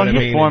it. You know what I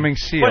mean? Performing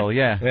seal,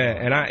 yeah. Yeah,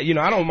 and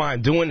I don't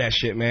mind doing that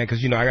shit, man,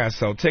 because I gotta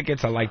sell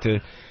tickets. I like to,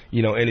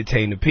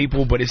 entertain the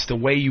people, but it's the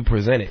way you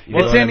present it. You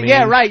know what I mean?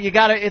 Yeah, right.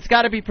 It's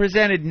got to be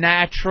presented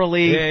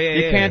naturally.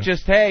 You can't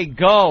just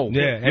go.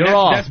 Yeah, and you're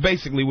off. that's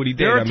basically what he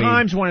did. There are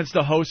times when it's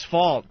the host's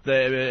fault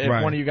if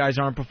one of you guys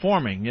aren't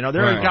performing.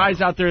 There are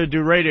guys out there that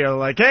do radio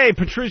like, hey,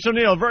 Patrice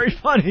O'Neill, very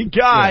funny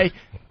guy. Yeah.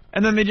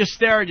 And then they just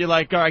stare at you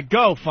like, all right,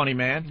 go, funny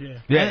man.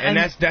 Yeah, and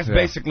that's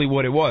basically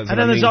what it was. And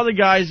then there's other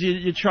guys,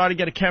 you try to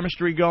get a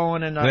chemistry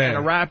going and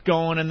a rap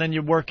going, and then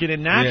you work it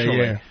in naturally.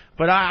 Yeah.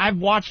 But I've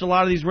watched a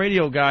lot of these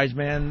radio guys,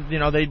 man.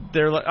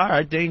 They're like, all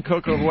right, Dane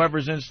Cook or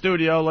whoever's in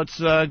studio, let's,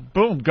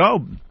 boom,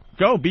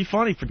 go, be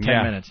funny for 10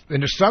 minutes.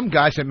 And there's some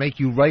guys that make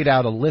you write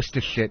out a list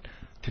of shit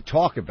to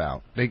talk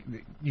about.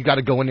 You got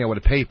to go in there with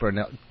a paper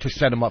to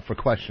set them up for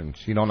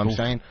questions. You know what I'm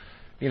saying?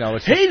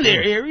 It's hey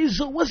there, Aries.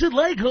 So what's it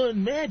like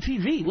on Mad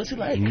TV? What's it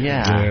like?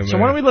 Yeah. So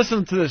why don't we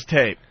listen to this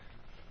tape?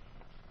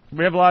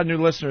 We have a lot of new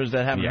listeners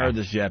that haven't heard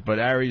this yet, but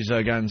Aries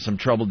got in some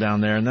trouble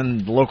down there, and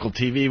then the local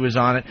TV was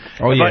on it.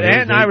 Oh, yeah. But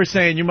Ant and I were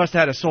saying you must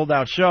have had a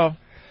sold-out show.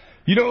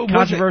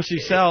 Controversy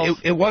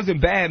sells. It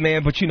wasn't bad,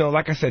 man, but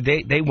like I said,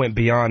 they went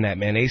beyond that,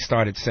 man. They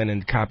started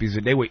sending copies.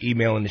 They were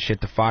emailing the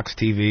shit to Fox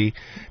TV.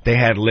 They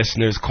had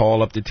listeners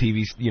call up the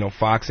TV,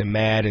 Fox and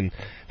Mad, and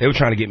they were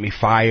trying to get me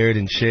fired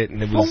and shit.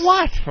 And it was, For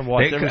what? For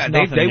what?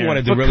 They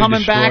wanted to For really coming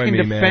destroy back and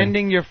me,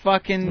 defending your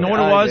fucking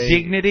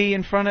dignity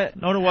in front of.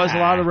 No, it was a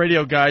lot of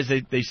radio guys.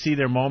 They see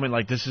their moment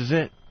like this is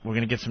it. We're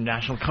going to get some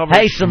national coverage.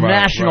 Hey, some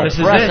national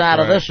press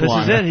out of this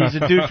one. This is it. He's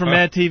a dude from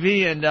Mad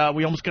TV, and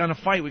we almost got in a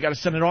fight. We got to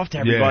send it off to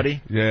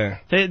everybody. Yeah.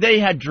 They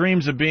had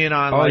dreams of being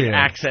on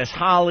Access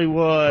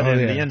Hollywood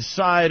and The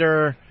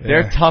Insider.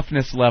 Their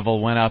toughness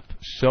level went up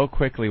so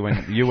quickly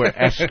when you were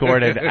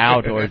escorted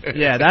out, or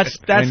that's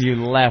when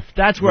you left.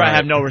 That's where I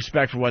have no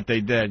respect for what they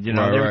did. They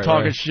were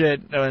talking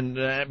shit, and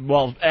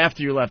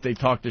after you left, they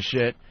talked the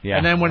shit,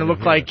 and then when it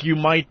looked like you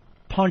might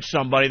punch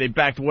somebody, they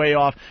backed way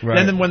off.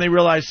 Then when they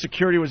realized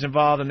security was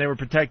involved and they were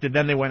protected,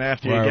 then they went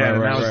after you again.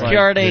 And that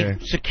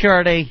was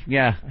security.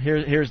 Yeah.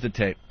 Here's the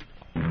tape.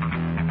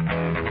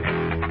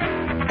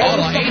 Hold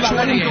on,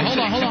 828.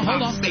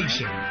 Hold on.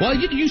 Station. Well,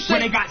 you said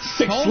when they got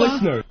 6 hold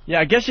listeners. Yeah,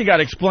 I guess you got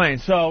to explain.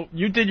 So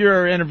you did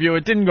your interview.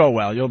 It didn't go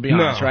well. You'll be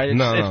honest, right? It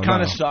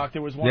kind of sucked. It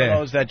was one of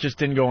those that just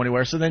didn't go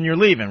anywhere. So then you're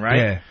leaving, right?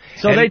 Yeah.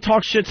 So And they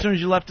talked shit as soon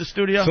as you left the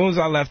studio? As soon as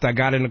I left, I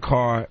got in the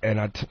car and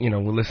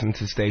we're listening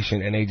to the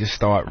station, and they just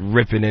start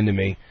ripping into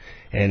me.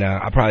 And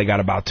I probably got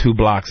about 2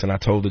 blocks, and I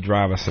told the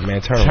driver, I said,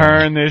 man,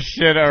 turn this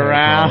shit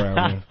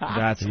around.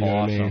 That's You know awesome.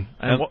 what I mean?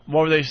 And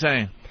what were they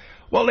saying?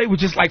 Well, they were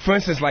just like, for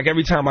instance, like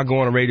every time I go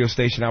on a radio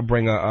station, I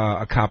bring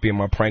a copy of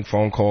my prank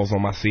phone calls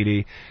on my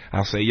CD.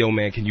 I'll say, yo,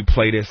 man, can you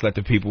play this? Let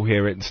the people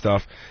hear it and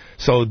stuff.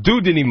 So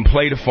dude didn't even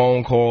play the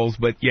phone calls,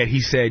 but yet he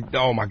said,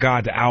 oh, my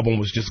God, the album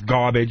was just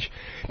garbage.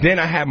 Then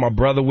I had my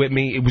brother with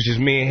me. It was just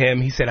me and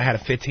him. He said I had a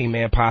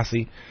 15-man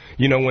posse.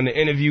 You know, when the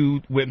interview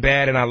went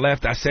bad and I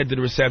left, I said to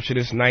the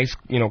receptionist, nice,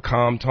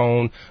 calm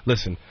tone,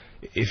 listen,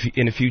 if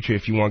in the future,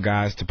 if you want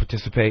guys to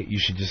participate, you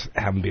should just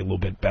have them be a little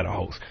bit better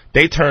hosts.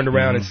 They turned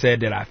around and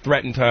said that I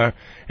threatened her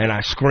and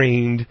I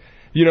screamed.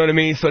 You know what I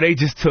mean? So they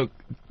just took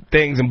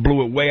things and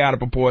blew it way out of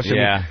proportion.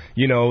 Yeah.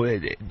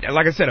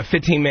 Like I said, a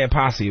 15-man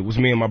posse. It was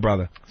me and my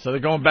brother. So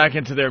they're going back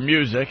into their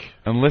music.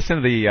 And listen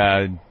to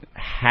the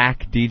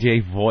hack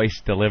DJ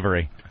voice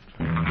delivery.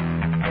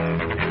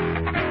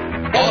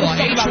 Hold on,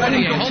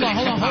 828. Hold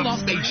on.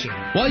 Station.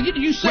 Well,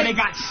 you said when they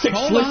got 6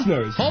 hold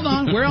listeners. Hold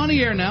on, we're on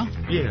the air now.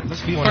 Yeah,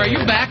 let's be on. All right,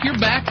 you're back.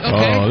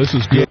 Okay. Oh, this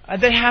is good.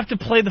 They have to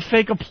play the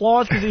fake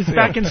applause because he's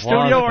back in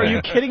studio. Are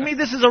you kidding me?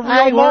 This is a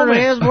real Hey,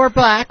 moment. we're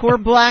black. We're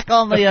black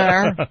on the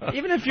air.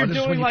 Even if you're this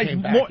is doing when you like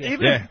came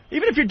back,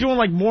 even if you're doing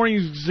like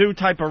morning zoo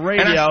type of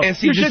radio, and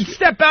see, you should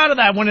step out of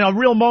that when a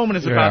real moment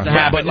is about to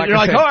happen. But like you're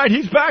I like, said- all right,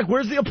 he's back.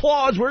 Where's the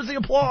applause? Where's the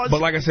applause?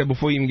 But like I said,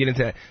 before you even get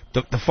into that,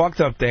 the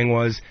fucked up thing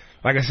was,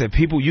 like I said,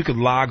 people, you could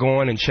log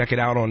on and check it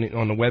out on the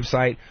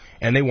website,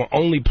 and they were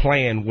only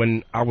playing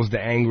when I was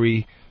the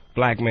angry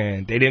black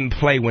man. They didn't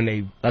play when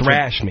they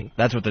thrashed me.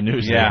 That's what the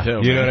news Yeah.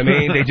 did, too. You know what I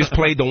mean? They just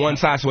played the one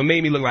side, so it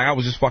made me look like I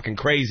was just fucking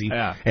crazy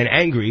and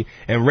angry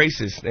and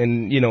racist.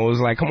 And, it was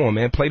like, come on,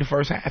 man, play the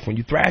first half when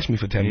you thrashed me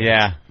for 10 minutes.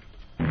 Yeah.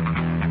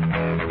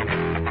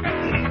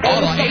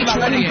 Hold on,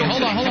 828.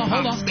 Hold on.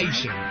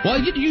 Station. Well,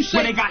 you said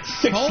when they got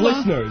 6 hold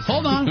listeners.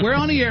 Hold on, we're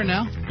on the air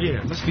now.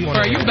 Yeah, let's be on.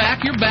 All right, you're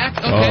back.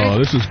 Okay. Oh,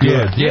 this is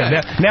good.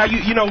 Yeah. Now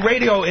you know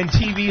radio and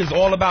TV is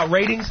all about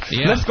ratings.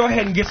 Yeah. Let's go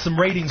ahead and get some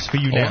ratings for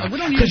you now. We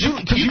don't need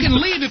you can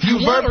leave if you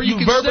want, or you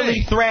can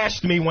verbally stay.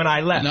 thrashed me when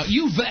I left. No,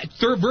 you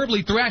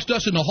verbally thrashed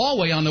us in the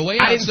hallway on the way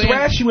out. I didn't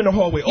thrash you in the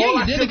hallway. Yeah, all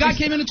you I did. did The guy was-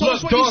 came in and told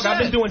us Look, what you dog, said.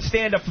 I've been doing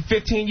stand-up for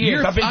 15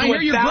 years. I've been I hear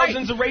doing you're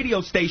thousands great. of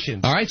radio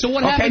stations. All right, so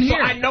what happened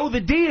here? I know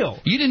the deal.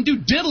 You didn't do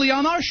diddly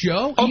on our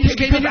show. You Okay, just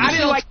came in because I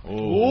didn't like.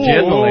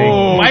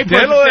 Diddly. White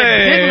person said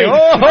diddly.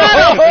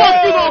 How the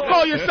fuck you gonna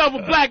call yourself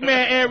a black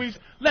man, Aries?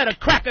 Let a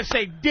cracker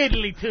say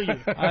diddly to you.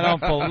 I don't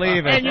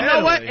believe it. And you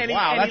know what? And he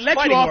That's let you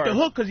fighting off words. the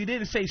hook because he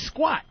didn't say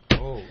squat.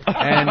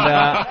 And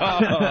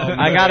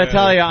I got to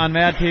tell you, on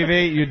Mad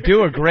TV, you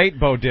do a great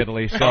Bo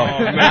Diddley. So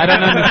I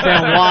don't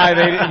understand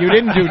why you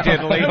didn't do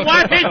Diddley.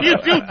 Why didn't you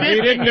do diddly?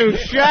 You didn't do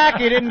Shaq.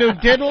 You didn't do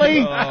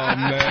Diddley. Oh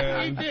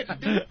man. He did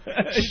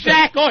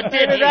Shaq or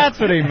diddly. That's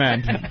what he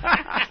meant.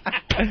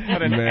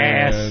 What an Man.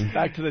 ass.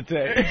 Back to the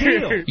tape.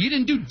 Deal. You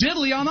didn't do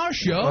diddly on our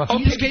show. You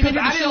Okay, just came in because here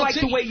to I didn't sell like the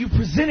tickets. way you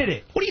presented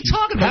it. What are you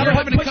talking about? We're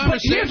having a But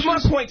conversation. here's my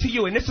point to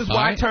you, and this is why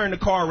All I right. turned the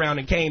car around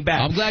and came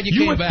back. I'm glad you You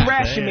came were back.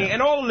 thrashing me,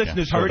 and all the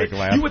listeners heard it. perfect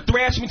laugh. You were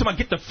thrashing me to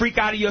get the freak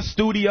out of your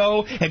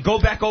studio and go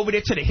back over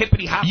there to the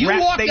hippity hop You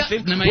rap walked out-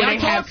 station Now, may where I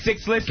they have talk?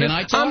 6 listeners. Can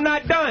I talk? I'm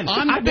not done.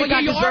 I think well, I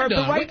you are deserve the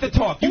done. right to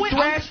talk. You Wait,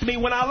 thrashed me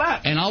when I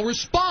left. And I'll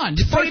respond.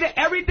 Say to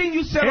everything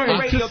you said on the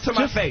radio to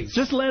my face.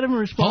 Just let him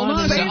respond. Hold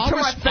on a Say second. it I'll to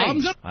my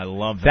respond. face. I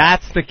love that.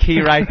 That's the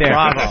key right there.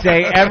 Bravo.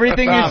 Say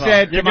everything you Bravo.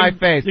 said to You're my gonna-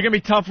 face. You're going to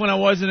be tough when I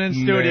wasn't in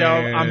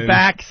studio. Man. I'm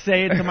back.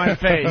 Say it to my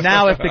face.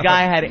 Now, if the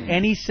guy had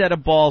any set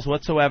of balls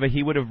whatsoever,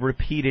 he would have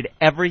repeated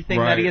everything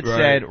that he had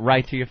said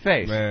right to your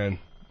face. Man.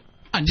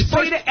 And just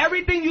Say to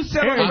everything you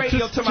said on the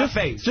radio to my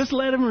face. Just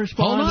let him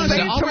respond. Hold on a Say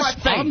second. it to my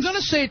face. I'm going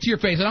to say it to your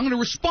face, and I'm going to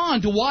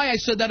respond to why I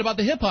said that about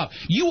the hip-hop.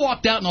 You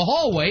walked out in the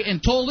hallway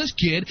and told this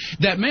kid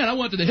that, man, I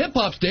went to the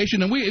hip-hop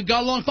station, and we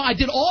got along fine. I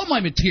did all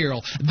my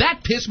material. That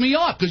pissed me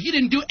off, because you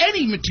didn't do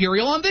any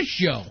material on this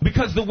show.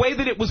 Because the way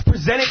that it was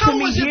presented How to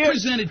me was it here,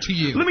 presented to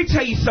you? Let me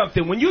tell you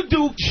something. When you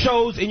do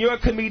shows and you're a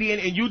comedian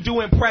and you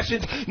do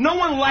impressions, no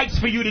one likes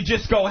for you to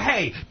just go,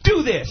 hey,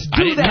 do this,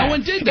 do that. No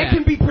one did that. It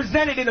can be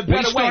presented in a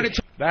better way.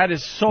 That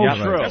is so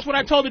true. That's what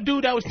I told the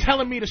dude that was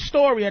telling me the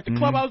story at the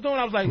club I was doing.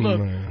 I was like,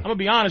 look, I'm going to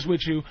be honest with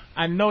you.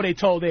 I know they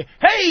told it,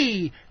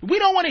 hey, we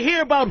don't want to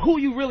hear about who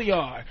you really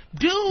are.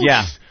 Do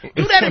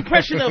that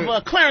impression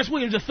of Clarence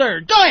Williams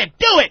III. Go ahead,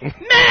 do it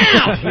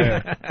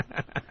now.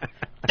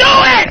 Do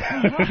it!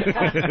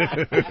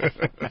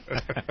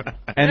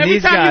 And every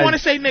these time guys, you want to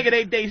say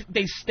nigga,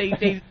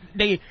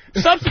 they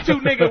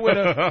substitute nigga with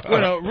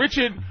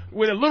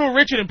a little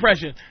Richard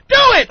impression. Do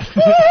it!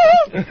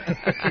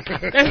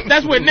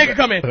 that's where nigga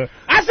come in.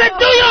 I said,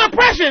 do your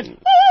impression.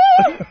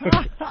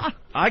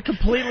 I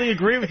completely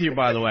agree with you,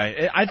 by the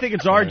way. I think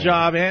it's our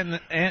job,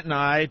 Ant and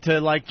I,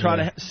 to like try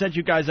to set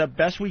you guys up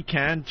best we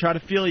can, try to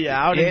feel you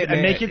out,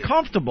 and make you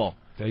comfortable.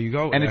 There you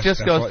go. And it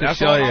just goes to show you.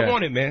 That's all I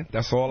wanted, man.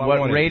 That's all I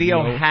wanted. What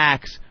radio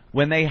hacks,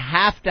 when they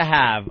have to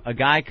have a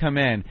guy come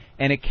in,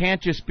 and it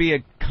can't just be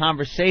a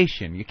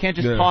conversation. You can't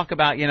just talk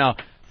about,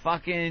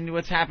 fucking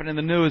what's happening in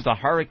the news, the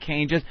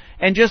hurricane,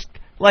 just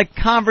like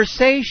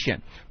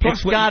conversation.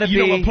 Plus,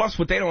 It's plus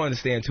what they don't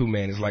understand too,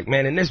 man, is like,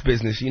 man, in this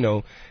business,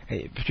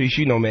 hey, Patrice,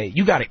 man,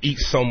 you got to eat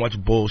so much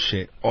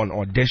bullshit on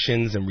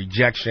auditions and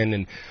rejection,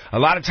 and a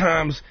lot of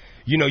times,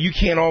 you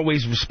can't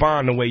always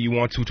respond the way you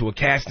want to a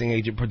casting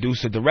agent,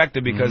 producer,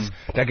 director, because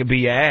that could be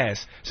your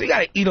ass. So you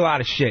got to eat a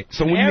lot of shit.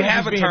 So when you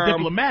have a term,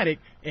 diplomatic,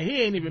 and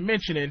he ain't even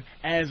mentioning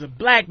as a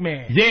black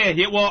man. Yeah,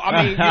 well,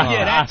 I mean,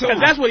 that too.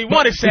 Because that's what he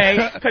want to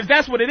say. Because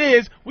that's what it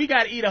is. We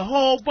got to eat a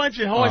whole bunch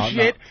of horse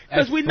shit.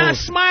 Because we're not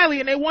smiley,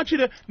 and they want you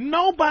to.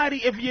 Nobody,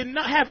 if you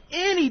not have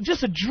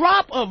just a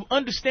drop of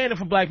understanding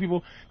for black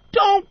people,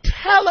 don't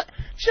tell it.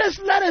 Just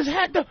let us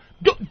have the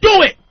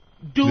do it.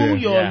 Do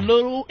your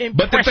little impression.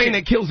 But the thing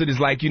that kills it is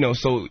like,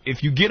 so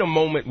if you get a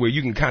moment where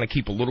you can kind of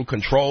keep a little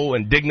control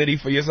and dignity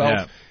for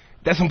yourself,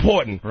 that's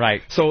important.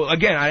 Right. So,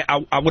 again,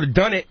 I would have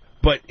done it,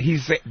 but he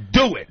said,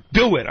 do it.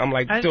 I'm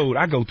like, dude,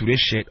 I go through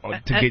this shit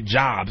to get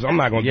jobs. I'm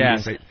not going to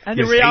do this. And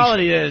the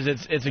reality is,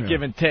 it's a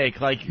give and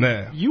take. Like,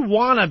 you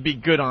want to be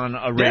good on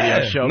a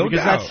radio show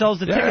because that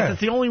sells the tickets.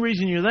 That's the only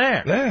reason you're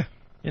there.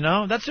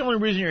 Yeah. That's the only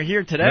reason you're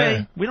here today.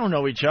 Yeah. We don't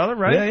know each other,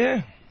 right?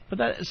 Yeah.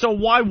 But so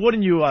why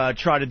wouldn't you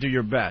try to do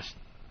your best?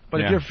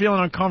 But if you're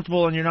feeling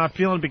uncomfortable and you're not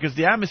feeling it because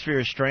the atmosphere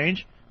is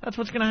strange, that's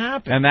what's going to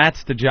happen. And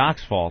that's the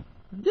jock's fault.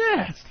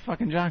 Yeah, it's the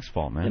fucking jock's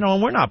fault, man.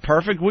 And we're not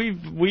perfect. We've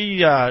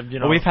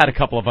had a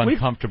couple of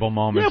uncomfortable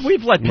moments. Yeah,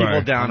 we've let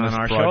people down on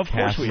our show. Of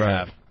course we Right.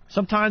 have.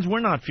 Sometimes we're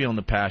not feeling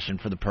the passion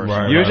for the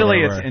person. Usually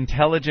it's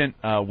intelligent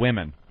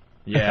women.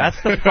 Yeah,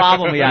 that's the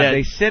problem we have. Yeah.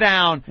 They sit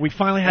down. We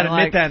finally had to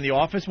admit that in the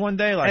office one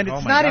day. Like, and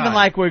it's not even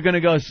like we're going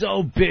to go,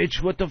 so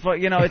bitch, what the fuck?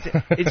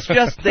 It's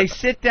just they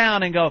sit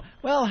down and go,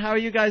 well, how are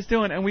you guys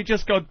doing? And we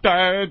just go,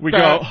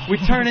 we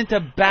turn into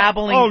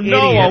babbling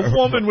idiots. A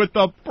woman with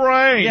a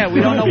brain. Yeah,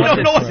 we don't know what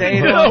to say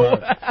to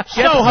them.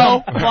 Get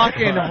some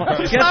fucking...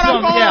 It's not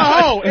a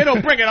hoe.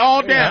 It'll bring it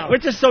all down. We're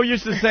just so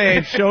used to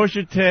saying, show us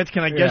your tits.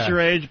 Can I guess your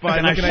age by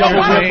looking shove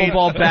at your a wiffle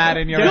ball bat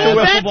in your Do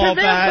that to them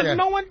because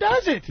no one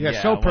does it.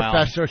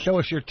 Professor, show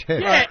us your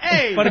tits. Yeah,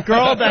 hey. But a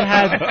girl that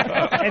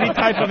has any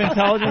type of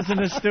intelligence in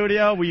this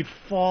studio, we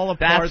fall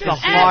apart. That's the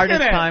hardest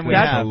time we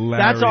have.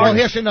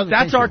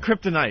 That's our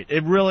kryptonite.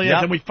 It really is.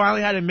 And we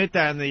finally had to admit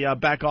that in the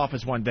back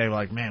office one day. We're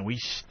like, man, we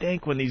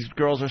stink when these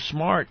girls are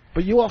smart.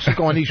 But you also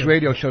go on these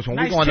radio shows when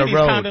we go on the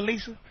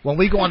road. When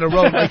we go on the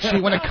road, like,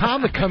 see, when a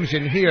comic comes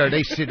in here,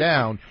 they sit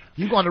down.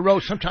 You go on the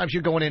road, sometimes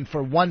you're going in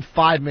for 1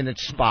 5-minute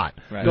spot.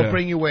 Right. They'll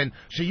bring you in.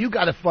 So you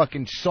got to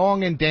fucking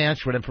song and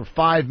dance with them for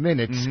 5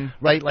 minutes,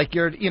 right? Like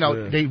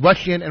they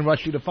rush in and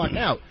rush you the fuck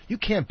out. You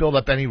can't build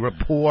up any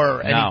rapport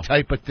or any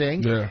type of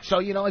thing. Yeah. So,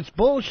 it's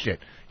bullshit.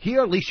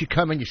 Here, at least you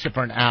come in, you sit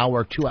for an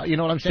hour, 2 hours. You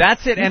know what I'm saying?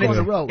 That's it. And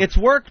it's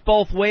worked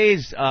both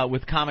ways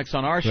with comics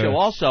on our show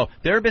also.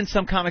 There have been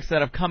some comics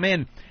that have come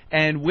in,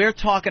 and we're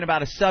talking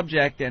about a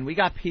subject, and we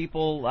got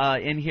people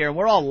in here, and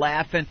we're all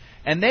laughing,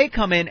 and they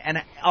come in and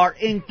are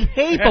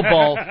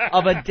incapable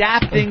of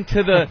adapting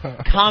to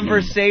the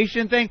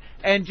conversation thing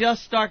and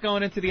just start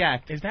going into the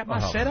act. Is that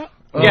my setup?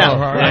 Yeah.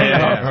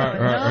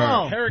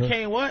 No.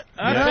 Hurricane what?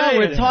 No,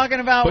 we're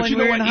talking about when we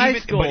were in high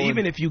school. But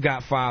even if you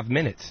got 5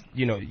 minutes,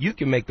 you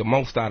can make the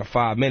most out of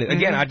 5 minutes.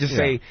 Again, I just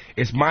say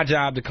it's my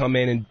job to come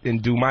in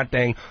and do my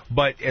thing.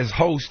 But as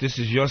host, this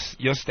is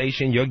your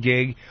station, your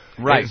gig.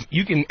 Right.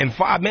 You can in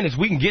 5 minutes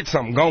we can get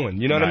something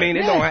going. You know what I mean?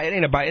 It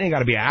ain't got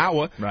to be an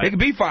hour. Right. It could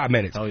be 5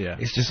 minutes. Oh yeah.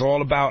 It's just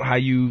all about how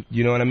you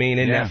know what I mean.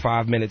 In that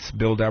 5 minutes,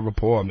 build that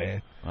rapport,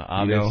 man.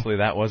 Obviously,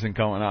 that wasn't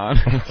going on.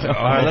 All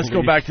right, let's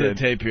go back to the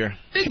tape here.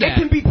 It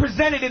can be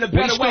presented in a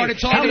better way. started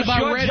talking It is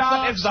about your Red job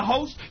Fox. as the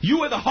host.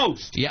 You are the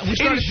host. Yeah,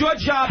 it is your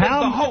job as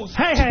the host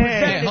to present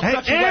it in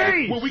such a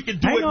way where we can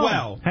do it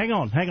well. Hang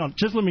on.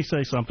 Just let me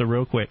say something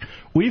real quick.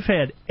 We've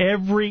had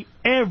every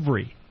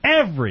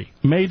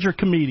major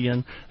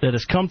comedian that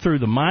has come through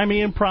the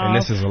Miami Improv. And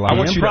this is a lot. I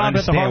want you to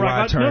understand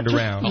why I turned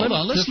around. Hold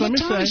on, let's let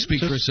Tommy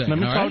speak for a second. Let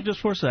me talk just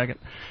for a second.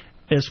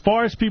 As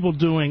far as people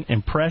doing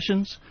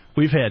impressions,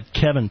 we've had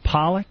Kevin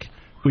Pollak,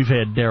 we've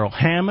had Daryl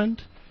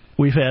Hammond,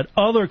 we've had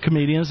other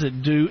comedians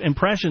that do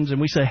impressions,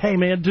 and we say, hey,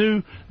 man,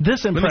 do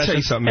this impression. Let me tell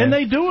you something, man. And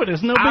they do it.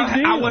 It's no big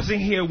deal. I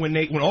wasn't here when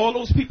all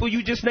those people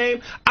you just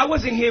named, I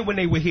wasn't here when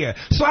they were here.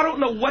 So I don't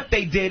know what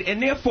they did, and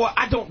therefore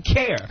I don't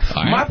care.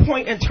 Right. My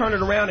point in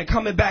turning around and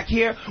coming back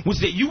here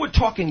was that you were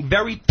talking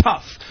very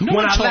tough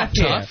when I left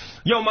here.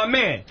 Yo, my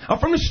man, I'm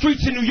from the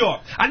streets of New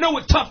York. I know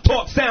what tough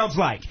talk sounds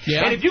like.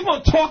 Yeah. And if you're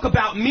going to talk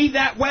about me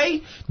that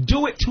way,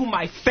 do it to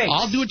my face.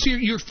 I'll do it to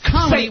your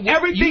comedy. Say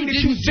everything that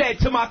you said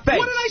to my face.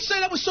 What did I say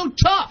that was so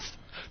tough?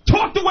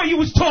 Talk the way you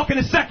was talking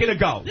a second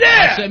ago.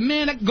 I said,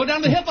 man, go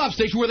down to the hip-hop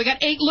station where they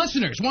got 8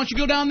 listeners. Why don't you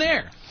go down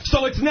there?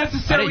 So it's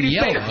necessary to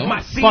say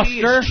my CD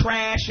Buster. is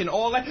trash and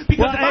all that?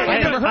 Because if I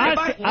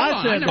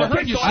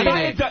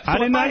had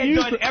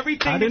done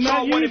everything that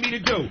y'all wanted me to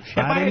do, if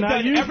I had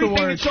done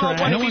everything that y'all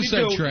wanted me to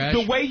do,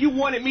 the way you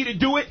wanted me to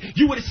do it,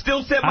 you would have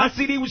still said my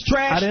CD was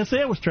trash? I didn't say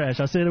it was trash.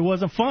 I said it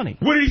wasn't funny.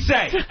 What did he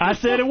say? I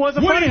said it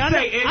wasn't funny. funny.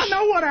 What did he say, Ish? I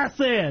know what I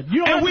said.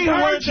 You don't have to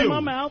put words in my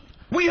mouth.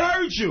 We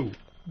heard you.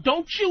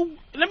 Don't you?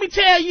 Let me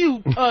tell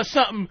you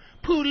something,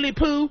 poodly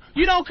poo.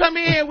 You don't come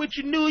in here with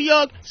your New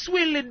York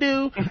swiddly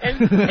do and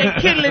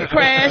kiddly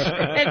crash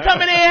and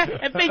come in here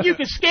and think you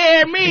can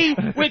scare me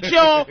with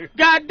your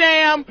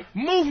goddamn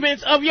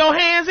movements of your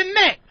hands and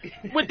neck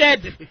with that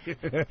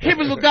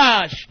hibbly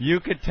gosh. You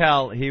could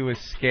tell he was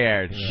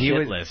scared. He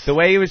was the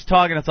way he was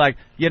talking. It's like,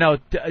 you know,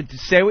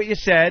 say what you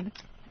said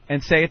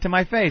and say it to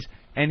my face.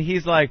 And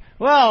he's like,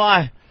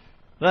 well,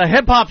 the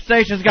hip-hop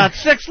station's got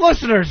 6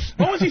 listeners.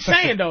 What was he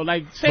saying, though?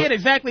 Like, say it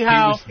exactly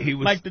how, he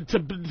was like,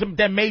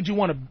 that made you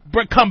want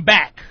to come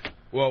back.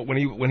 Well, when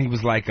he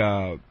was like,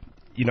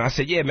 you know, I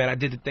said, yeah, man, I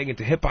did the thing at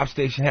the hip-hop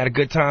station, had a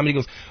good time. And he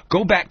goes,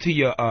 go back to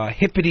your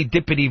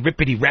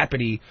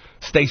hippity-dippity-rippity-rappity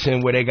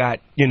station where they got,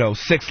 you know,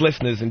 6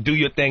 listeners and do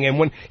your thing. And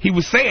when he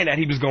was saying that,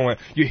 he was going,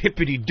 you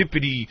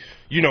hippity-dippity,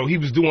 you know, he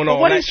was doing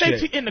all that shit. What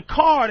did he say in the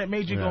car that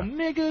made you go,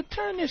 nigga,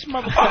 turn this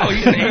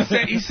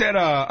motherfucker? He said,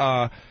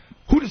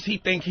 who does he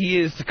think he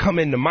is to come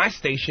into my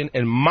station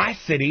in my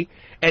city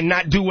and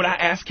not do what I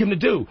asked him to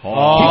do?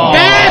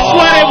 That's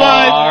what it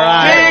was.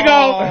 Right. There you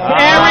go.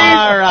 Aries,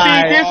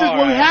 right. see, this is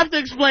what we have to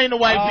explain to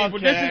white people.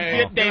 This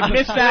is they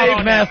missed out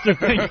on that.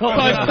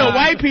 Because to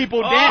white people,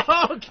 I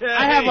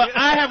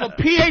have a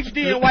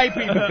PhD in white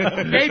people.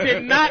 They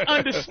did not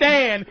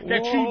understand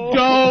that you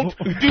don't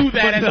do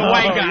that as a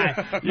white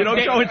guy. You don't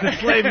go into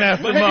slave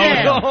master mode.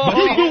 Yeah,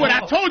 you do what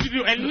I told you to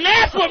do, and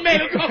that's what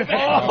made him come back.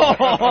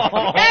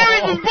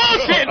 Aries was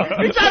bullshit.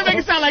 He tried to make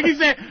it sound like he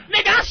said,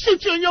 nigga, I'll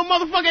shoot you in your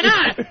motherfucking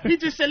eye. He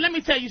just said, let me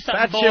tell you something,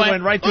 That boy. shit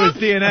went right to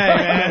his DNA,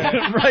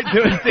 man. Right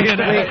to his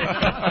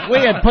DNA. We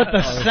had put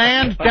the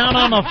sand down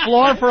on the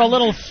floor for a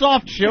little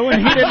soft shoe,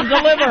 and he didn't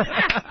deliver.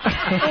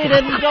 He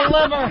didn't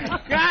deliver.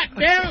 God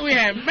damn it, we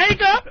had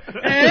makeup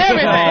and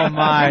everything. Oh,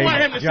 my You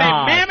want him to say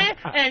God. mammy,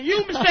 and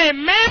you say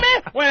mammy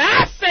when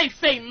I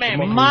say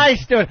mammy. My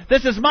studio.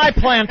 This is my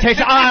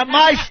plantation.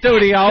 My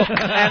studio, and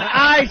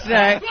I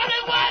say,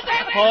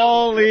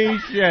 holy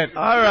shit.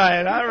 All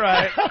right.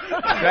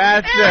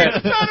 That's Aaron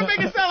was it. trying to make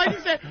it sound like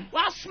he said,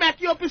 well, I'll smack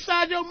you up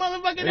inside your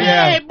motherfucking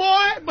Yeah. head,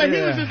 boy. But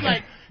he was just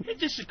like, he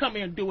just should come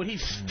here and do what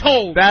he's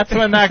told. That's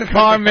when that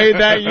car made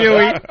that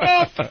Yui.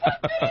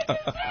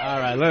 All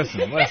right,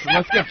 listen. Let's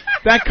get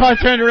That car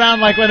turned around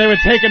like when they were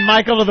taking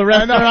Michael to the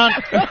restaurant.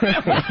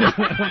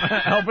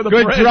 help with the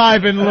Good bridge.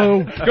 driving,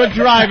 Lou. Good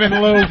driving,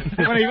 Lou.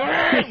 When he,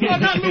 Well,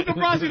 not Luke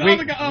DeBrasi, the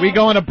other guy. we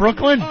going to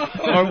Brooklyn?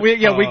 Or we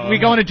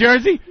going to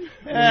Jersey?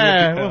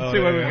 Yeah, we'll see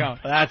where we go.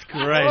 That's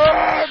great.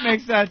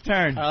 Makes that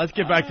turn. All right, let's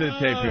get back to the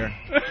tape here.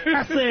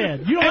 I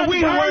said, you don't And have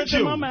we to put heard words in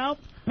you. my mouth.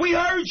 We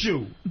heard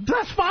you.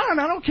 That's fine.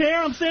 I don't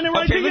care. I'm standing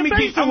right Okay, to your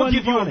face. I'm going to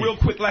It give you a wasn't real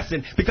quick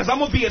lesson because I'm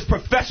going to be as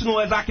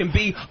professional as I can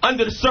be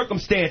under the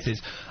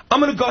circumstances. I'm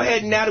going to go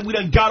ahead now that we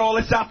done got all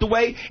this out the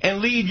way and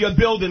leave your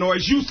building, or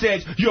as you said,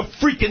 your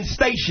freaking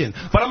station.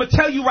 But I'm going to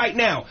tell you right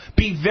now,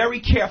 be very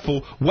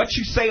careful what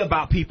you say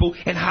about people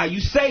and how you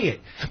say it.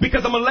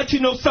 Because I'm going to let you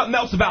know something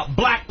else about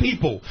black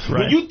people. Right.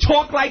 When you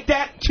talk like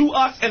that to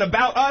us and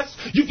about us,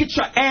 you get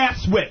your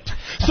ass whipped.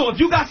 So if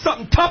you got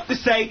something tough to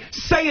say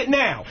it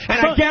now.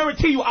 And I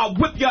guarantee you I'll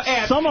whip your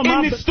ass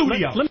in this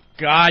studio.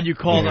 God, you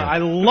called him. I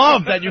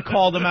love that you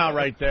called him out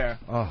right there.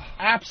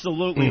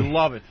 Absolutely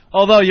love it.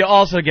 Although you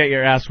also get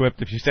your ass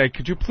whipped if you say,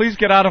 could you please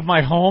get out of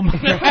my home?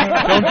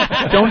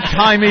 don't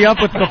tie me up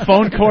with the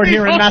phone cord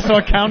here in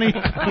Nassau County.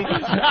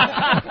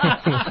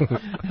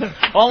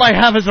 All I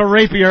have is a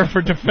rapier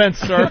for defense,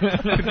 sir.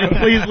 Could you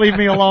please leave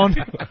me alone?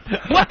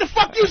 What the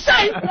fuck you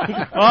say?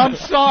 I'm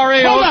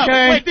sorry, Hold up.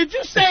 okay? Wait, did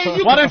you say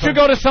you... Why don't you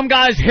go to some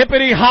guy's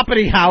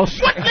hippity-hoppity house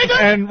What, nigga?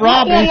 and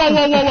rob me?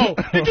 Whoa.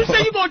 Did you say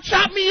you gonna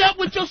chop me up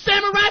with your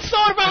samurai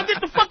sword if I don't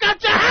get the fuck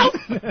out your house?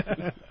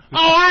 Oh,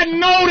 I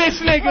know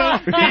this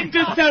nigga. He didn't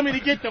just tell me to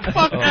get the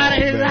fuck out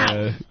of his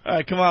house. All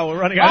right, come on, we're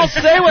running out. I'll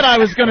say what I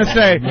was going to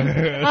say.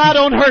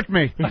 Don't hurt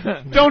me.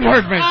 Don't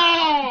hurt me.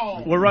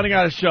 Oh. We're running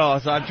out of show,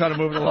 so I'm trying to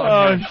move it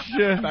along.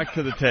 Shit. Back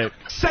to the tape.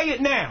 Say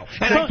it now,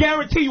 and I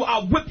guarantee you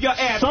I'll whip your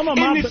ass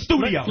in this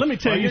studio. Let me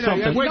tell you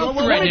something. Don't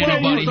threaten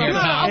anybody here.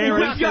 I'll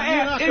whip your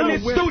ass in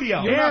this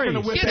studio.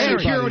 Get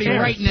security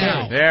right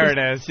now. There it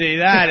is. See,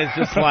 that is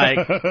just like...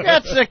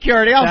 Get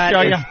security. I'll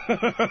show you.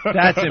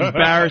 That's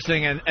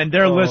embarrassing, and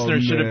their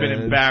listeners should have been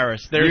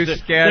embarrassed. There's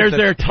scared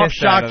their the tough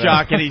piss out shock of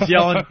jock, and he's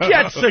yelling,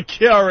 "Get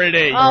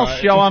security!" I'll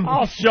show him.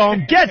 I'll show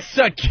him. Get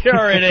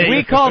security.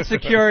 We called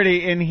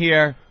security in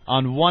here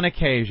on one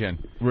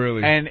occasion.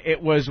 Really? And it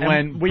was And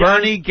when we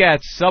Bernie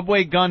Getz,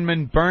 subway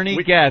gunman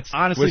Bernie Getz,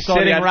 honestly was thought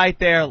he sitting had- right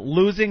there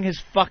losing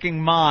his fucking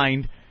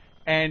mind,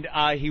 and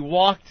he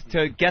walked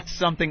to get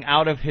something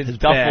out of his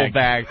duffel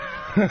bag.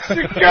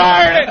 Security!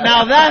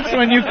 Now that's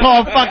when you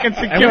call fucking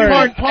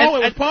security. Poe?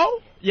 It was Poe?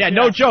 Yeah,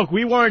 no joke.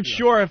 We weren't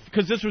sure if,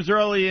 because this was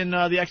early in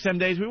the XM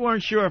days, we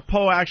weren't sure if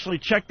Poe actually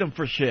checked them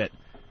for shit.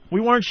 We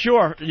weren't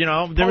sure, you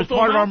know. There was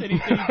part of our... Dude,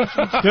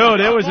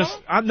 it was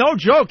a... no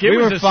joke. We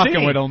were a fucking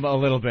scene. with him a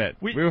little bit.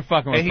 We were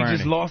fucking with And he Bernie.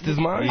 just lost his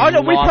mind? Oh, no,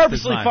 we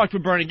purposely fucked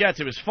with Bernie Getz.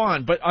 It was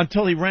fun. But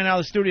until he ran out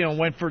of the studio and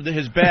went for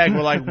his bag,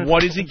 we're like,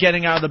 what is he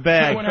getting out of the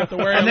bag?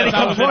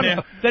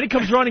 And then he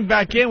comes running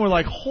back in. We're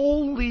like,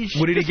 holy shit.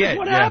 What did he get?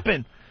 What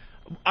happened?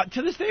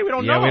 To this day, we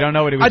don't know. Yeah, we don't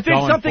know what he was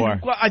going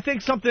for. I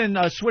think something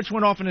switch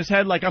went off in his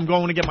head, like I'm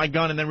going to get my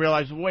gun, and then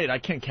realized, wait, I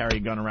can't carry a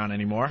gun around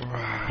anymore.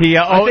 I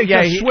think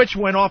the switch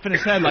went off in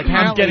his head, like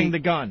I'm getting the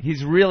gun.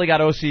 He's really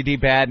got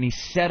OCD bad, and he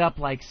set up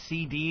like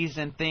CDs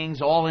and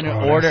things all in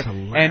order.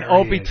 And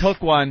Opie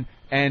took one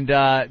and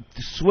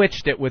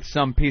switched it with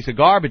some piece of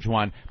garbage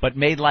one, but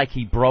made like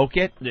he broke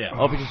it. Yeah.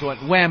 Opie just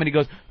went wham, and he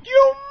goes,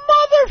 "You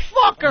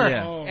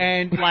motherfucker!"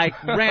 And like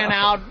ran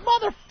out,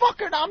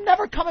 motherfucker, I'm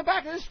never coming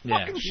back to this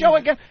fucking show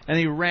again. And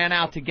he ran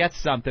out to get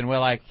something. We're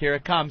like, here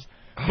it comes.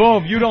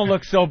 Boom, you don't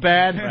look so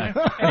bad. And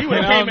he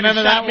would have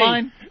remember that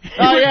line?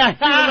 Oh, yeah.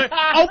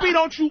 Opie,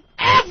 don't you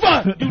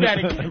ever do that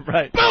again.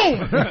 Right.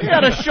 Boom. He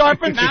had a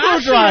sharpened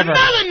screwdriver.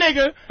 Another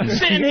nigga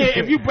sitting here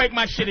if you break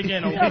my shit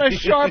again, Opie. He had a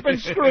sharpened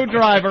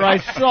screwdriver. I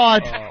saw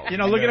it. You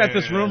know, looking at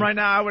this room right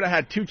now, I would have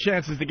had 2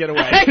 chances to get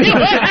away.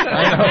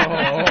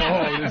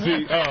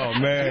 Oh,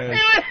 man.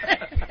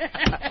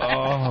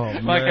 Oh,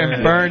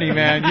 fucking Bernie,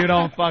 man. You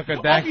don't fuck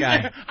with that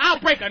guy. I'll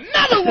break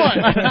another one.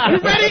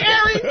 You ready,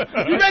 Aries?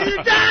 You ready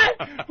to die?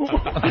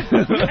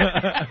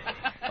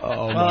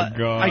 Oh, my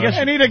God. I guess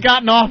and he'd have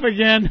gotten off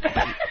again.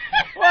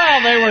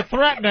 Well, they were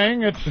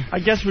threatening. I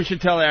guess we should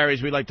tell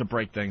Aries we like to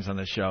break things on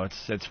this show.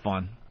 It's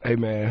fun. Hey,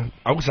 man.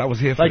 I wish I was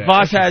here for like that.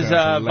 Voss That has shit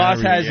sounds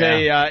Voss has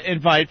hilarious. a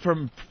invite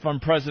from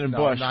President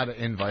Bush. not an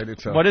invite.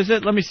 It's a... What is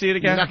it? Let me see it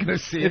again. You're not going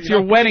to see it. It's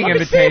your wedding Let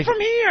invitation. me see it from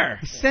here.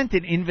 He sent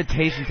an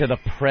invitation to the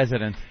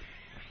president.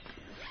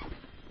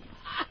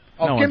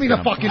 Oh, No give me the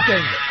one's gonna- fucking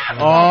thing.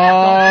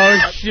 Oh,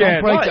 shit.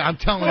 Don't break What? it. I'm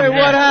telling Wait, you.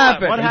 what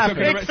happened? What happened?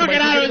 They took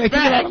it out of They his took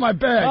it out bag. of my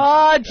bag.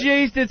 Oh,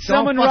 jeez, did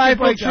someone Don't fucking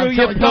rifle break it. through I'm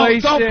your telling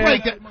you. place? Don't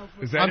break it.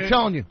 Is that I'm it?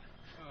 telling you.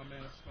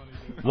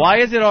 Why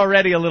is it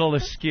already a little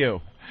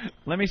askew?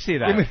 Let me see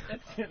that.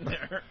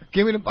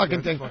 Give me the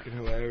fucking thing. Fucking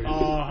hilarious.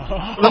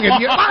 Look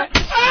at you.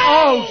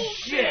 Oh,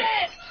 shit.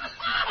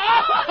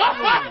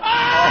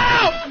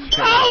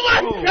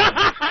 Oh, my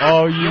God.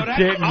 Oh, you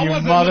didn't, I you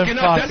wasn't looking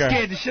up. That motherfucker.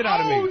 scared the shit out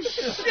of me.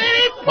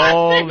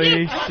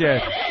 Holy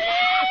shit.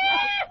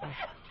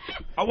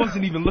 I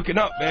wasn't even looking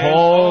up, man.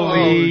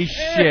 Holy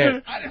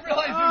shit. I didn't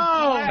realize it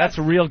was That's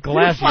real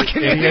glass, you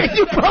Fucking idiot.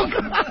 you broke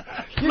him.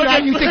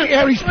 You think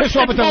Aries pissed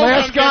off at the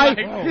last guy?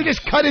 You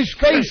just cut his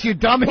face, you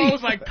dummy. It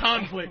was like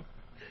conflict.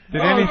 Did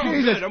I'm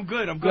Jesus. good. I'm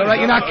good. I'm All good. right,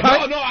 you're not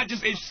cut? No, I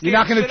just. You're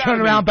not going to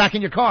turn around back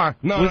in your car.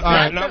 No, All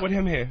right. not with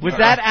him here. Was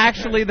that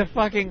actually the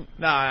fucking...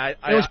 No,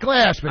 It was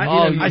glass, but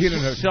you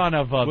son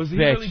of a Was he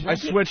bitch. really I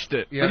switched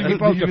it. Yeah, he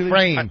broke the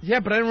frame.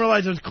 Yeah, but I didn't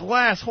realize it was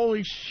glass.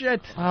 Holy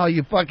shit. Oh,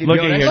 you fucking... Look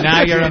at you,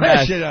 now you're a that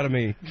mess. shit out of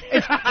me.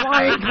 It's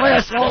flying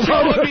glass all She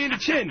over. put me in the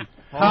chin.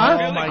 Huh?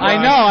 Oh, my God.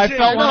 I know, I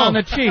felt one on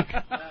the cheek.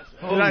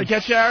 Did I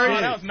get you, Oh,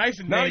 Aries? that was nice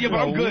and No, yeah, but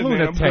I'm good,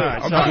 man. I'm Lunatic. good.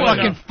 A I'm good.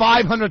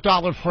 fucking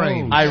 $500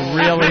 frame. I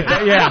really...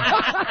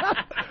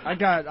 Yeah. I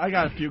got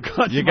a few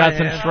cuts. You in got my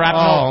some hand.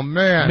 shrapnel? Oh,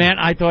 man. Man,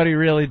 I thought he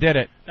really did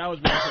it. That was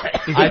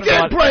He I did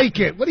thought- break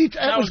it. What do you...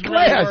 That was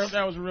glass.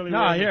 That was really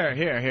No, worth it.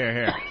 here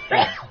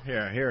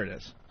it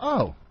is.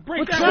 Oh.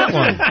 Break What's that that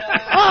one?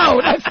 Oh,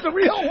 that's the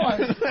real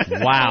one.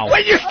 Wow.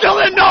 Wait, you still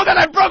didn't know that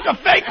I broke a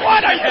fake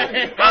one?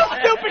 How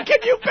stupid can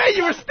you be?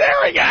 You were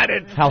staring at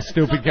it. How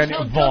stupid can you...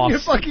 How dumb your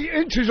Voss. fucking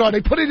inches are.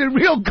 They put it in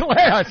real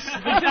glass.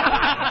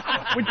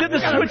 We did the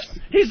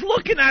switch. He's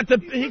looking at the.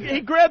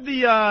 He grabbed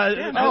the.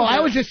 Oh, I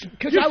was just...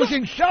 Because I was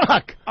in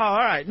shock. Oh, all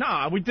right.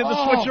 No, we did the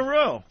Oh.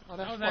 switcheroo.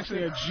 That was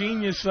actually a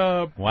genius.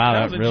 Wow,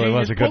 that really genius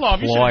was a good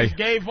pull-off. You should ploy. have just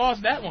gave Voss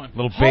that one.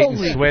 Little bait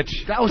Holy- and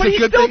switch. That was But a he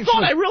good still thing.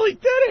 thought I really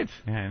did it.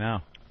 Yeah, I know.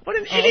 What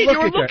an idiot! look You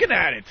were at that. looking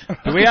at it.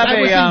 Do we have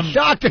I was in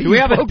shock that do we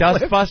you have a broke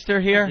glass. dustbuster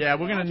here? Yeah,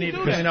 we're gonna need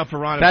cleaning up for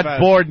Ron. That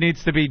board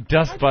needs to be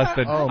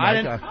dustbusted. Oh, I my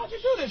didn't. God. How'd you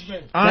do this,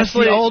 man?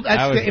 Honestly, that's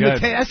that was the good.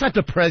 imitation. That's not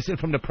the president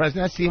from the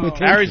president. That's the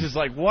imitation. Aries is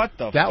like, what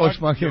the? That fuck? was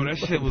fucking... Yo, that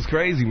shit was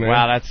crazy, man.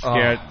 Wow, that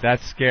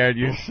scared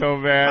you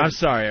so bad. I'm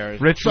sorry,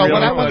 Aries. Rich So really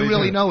what I want to thought he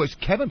really did. know is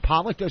Kevin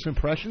Pollak does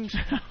impressions?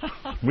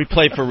 We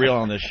play for real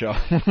on this show.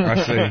 I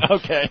see.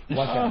 Okay.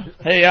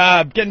 Hey,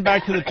 getting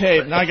back to the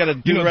tape. Now I got to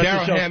do You know, the rest of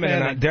the show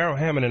Daryl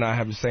Hammond and I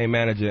have the same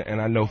manager,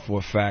 and I know for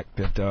a fact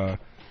that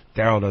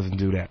Daryl doesn't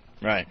do that.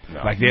 Right.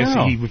 Like this,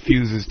 No. he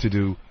refuses to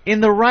do. In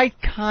the right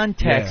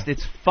context, Yeah.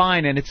 it's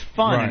fine and it's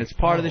fun Right. and it's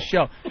part of the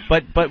show.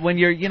 But when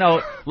you're,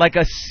 like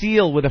a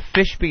seal with a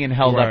fish being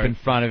held up Right. in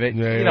front of it,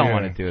 Yeah, you yeah, don't yeah.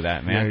 want to do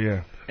that, man.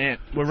 Yeah. And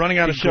we're running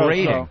out of show,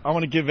 Degrading. so I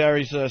want to give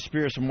Aries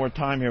Spears some more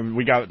time here.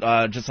 We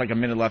got just like a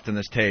minute left in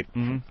this tape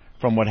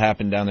from what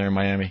happened down there in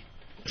Miami.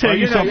 tell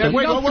you something.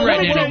 Don't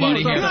threaten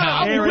anybody here,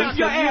 pal. I'll whip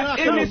your ass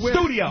in this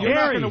studio.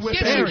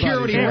 Get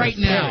security right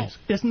now.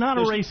 It's not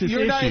a racist issue.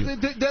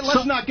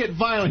 Let's not get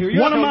violent here.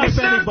 One of my It's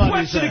not a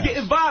question of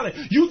getting violent.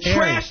 You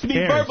trashed me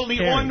verbally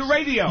on the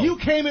radio. You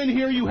came in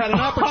here, you had an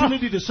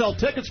opportunity to sell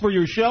tickets for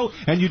your show,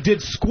 and you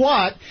did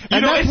squat.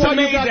 You know, that's it's why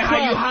amazing you got how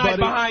you crushed, hide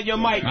buddy. behind your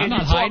mic I'm and not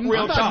you talk hiding.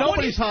 real talk.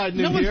 Nobody's hiding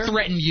in No here. one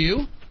threatened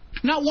you.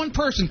 Not one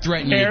person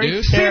threatened you,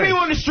 dude. See me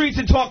on the streets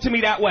and talk to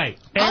me that way.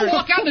 I'll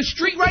walk out in the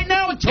street right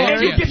now and talk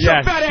to you. Get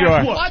your fat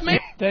ass whooped. What, man?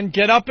 Then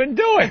get up and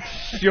do it.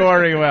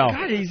 Sure he will.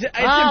 God, it's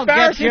I'll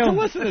embarrassing get you. to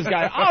listen to this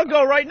guy. I'll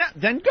go right now.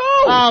 Then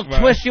go. I'll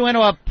twist you into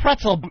a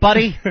pretzel,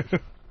 buddy.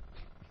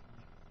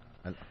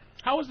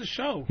 How was the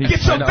show? Get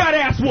your fat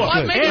ass whooped.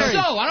 Well, maybe so.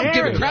 I don't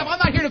give a crap. I'm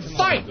not here to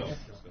fight.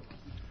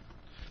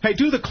 Hey,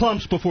 do the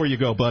clumps before you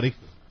go, buddy.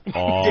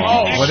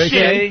 What they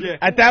say? Yeah.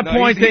 At that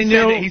point, they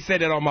knew. He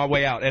said it on my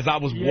way out as I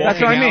was walking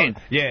That's what I mean.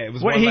 out. Yeah, it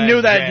was. Well, one he last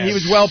knew that jab. he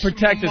was well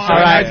protected, so All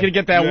right. I was going to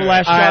get that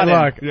last shot in.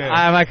 Look,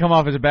 I might come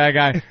off as a bad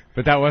guy,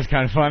 but that was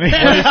kind of funny.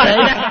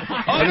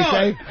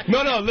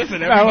 No,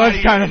 listen. That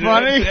was kind of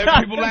funny.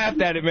 People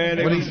laughed at it,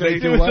 man. What did he say?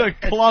 Do the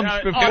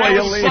clumps before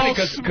you leave. That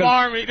was so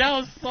smarmy. That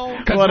was so...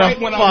 Because What a right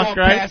when I fuck, walked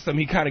right? past him,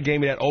 he kind of gave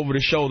me that over the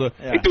shoulder.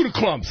 Yeah. He threw the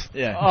clumps.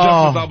 Yeah.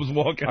 Just as I was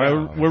walking All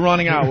out. right, we're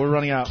running out. We're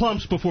running out.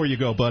 Clumps before you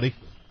go, buddy.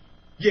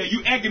 Yeah,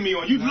 you egging me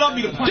on. You'd love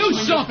me to punch Do you in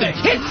the something.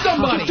 face. Hit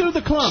somebody. Do the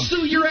clumps.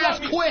 Sue your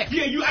ass quick.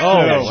 Yeah, you Oh,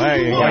 acting hey,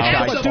 you yeah, want.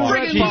 guy. That's a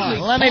friggin' easy.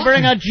 Let me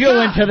bring a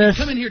Jew into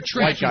this. Come in here,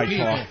 trash White guy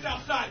people.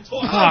 talk.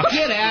 Oh,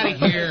 get out of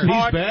here.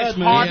 He's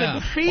bad, man. Hard to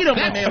defeat him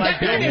when they like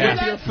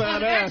That's that. Your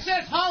fat ass.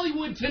 Access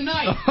Hollywood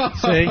tonight.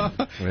 See?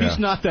 He's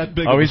not that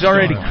big. Oh, of a he's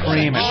already star.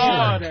 creaming.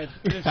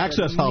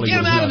 Access Hollywood Get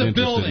him is out of not the interested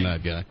building. in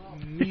that guy.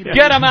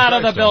 Get him out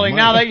of the building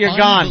now that you're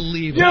gone.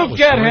 Unbelievable. You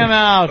get him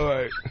out.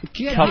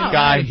 Get Tough him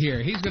guy. out of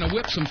here. He's going to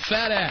whip some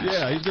fat ass.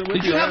 Yeah, he's gonna whip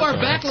Did you your have ass our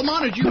out. back,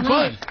 Lamont, or did you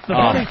run? The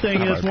funny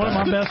thing is, one of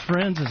my best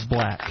friends is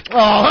black. Oh,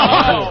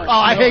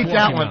 I hate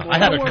that one. I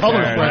had a color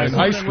I've friend in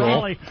high been in school.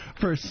 Raleigh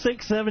for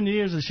 6-7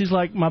 years, and she's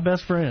like my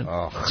best friend.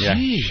 Yeah,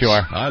 Jeez.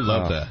 sure. I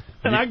love that.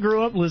 And I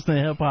grew up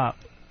listening to hip hop.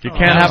 You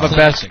can't have a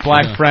best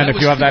black friend if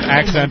you have that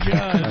accent.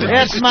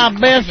 It's my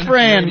best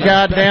friend,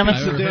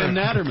 goddammit. That's Dan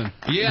Natterman.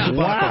 Yeah.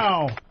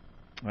 Wow.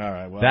 All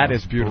right. Well, That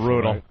is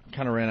brutal.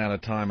 Kind of ran out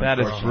of time. That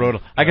is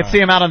brutal. I could see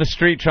him out on the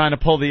street trying to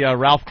pull the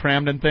Ralph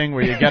Cramden thing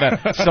where you get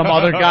some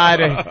other guy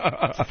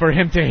for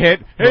him to hit.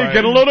 Hey,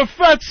 get a load of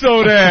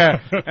fatso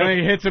there. And then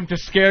he hits him to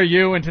scare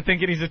you into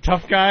thinking he's a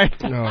tough guy.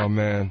 Oh,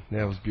 man.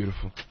 That was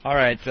beautiful. All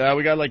right.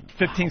 We got like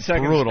 15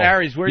 seconds. Brutal.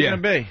 Aries, where are you Yeah.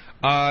 going to be?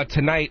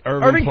 Tonight,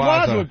 Irving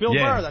Plaza with Bill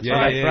yeah, Burr. That's yeah,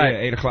 right. Yeah, Right.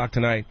 8 o'clock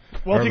tonight.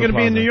 Well, if you're Irving going to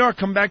be in Plaza. New York,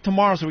 come back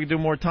tomorrow so we can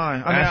do more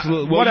time. I mean,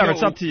 Absolutely. Well, whatever, you know,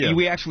 it's up to you.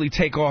 We actually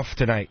take off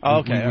tonight. Oh,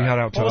 okay. We head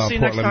out to we'll see you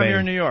next Portland, time Maine. you're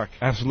in New York.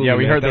 Absolutely. Yeah,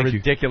 we man. heard the Thank you.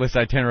 ridiculous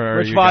itinerary.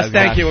 Rich you Voss, guys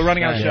thank got. you. We're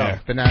running out of Yeah.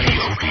 show. Bananas.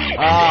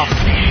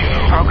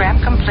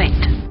 Program complete.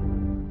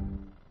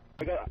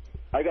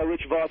 I got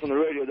Rich Voss on the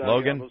radio down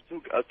Logan? here.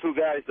 Those two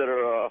guys that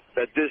are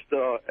that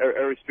dissed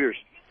Aries Spears.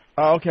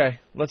 Oh, okay.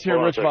 Let's hear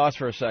Hold on Rich a second. Voss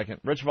for a second.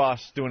 Rich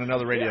Voss doing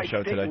another radio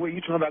show today. Wait,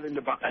 you talking about in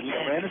the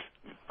Atlantis?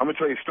 I'm gonna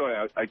tell you a story.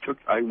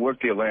 I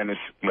worked the Atlantis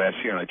last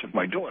year, and I took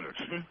my daughters.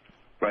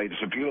 Right,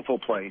 it's a beautiful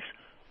place.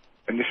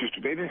 And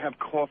they didn't have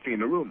coffee in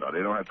the room though.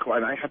 They don't have coffee.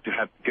 And I have to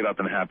get up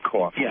and have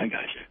coffee. Yeah, I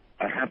got you.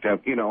 I have to have,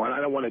 and I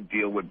don't want to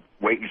deal with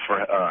waiting for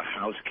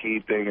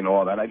housekeeping and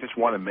all that. I just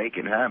want to make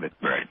it and have it.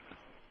 Right.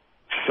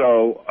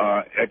 So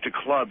at the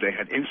club, they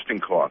had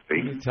instant coffee.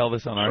 You can tell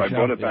this on So our I show.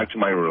 brought it back to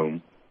my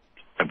room.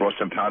 I brought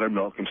some powdered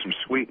milk and some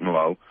Sweet and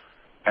Low,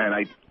 and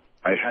I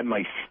had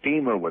my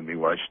steamer with me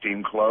where I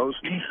steam clothes.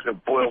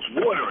 It boils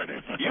water in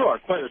it. You are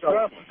quite a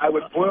traveler. I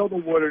would boil the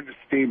water in the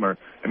steamer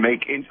and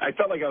I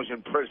felt like I was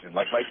in prison.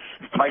 Like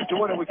my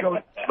daughter would go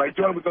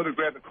to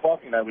grab the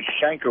coffee, and I would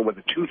shank her with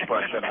a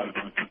toothbrush that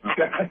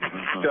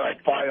I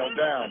filed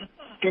down.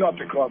 Get off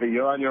the coffee.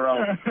 You're on your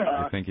own.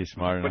 I think he's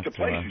smart But enough the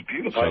place is to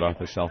beautiful. shut off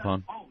his cell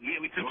phone. Oh,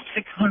 yeah, we took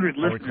 600 Are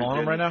we listeners.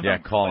 calling him right now? Yeah,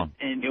 call him.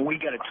 And we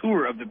got a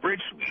tour of the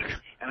Bridge Suite.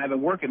 And I've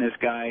been working this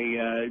guy,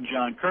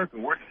 John Kirk.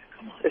 Come on.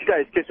 This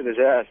guy's kissing his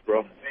ass,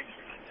 bro.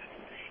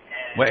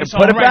 Wait, It's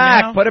put on it right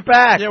back. now. Put it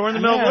back. Yeah, we're in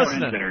the middle of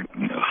listening. That are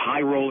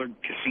high roller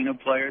casino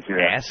players.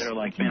 Yes. That are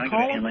like, man, I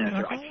got to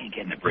Atlanta. I can't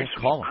get in the Bridge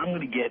Suite. Call him. I'm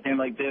going to get. They're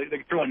like they're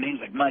throwing names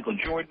like Michael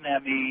Jordan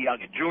at me. I'll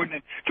get Jordan.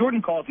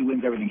 Jordan calls. He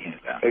wins everything hands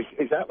down.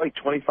 Is that like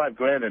 $25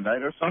 grand a night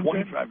or something?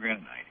 25 grand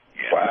a night.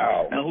 Yeah.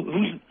 Wow. Now,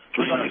 who's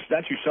on your,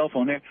 that's your cell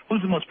phone there?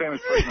 Who's the most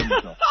famous person on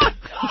your cell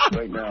phone?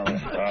 Right now,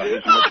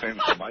 who's the most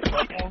famous on my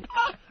cell phone?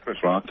 Chris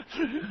Rock.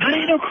 How do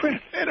you know Chris?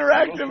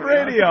 Interactive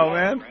radio,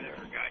 man.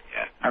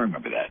 Yeah, I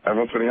remember that. I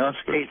vote for the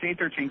Oscar. Hey, it's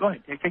 8:13. Go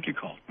ahead. Take your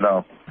call.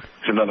 No,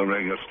 it's another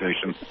radio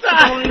station.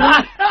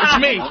 It's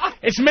me.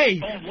 It's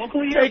me.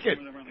 Locally, Take it.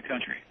 around the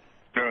country.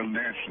 They're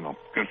national.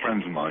 Good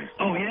friends of mine.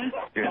 Oh, yeah?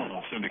 Yeah. Oh,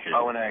 syndicate.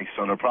 O&A,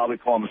 so they'll probably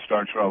call them to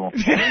start trouble.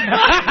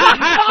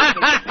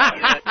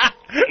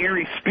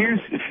 Aries Spears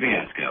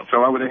fiasco.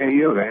 So why would they hate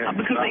you?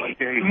 Because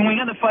when we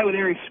got the fight with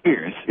Aries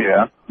Spears,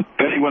 Yeah.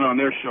 Then he went on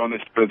their show and they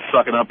started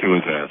sucking up to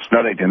his ass. No,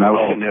 they didn't. I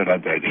was sitting there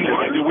that day.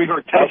 We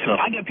heard Tesla.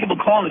 I get people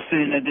calling us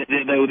saying that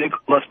they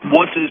call us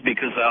wusses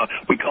because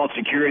we called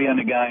security on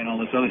the guy and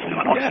all this other stuff.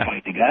 I don't want to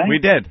fight the guy.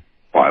 We did.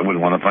 Well, I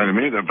wouldn't want to fight him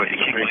either, but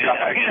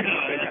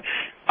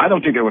I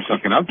don't think they were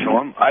sucking up to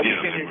him. I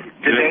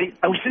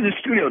was in the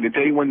studio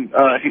today when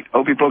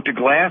Opie broke the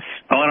glass.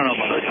 Oh, I don't know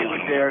about that. He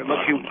was there.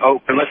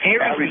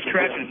 Aries was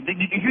trapping.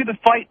 Did you hear the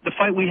fight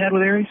we had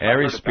with Aries?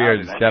 Aries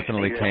Spears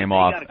definitely came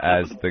off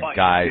as the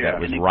guy that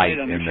was right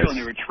in this.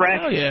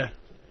 Oh, yeah.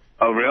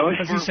 Oh, really?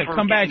 Because he said,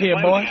 come back here,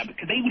 boy.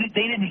 They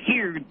didn't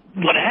hear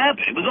what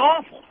happened. It was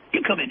awful. You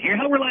come in here.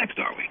 How relaxed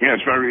are we? Yeah,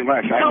 it's very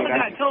relaxed. Tell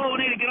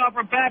O'Neill to get off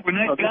her back. We're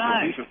nice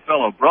guys. These are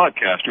fellow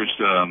broadcasters,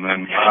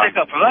 and stick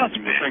up for us,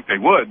 man. I think they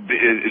would,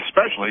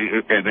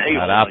 especially they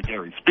like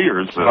Gary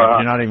Spears.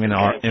 You're not even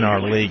in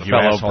our league, you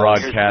fellow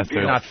assholes. broadcasters.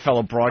 You're not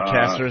fellow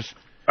broadcasters.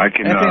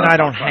 Anthony and I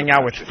don't hang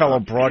out with fellow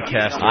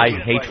broadcasters. I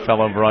hate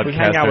fellow broadcasters. We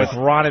hang out with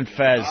Ron and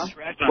Fez.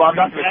 Well, I'm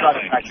not going to try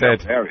to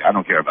attack Harry. I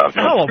don't care about that.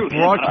 Fellow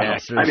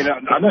broadcasters. I mean,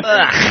 I'm not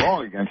saying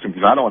wrong against him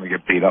because I don't want to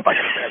get beat up. I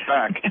got a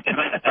bad back.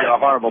 I got a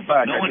horrible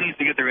back. No one needs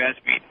to get their ass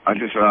beat. I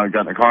just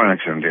got in a car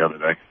accident the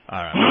other day.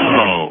 All right.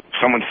 Oh,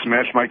 someone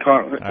smashed my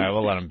car. All right,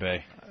 we'll let him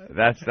be.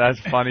 That's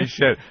funny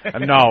shit.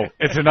 No,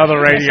 it's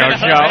another radio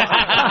show.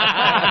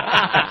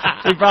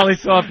 He probably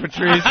saw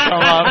Patrice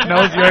come up,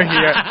 knows you're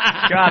here.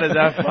 God, is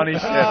that funny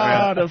shit,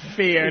 man? Oh, the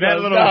fear. That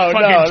little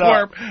fucking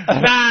twerp.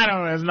 Nah, I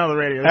don't know. It's another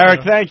radio show. Eric,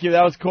 thank you.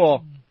 That was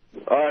cool.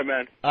 All right,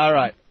 man. All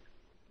right.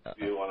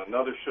 You want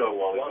another show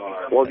while he's on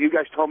our... Well, you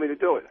guys told me to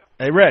do it.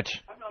 Hey,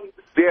 Rich.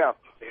 Yeah.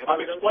 I'm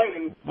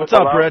explaining. What's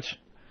up, Rich?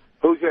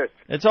 Who's this?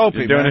 It's Opie,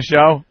 You doing a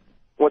show?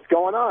 What's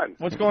going on?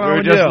 What's going on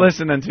with you? We you? were just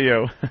listening to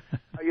you.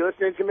 Are you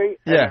listening to me?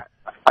 Yeah.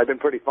 I've been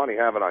pretty funny,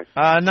 haven't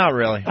I? Not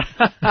really.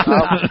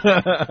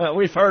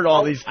 We've heard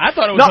all these. I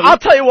thought it was. No, I'll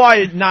tell you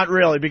why not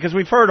really, because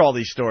we've heard all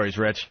these stories,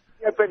 Rich.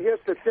 Yeah, but here's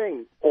the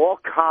thing. All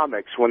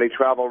comics, when they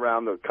travel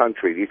around the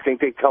country, do you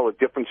think they tell a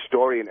different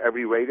story in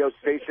every radio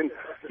station?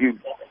 You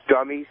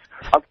dummies.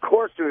 Of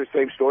course they're the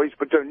same stories,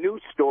 but they're new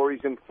stories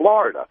in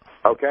Florida,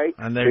 okay?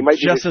 And they're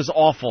just as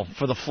awful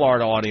for the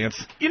Florida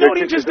audience. You know what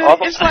he just did?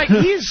 It's like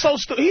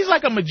he's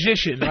like a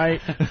magician,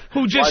 right?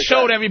 Who just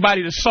showed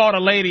everybody to saw the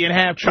lady and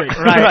half trick.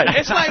 Right.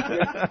 It's like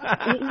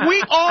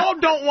we all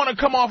don't want to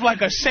come off like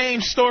a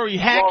same story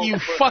hack, you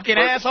fucking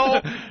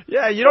asshole.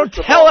 Yeah, you don't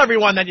tell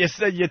everyone that you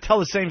tell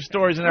the same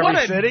stories in every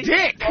city. What a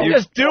dick. You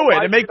just do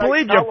it and make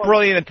believe you're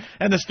brilliant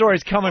and the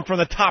story's coming from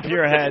the top of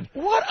your head.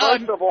 What a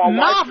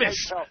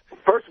novice.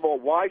 First of all,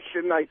 why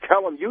shouldn't I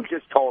tell him? You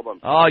just told him.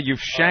 Oh, you've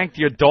shanked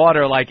your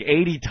daughter like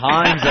 80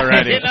 times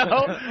already. You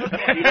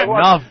know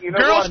Enough.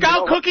 Girl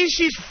Scout cookies,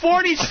 she's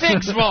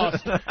 46,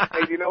 boss.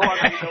 Hey, do you know what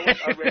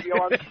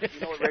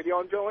radio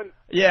I'm doing?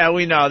 Yeah,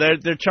 we know.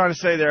 They're trying to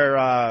say they're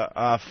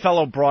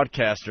fellow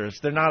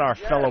broadcasters. They're not our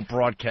fellow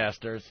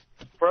broadcasters.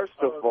 First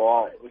of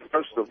all,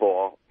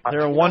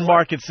 they're a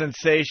one-market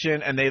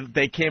sensation, and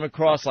they came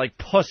across like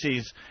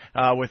pussies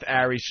with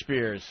Aries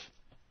Spears.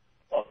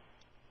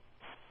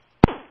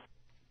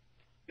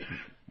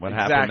 What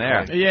happened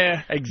there?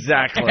 Yeah.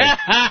 Exactly.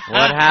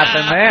 What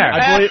happened there?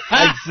 I believe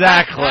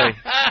exactly.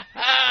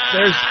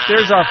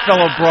 There's our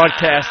fellow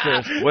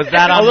broadcasters. Was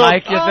that on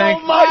mic, you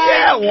think?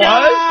 Yeah, it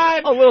was.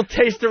 A little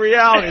taste of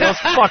reality. Those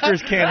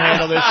fuckers can't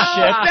handle this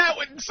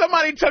shit.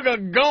 Somebody took a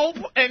gulp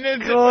and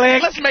then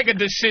let's make a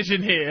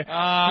decision here.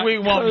 We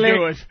won't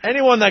do it.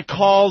 Anyone that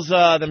calls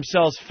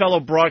themselves fellow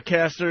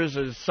broadcasters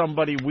is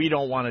somebody we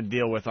don't want to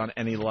deal with on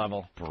any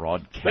level.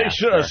 Broadcaster. They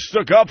should have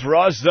stuck up for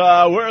us.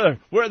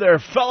 We're their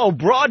fellow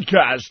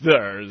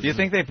broadcasters. Do you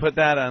think they put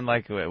that on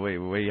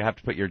where you have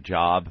to put your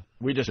job?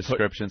 We just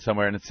description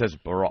somewhere, and it says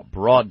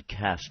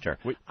broadcaster.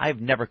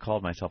 I've never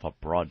called myself a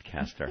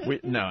broadcaster.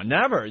 No,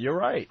 never. You're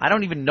right. I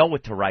don't even know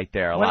what to write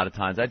there a lot of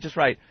times. I just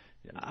write,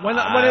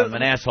 I'm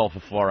an asshole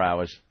for 4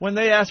 hours. When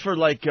they ask for,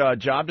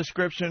 job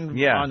description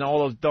on all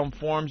those dumb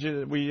forms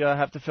we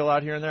have to fill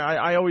out here and there,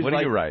 I always What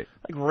do you write?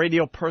 Like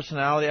radio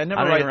personality. I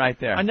never don't even write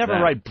there. I never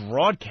write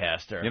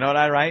broadcaster. You know what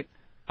I write?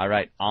 I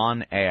write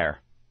on air.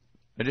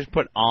 I just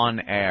put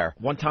on air.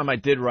 One time I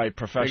did write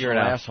professional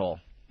asshole.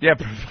 Yeah,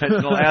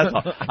 professional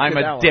asshole. I'm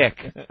a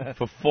dick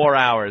for 4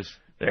 hours.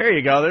 There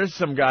you go. There's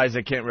some guys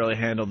that can't really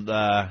handle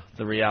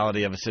the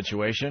reality of a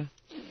situation.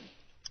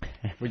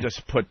 We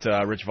just put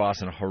Rich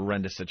Voss in a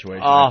horrendous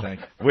situation, I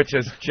think. Which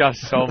is just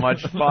so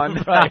much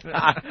fun.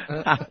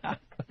 Right?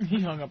 He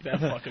hung up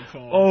that fucking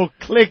phone. Oh,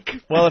 click.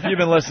 Well, if you've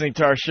been listening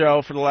to our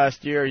show for the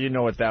last year, you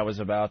know what that was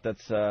about.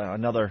 That's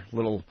another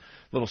little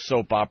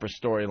soap opera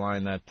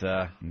storyline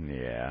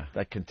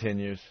that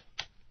continues.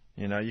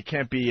 You know, you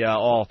can't be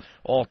all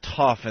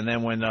tough, and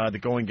then when the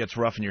going gets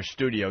rough in your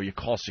studio, you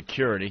call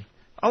security.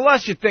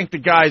 Unless you think the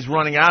guy's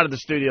running out of the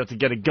studio to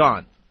get a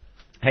gun.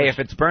 Hey, if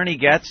it's Bernie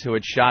Getz, who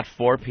had shot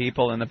 4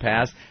 people in the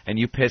past, and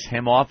you piss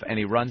him off, and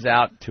he runs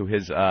out to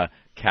his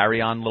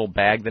carry-on little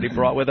bag that he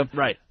brought with him,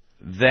 right?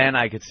 then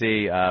I could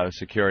see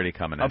security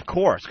coming in. Of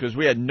course, because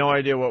we had no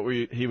idea what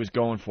he was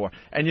going for.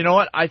 And you know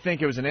what? I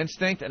think it was an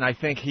instinct, and I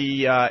think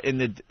he, back in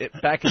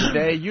the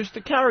day, used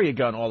to carry a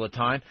gun all the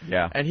time.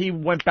 Yeah. And he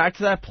went back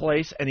to that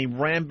place, and he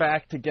ran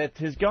back to get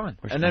his gun.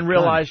 And then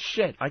realized,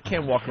 shit, I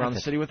can't walk around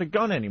the city with a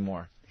gun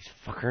anymore. These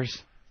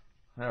fuckers.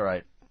 All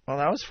right. Well,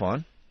 that was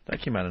fun.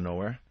 That came out of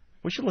nowhere.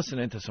 We should listen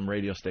into some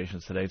radio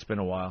stations today. It's been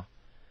a while.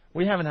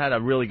 We haven't had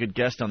a really good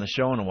guest on the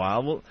show in a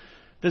while. Well,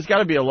 there's got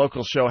to be a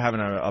local show having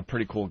a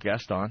pretty cool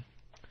guest on.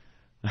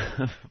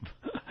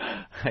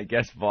 I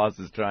guess Voss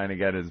is trying to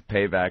get his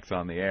paybacks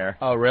on the air.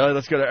 Oh, really?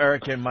 Let's go to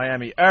Eric in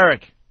Miami.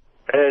 Eric.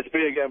 Hey, it's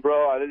me again,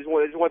 bro. I just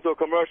went to a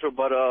commercial,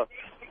 but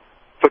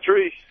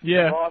Patrice,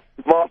 yeah,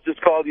 Voss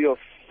just called you a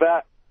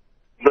fat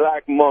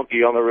black monkey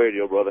on the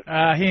radio, brother.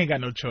 He ain't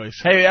got no choice.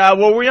 Hey,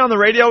 were we on the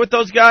radio with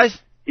those guys?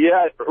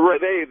 Yeah, right.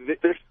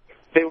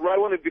 They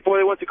right before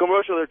they went to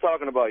commercial, they're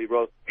talking about you,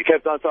 bro. You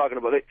kept on talking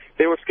about it.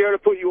 They were scared to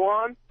put you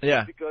on.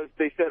 Yeah. Because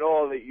they said,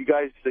 that you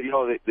guys,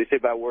 they say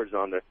bad words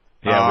on there.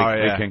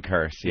 Yeah, we can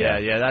curse.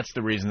 Yeah, that's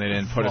the reason they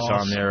didn't put us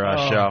on their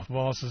show.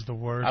 Voss is the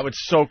worst. I would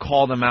so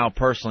call them out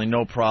personally,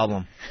 no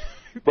problem.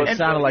 They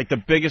sounded like the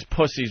biggest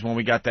pussies when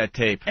we got that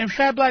tape. And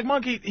Fat Black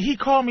Monkey, he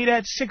called me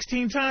that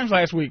 16 times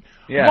last week.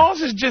 Yeah.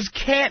 Voss just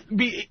can't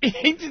be...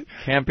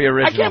 Can't be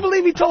original. I can't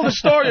believe he told the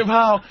story of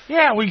how,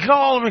 we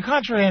call every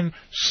country and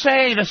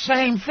say the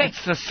same thing.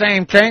 It's the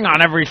same thing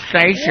on every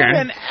station. What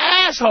an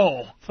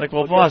asshole. It's like,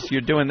 well, boss,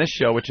 you're doing this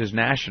show, which is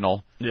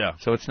national. Yeah.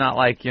 So it's not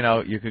like,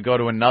 you could go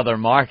to another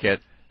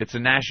market. It's a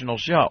national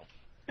show.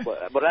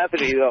 But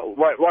Anthony,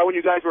 right when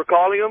you guys were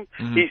calling him,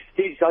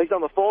 he's on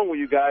the phone with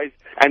you guys,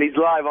 and he's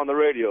live on the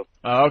radio.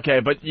 Oh,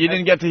 okay, but you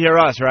didn't get to hear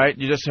us, right?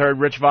 You just heard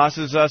Rich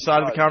Voss's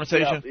side of the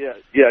conversation?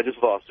 Yeah, just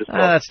Voss.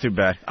 That's too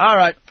bad. All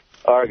right.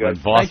 All right, guys.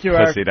 When Voss Thank you,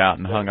 Eric. pussied out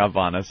and hung up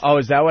on us. Oh,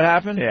 is that what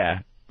happened? Yeah.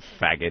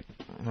 Faggot.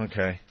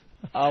 Okay.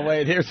 Oh,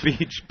 wait, here's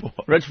Beach Boy.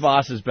 Rich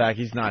Voss is back.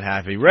 He's not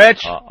happy.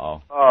 Rich!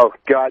 Uh-oh. Oh,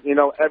 God. You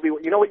know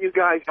what you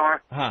guys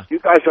are? Huh. You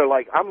guys are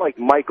like, I'm like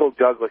Michael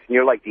Douglas, and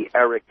you're like the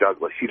Eric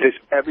Douglas. You just,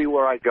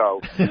 everywhere I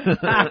go, everything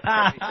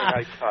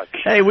I touch.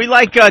 Hey, we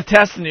like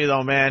testing you,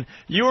 though, man.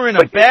 You were in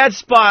a bad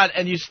spot,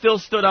 and you still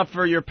stood up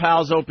for your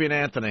pals, Opie and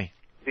Anthony.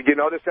 Did you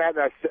notice that?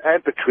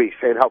 And Patrice,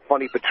 saying how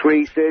funny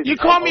Patrice is. You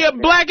called me a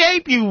black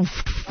ape, you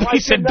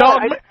piece of dog.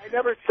 I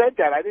never said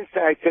that. I didn't say.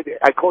 I said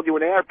I called you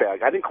an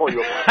airbag. I didn't call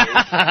you a black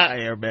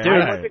ape. Airbag. Dude,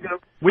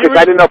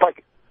 I didn't know if I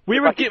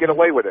could get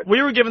away with it.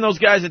 We were giving those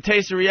guys a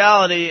taste of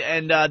reality,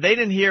 and they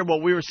didn't hear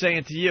what we were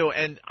saying to you,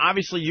 and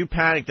obviously you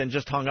panicked and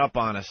just hung up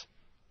on us.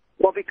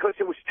 Well, because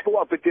it was too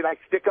up, but did I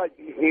stick on?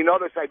 You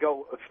notice I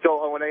go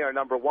still O&A or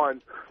number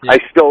one. Yeah. I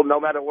still, no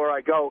matter where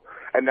I go,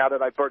 and now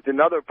that I burnt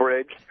another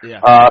bridge,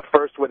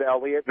 first with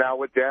Elliot, now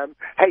with them.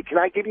 Hey, can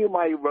I give you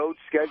my road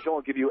schedule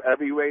and give you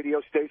every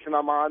radio station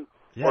I'm on?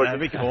 Yeah, that'd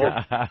be cool.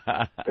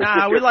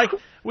 Nah,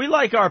 we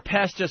like our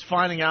pests just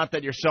finding out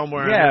that you're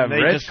somewhere, and they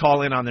just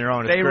call in on their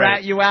own. It's they great.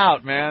 rat you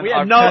out, man. We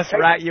our pests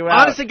rat you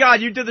out. Honest to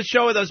God, you did the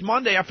show with us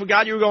Monday. I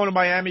forgot you were going to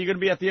Miami. You're going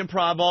to be at the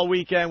Improv all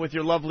weekend with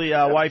your lovely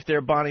wife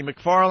there, Bonnie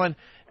McFarlane.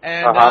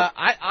 And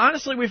I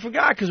honestly, we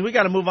forgot because we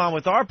got to move on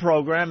with our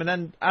program. And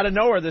then out of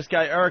nowhere, this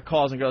guy Eric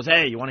calls and goes,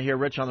 "Hey, you want to hear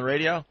Rich on the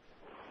radio?"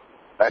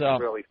 That's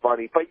really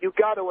funny. But you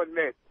got to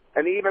admit,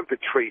 and even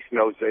Patrice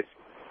knows this,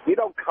 you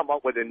don't come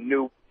up with a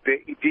new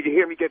bit. Did you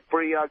hear me get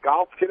free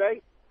golf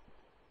today?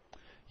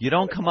 You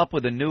don't come up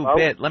with a new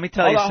bit. Let me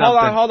tell you something.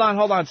 Hold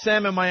on.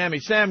 Sam in Miami.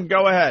 Sam,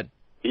 go ahead.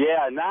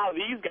 Yeah, now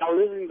these guys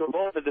listening to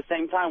both at the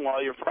same time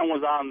while your friend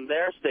was on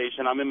their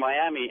station. I'm in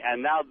Miami, and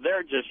now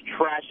they're just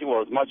trashing,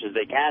 well, as much as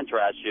they can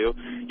trash you.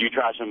 You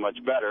trash them much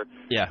better,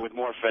 with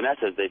more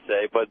finesse, as they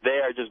say, but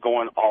they are just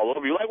going all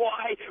over you. Like,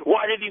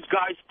 why did these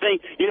guys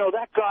think,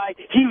 that guy,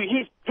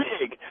 he's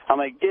big? I'm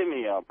like, give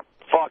me a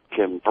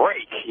fucking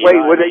break. Wait,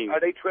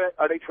 are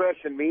they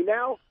trashing me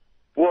now?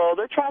 Well,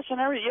 they're trashing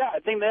everything. Yeah,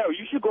 I think they are.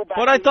 You should go back.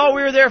 But I thought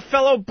we were their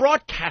fellow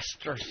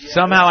broadcasters. Yeah,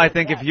 somehow I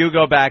think if you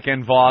go back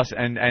in, Voss,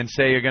 and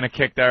say you're going to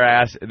kick their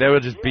ass, they will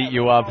just beat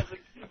you up.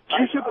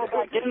 You should go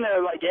back in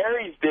there like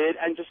Aries did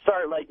and just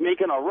start,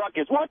 making a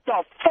ruckus. What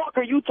the fuck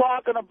are you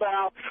talking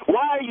about?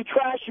 Why are you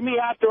trashing me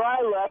after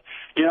I left?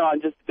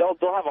 And just, they'll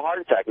have a heart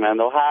attack, man.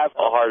 They'll have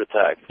a heart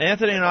attack.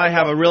 Anthony and I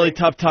have a really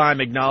tough time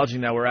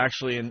acknowledging that we're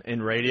actually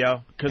in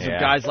radio because of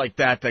guys like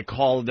that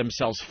call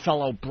themselves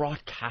fellow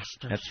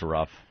broadcasters. That's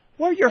rough.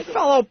 We're your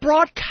fellow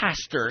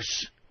broadcasters.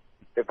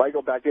 If I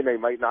go back in, they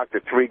might knock the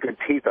 3 good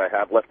teeth I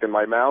have left in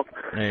my mouth.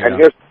 And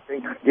here's the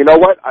thing. You know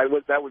what?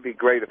 That would be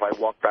great if I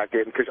walked back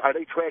in. Because are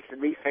they trashing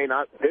me, saying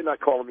they're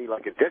not calling me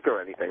like a dick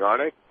or anything, are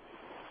they?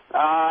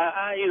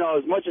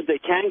 As much as they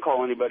can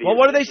call anybody. Well,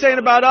 what are they saying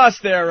about us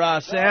there,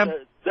 Sam?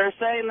 They're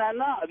saying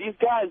that, these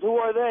guys, who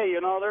are they?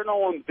 They're no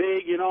one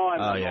big, And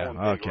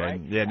okay.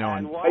 Right? Yeah, no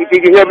one. Hey,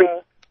 did you hear me?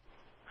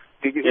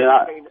 Did you hear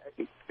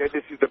me?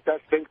 This is the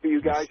best thing for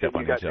you guys. That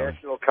you got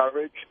national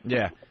coverage.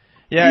 Yeah.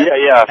 Yeah.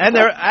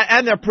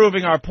 And they're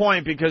proving our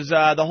point because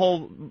the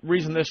whole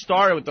reason this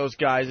started with those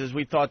guys is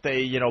we thought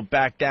they,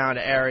 backed down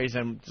to Aries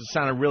and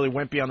sounded really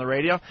wimpy on the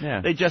radio.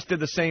 Yeah. They just did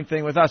the same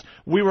thing with us.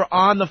 We were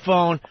on the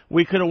phone.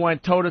 We could have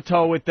went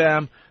toe-to-toe with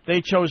them.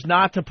 They chose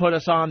not to put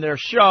us on their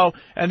show.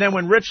 And then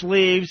when Rich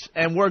leaves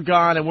and we're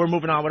gone and we're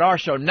moving on with our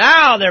show,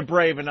 now they're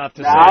brave enough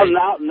to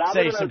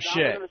say some shit.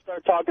 We're going to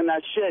start talking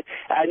that shit.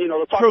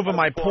 And, proving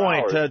my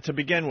point to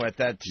begin with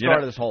that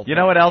started this whole thing. You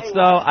know what else, though?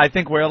 I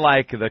think we're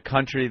like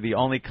the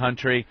only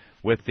country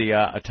with the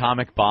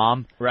atomic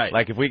bomb. Right.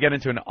 Like, if we get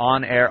into an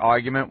on-air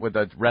argument with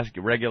a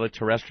regular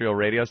terrestrial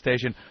radio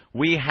station,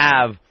 we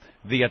have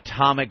the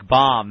atomic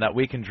bomb that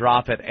we can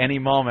drop at any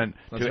moment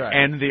to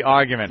end the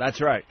argument. That's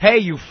right. Hey,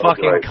 you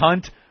fucking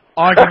cunt.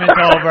 Argument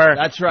over.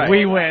 That's right.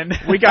 We win.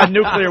 We got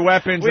nuclear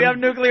weapons. We have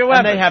nuclear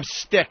weapons. And they have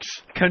sticks.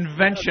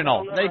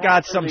 Conventional. They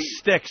got some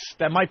sticks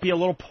that might be a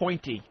little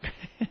pointy.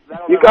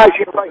 You guys,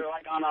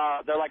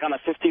 they're like on a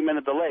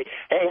 15-minute delay.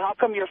 Hey, how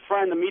come your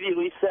friend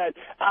immediately said,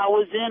 I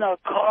was in a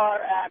car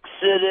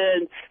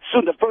accident?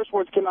 Soon the first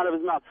words came out of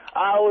his mouth.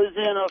 I was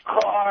in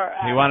a car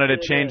accident. He wanted to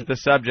change the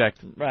subject.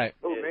 Right.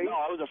 No,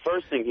 that was the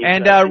first thing he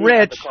said. And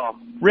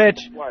Rich,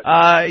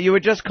 you were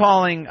just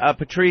calling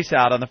Patrice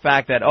out on the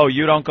fact that,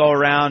 you don't go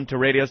around to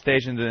radio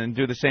stations and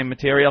do the same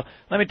material.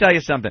 Let me tell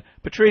you something.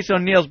 Patrice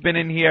O'Neill's been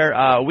in here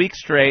a week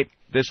straight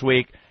this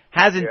week,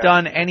 hasn't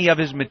done any of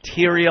his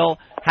material,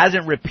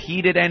 hasn't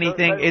repeated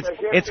anything.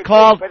 It's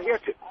called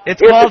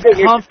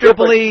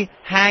comfortably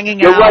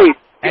hanging out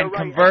and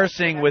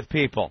conversing with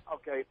people.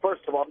 Okay,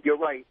 first of all, you're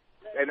right.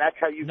 And that's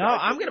how you. No,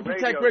 I'm going to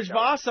protect Rich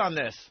Voss on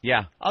this.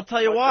 Yeah, I'll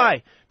tell you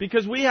why.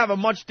 Because we have a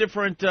much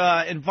different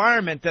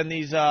environment than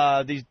these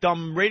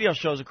dumb radio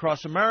shows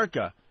across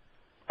America.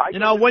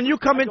 When you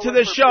come into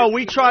this show,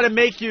 we try to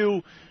make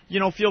you,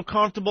 feel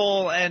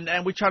comfortable,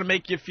 and we try to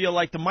make you feel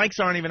like the mics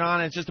aren't even on,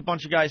 and it's just a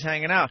bunch of guys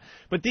hanging out.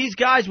 But these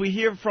guys, we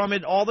hear from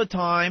it all the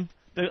time.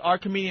 Our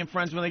comedian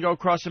friends, when they go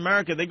across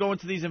America, they go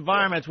into these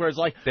environments where it's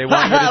like, they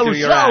want you to do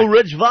your act.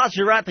 Rich Voss,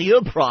 you're at the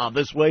Improv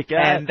this weekend.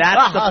 And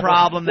that's the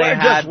problem they had.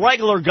 We're just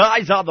regular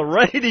guys on the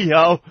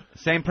radio.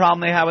 Same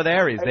problem they had with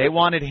Aries. They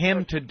wanted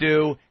him to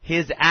do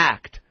his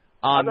act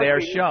on their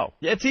show.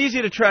 It's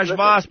easy to trash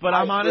Voss, but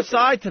I'm on his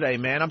side today,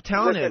 man. I'm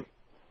telling you.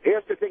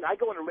 Here's the thing. I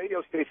go into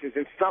radio stations,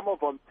 and some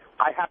of them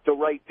I have to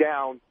write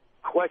down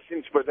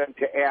questions for them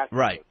to ask.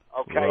 Right.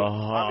 Okay?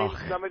 I mean,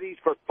 some of these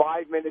for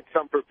 5 minutes,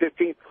 some for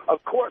 15.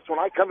 Of course, when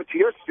I come into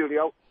your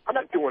studio, I'm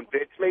not doing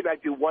bits. Maybe I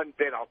do one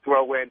bit I'll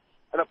throw in.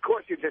 And, of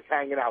course, you're just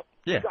hanging out.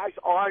 Yeah. You guys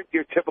aren't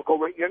your typical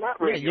you're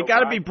not radio. Yeah, you got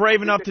to be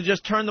brave enough to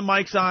just turn the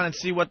mics on and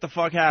see what the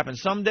fuck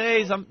happens. Some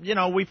days,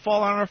 we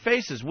fall on our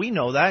faces. We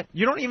know that.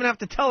 You don't even have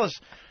to tell us,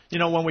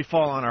 when we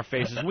fall on our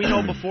faces. We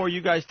know before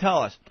you guys tell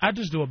us. I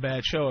just do a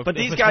bad show. But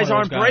these guys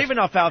aren't brave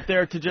enough out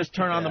there to just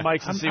turn on the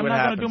mics and see what happens. I'm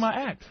not going to do my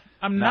act.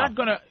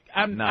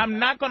 I'm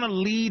not going to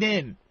lead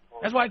in.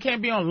 That's why I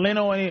can't be on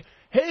Leno and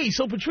hey,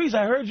 so Patrice,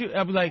 I heard you.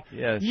 I was like,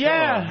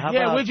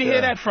 yeah. Where'd you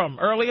hear that from?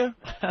 Earlier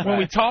when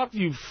we talked,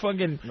 you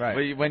fucking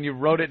when you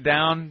wrote it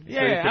down.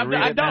 Yeah,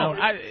 I don't.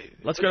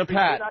 Let's go to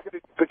Pat.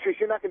 Patrice,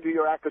 you're not going to do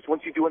your act because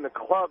once you do in the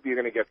club, you're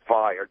going to get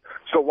fired.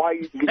 So why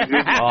you? He's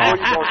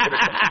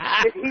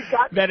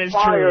gotten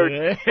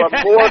fired from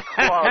more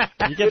clubs.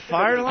 You get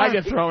fired a lot. I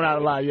get thrown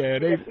out a lot. Yeah,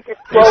 they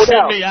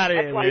send me out of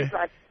here, man.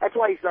 That's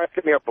why he's not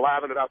sitting there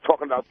blabbing about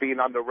talking about being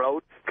on the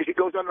road, because he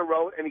goes on the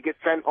road and he gets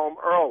sent home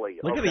early.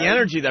 Look at the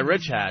energy that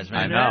Rich has,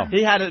 man. I know.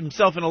 He had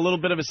himself in a little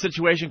bit of a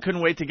situation,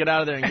 couldn't wait to get out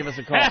of there and give us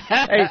a call.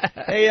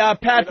 hey,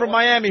 Pat from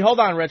Miami.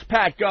 Hold on, Rich.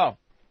 Pat, go.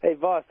 Hey,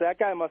 Voss, that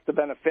guy must have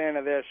been a fan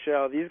of their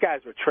show. These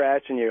guys were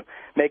trashing you,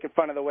 making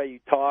fun of the way you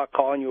talk,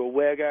 calling you a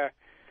wigger.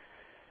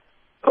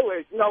 Oh,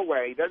 there's no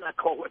way. They're not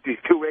calling these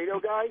two radio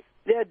guys?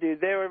 Yeah, dude,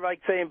 they were like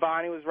saying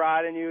Bonnie was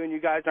riding you and you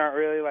guys aren't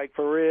really like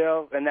for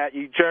real, and that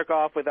you jerk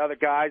off with other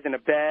guys in a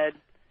bed.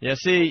 Yeah,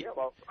 see,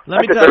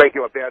 let me tell you, make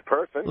you a bad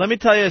person. Let me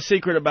tell you a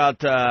secret about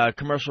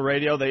commercial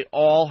radio. They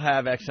all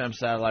have XM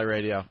satellite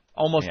radio.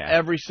 Almost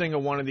every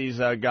single one of these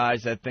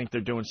guys that think they're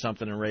doing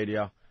something in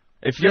radio.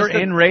 If you're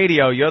in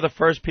radio, you're the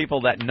first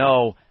people that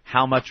know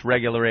how much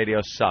regular radio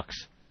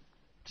sucks.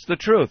 It's the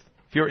truth.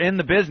 If you're in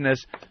the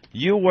business,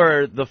 you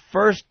were the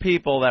first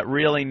people that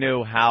really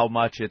knew how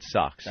much it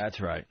sucks. That's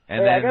right.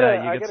 And then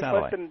I you get got a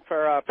satellite. question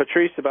for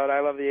Patrice about I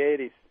Love the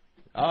 80s.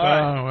 All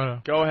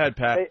right. Go ahead,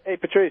 Pat. Hey,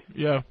 Patrice.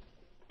 Yeah.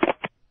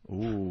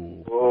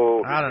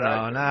 Ooh. I don't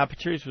know. Nah,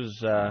 Patrice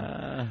was...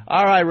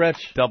 All right,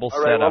 Rich. Double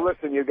All right, well,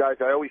 listen, you guys,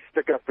 I always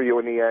stick up for you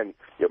in the end,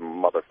 you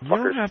motherfuckers.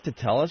 You don't have to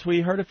tell us.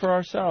 We heard it for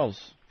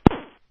ourselves.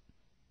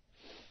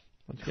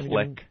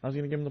 Click. I was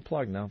going to give him the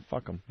plug. Now,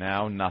 fuck him.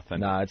 Now, nothing.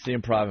 Nah, it's the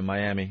Improv in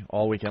Miami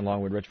all weekend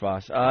long with Rich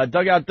Voss.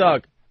 Dugout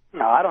Doug.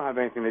 No, I don't have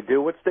anything to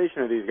do. What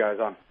station are these guys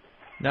on?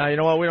 No, you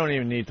know what? We don't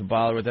even need to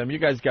bother with them. You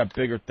guys got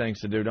bigger things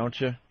to do, don't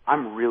you?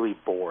 I'm really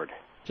bored.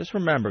 Just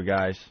remember,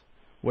 guys,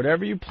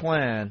 whatever you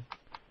plan,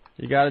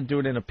 You got to do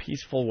it in a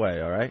peaceful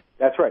way, all right?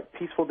 That's right.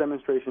 Peaceful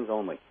demonstrations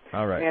only.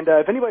 All right. And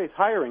if anybody's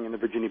hiring in the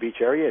Virginia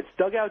Beach area, it's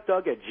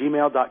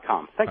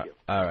dugoutdoug@gmail.com. Thank you.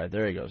 All right,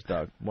 there he goes,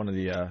 Doug. One of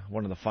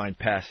the fine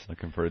pests.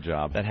 Looking for a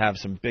job. That have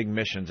some big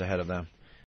missions ahead of them.